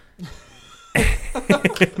decided.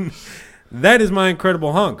 That is my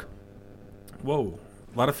incredible hunk. Whoa.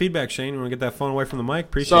 A lot of feedback, Shane. You want to get that phone away from the mic?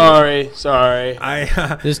 Appreciate it. Sorry.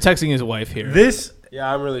 Just texting his wife here.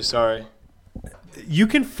 Yeah, I'm really sorry. You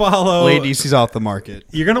can follow. Ladies, he's off the market.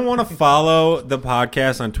 You're going to want to follow the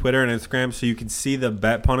podcast on Twitter and Instagram so you can see the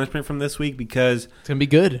bet punishment from this week because It's going to be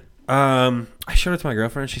good. I showed it to my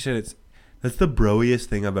girlfriend. She said that's the broiest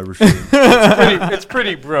thing I've ever seen. It's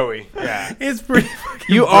pretty broy. Yeah. It's pretty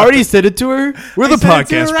fucking You bro. already said it to her? We're the I said it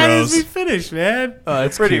to her podcast right as bros. we finished, man. Oh,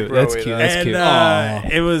 that's pretty cute. bro-y, That's cute. though. That's And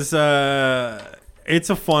cute. it was it's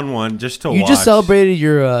a fun one just to watch. You just celebrated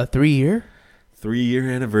your 3-year? 3-year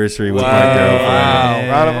anniversary with Wow. my girlfriend. Wow.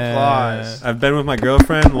 Round of applause. I've been with my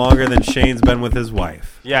girlfriend longer than Shane's been with his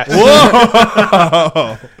wife. Yes.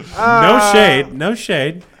 No shade. No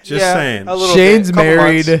shade. Just saying. A little Shane's bit. Couple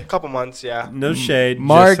married. months. Couple months, yeah. No shade.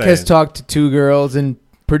 Mark just has saying. talked to 2 girls, and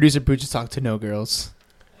producer Pooch has talked to no girls.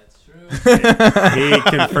 He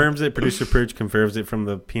confirms it. Producer Pooch confirms it from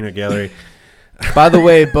the peanut gallery. By the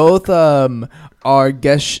way, both our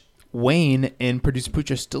guest Wayne and producer Pooch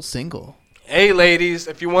are still single. Hey, ladies,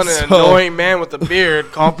 if you want an annoying man with a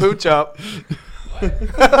beard, call Pooch up.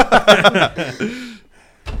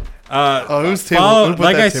 Who's Follow,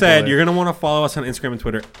 like I said, you're gonna want to follow us on Instagram and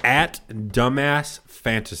Twitter at Dumbass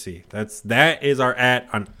Fantasy. That is our @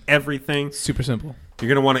 on everything. Super simple. You're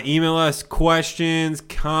gonna want to email us questions,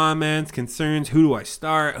 comments, concerns. Who do I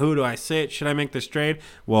start? Who do I sit? Should I make this trade?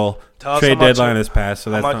 Well, Tell us trade how much deadline you- has passed, so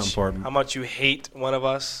that's how not much, important. How much you hate one of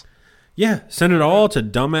us. Yeah, send it all to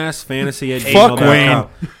dumbassfantasy@gmail.com. Fuck Wayne.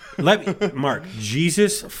 Let me, Mark,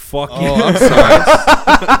 Jesus fucking Oh, I'm sorry.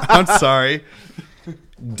 I'm sorry.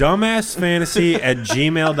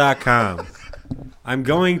 dumbassfantasy@gmail.com. I'm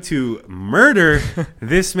going to murder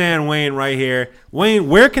this man Wayne right here. Wayne,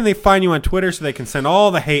 where can they find you on Twitter so they can send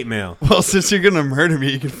all the hate mail? Well, since you're gonna murder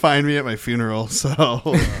me, you can find me at my funeral. So,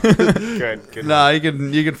 Good. nah, you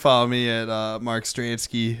can follow me at Mark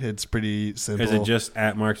Stransky. It's pretty simple. Is it just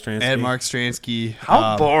at Mark Stransky? at Mark Stransky?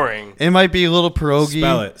 How boring. It might be a little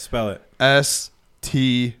pierogi. Spell it.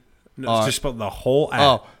 ST. No, just spell the whole at.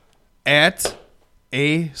 Oh, at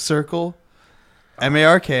a circle.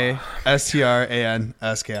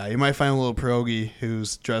 MarkStranski. You might find a little pierogi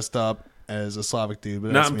who's dressed up as a Slavic dude,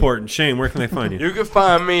 but Not that's me. important. Shane, where can they find you? You can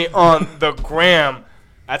find me on the gram.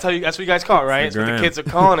 That's what you guys call it, right? It's That's the what the gram. kids are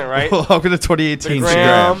calling it, right? Welcome to 2018. The It's the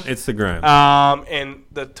gram. gram. It's the gram. And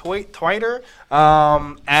the Twitter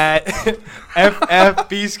at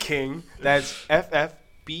FFBeastKing. That's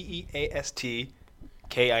FFBeastKing.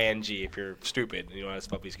 If you're stupid and you want to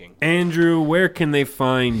spell Beast King. Andrew, where can they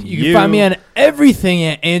find you? You can find me on everything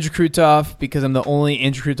at Andrew Krutoff because I'm the only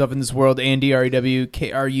Andrew Krutoff in this world.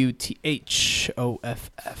 AndrewKruthoff.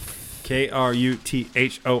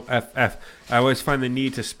 Kruthoff. I always find the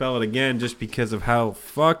need to spell it again just because of how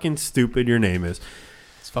fucking stupid your name is.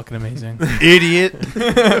 It's fucking amazing. Idiot.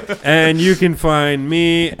 And you can find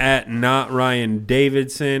me at Not Ryan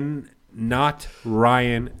Davidson,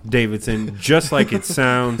 just like it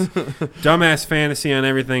sounds. Dumbass Fantasy on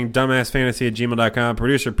everything, dumbassfantasy@gmail.com.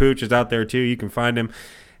 Producer Pooch is out there too. You can find him.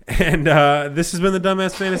 And this has been the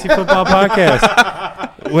Dumbass Fantasy Football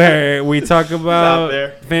Podcast, where we talk about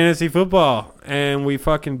fantasy football and we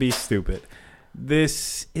fucking be stupid.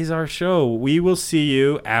 This is our show. We will see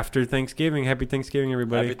you after Thanksgiving. Happy Thanksgiving,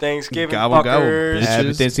 everybody. Happy Thanksgiving, Gobble, gobble, fuckers. bitch.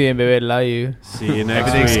 Happy Thanksgiving, baby. Love you. See you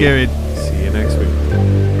next Happy week. Thanksgiving. See you next week.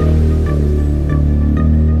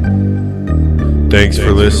 Thanks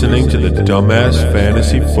for listening to the Dumbass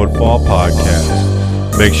Fantasy Football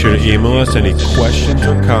Podcast. Make sure to email us any questions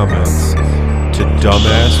or comments to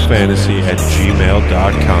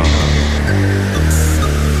dumbassfantasy@gmail.com.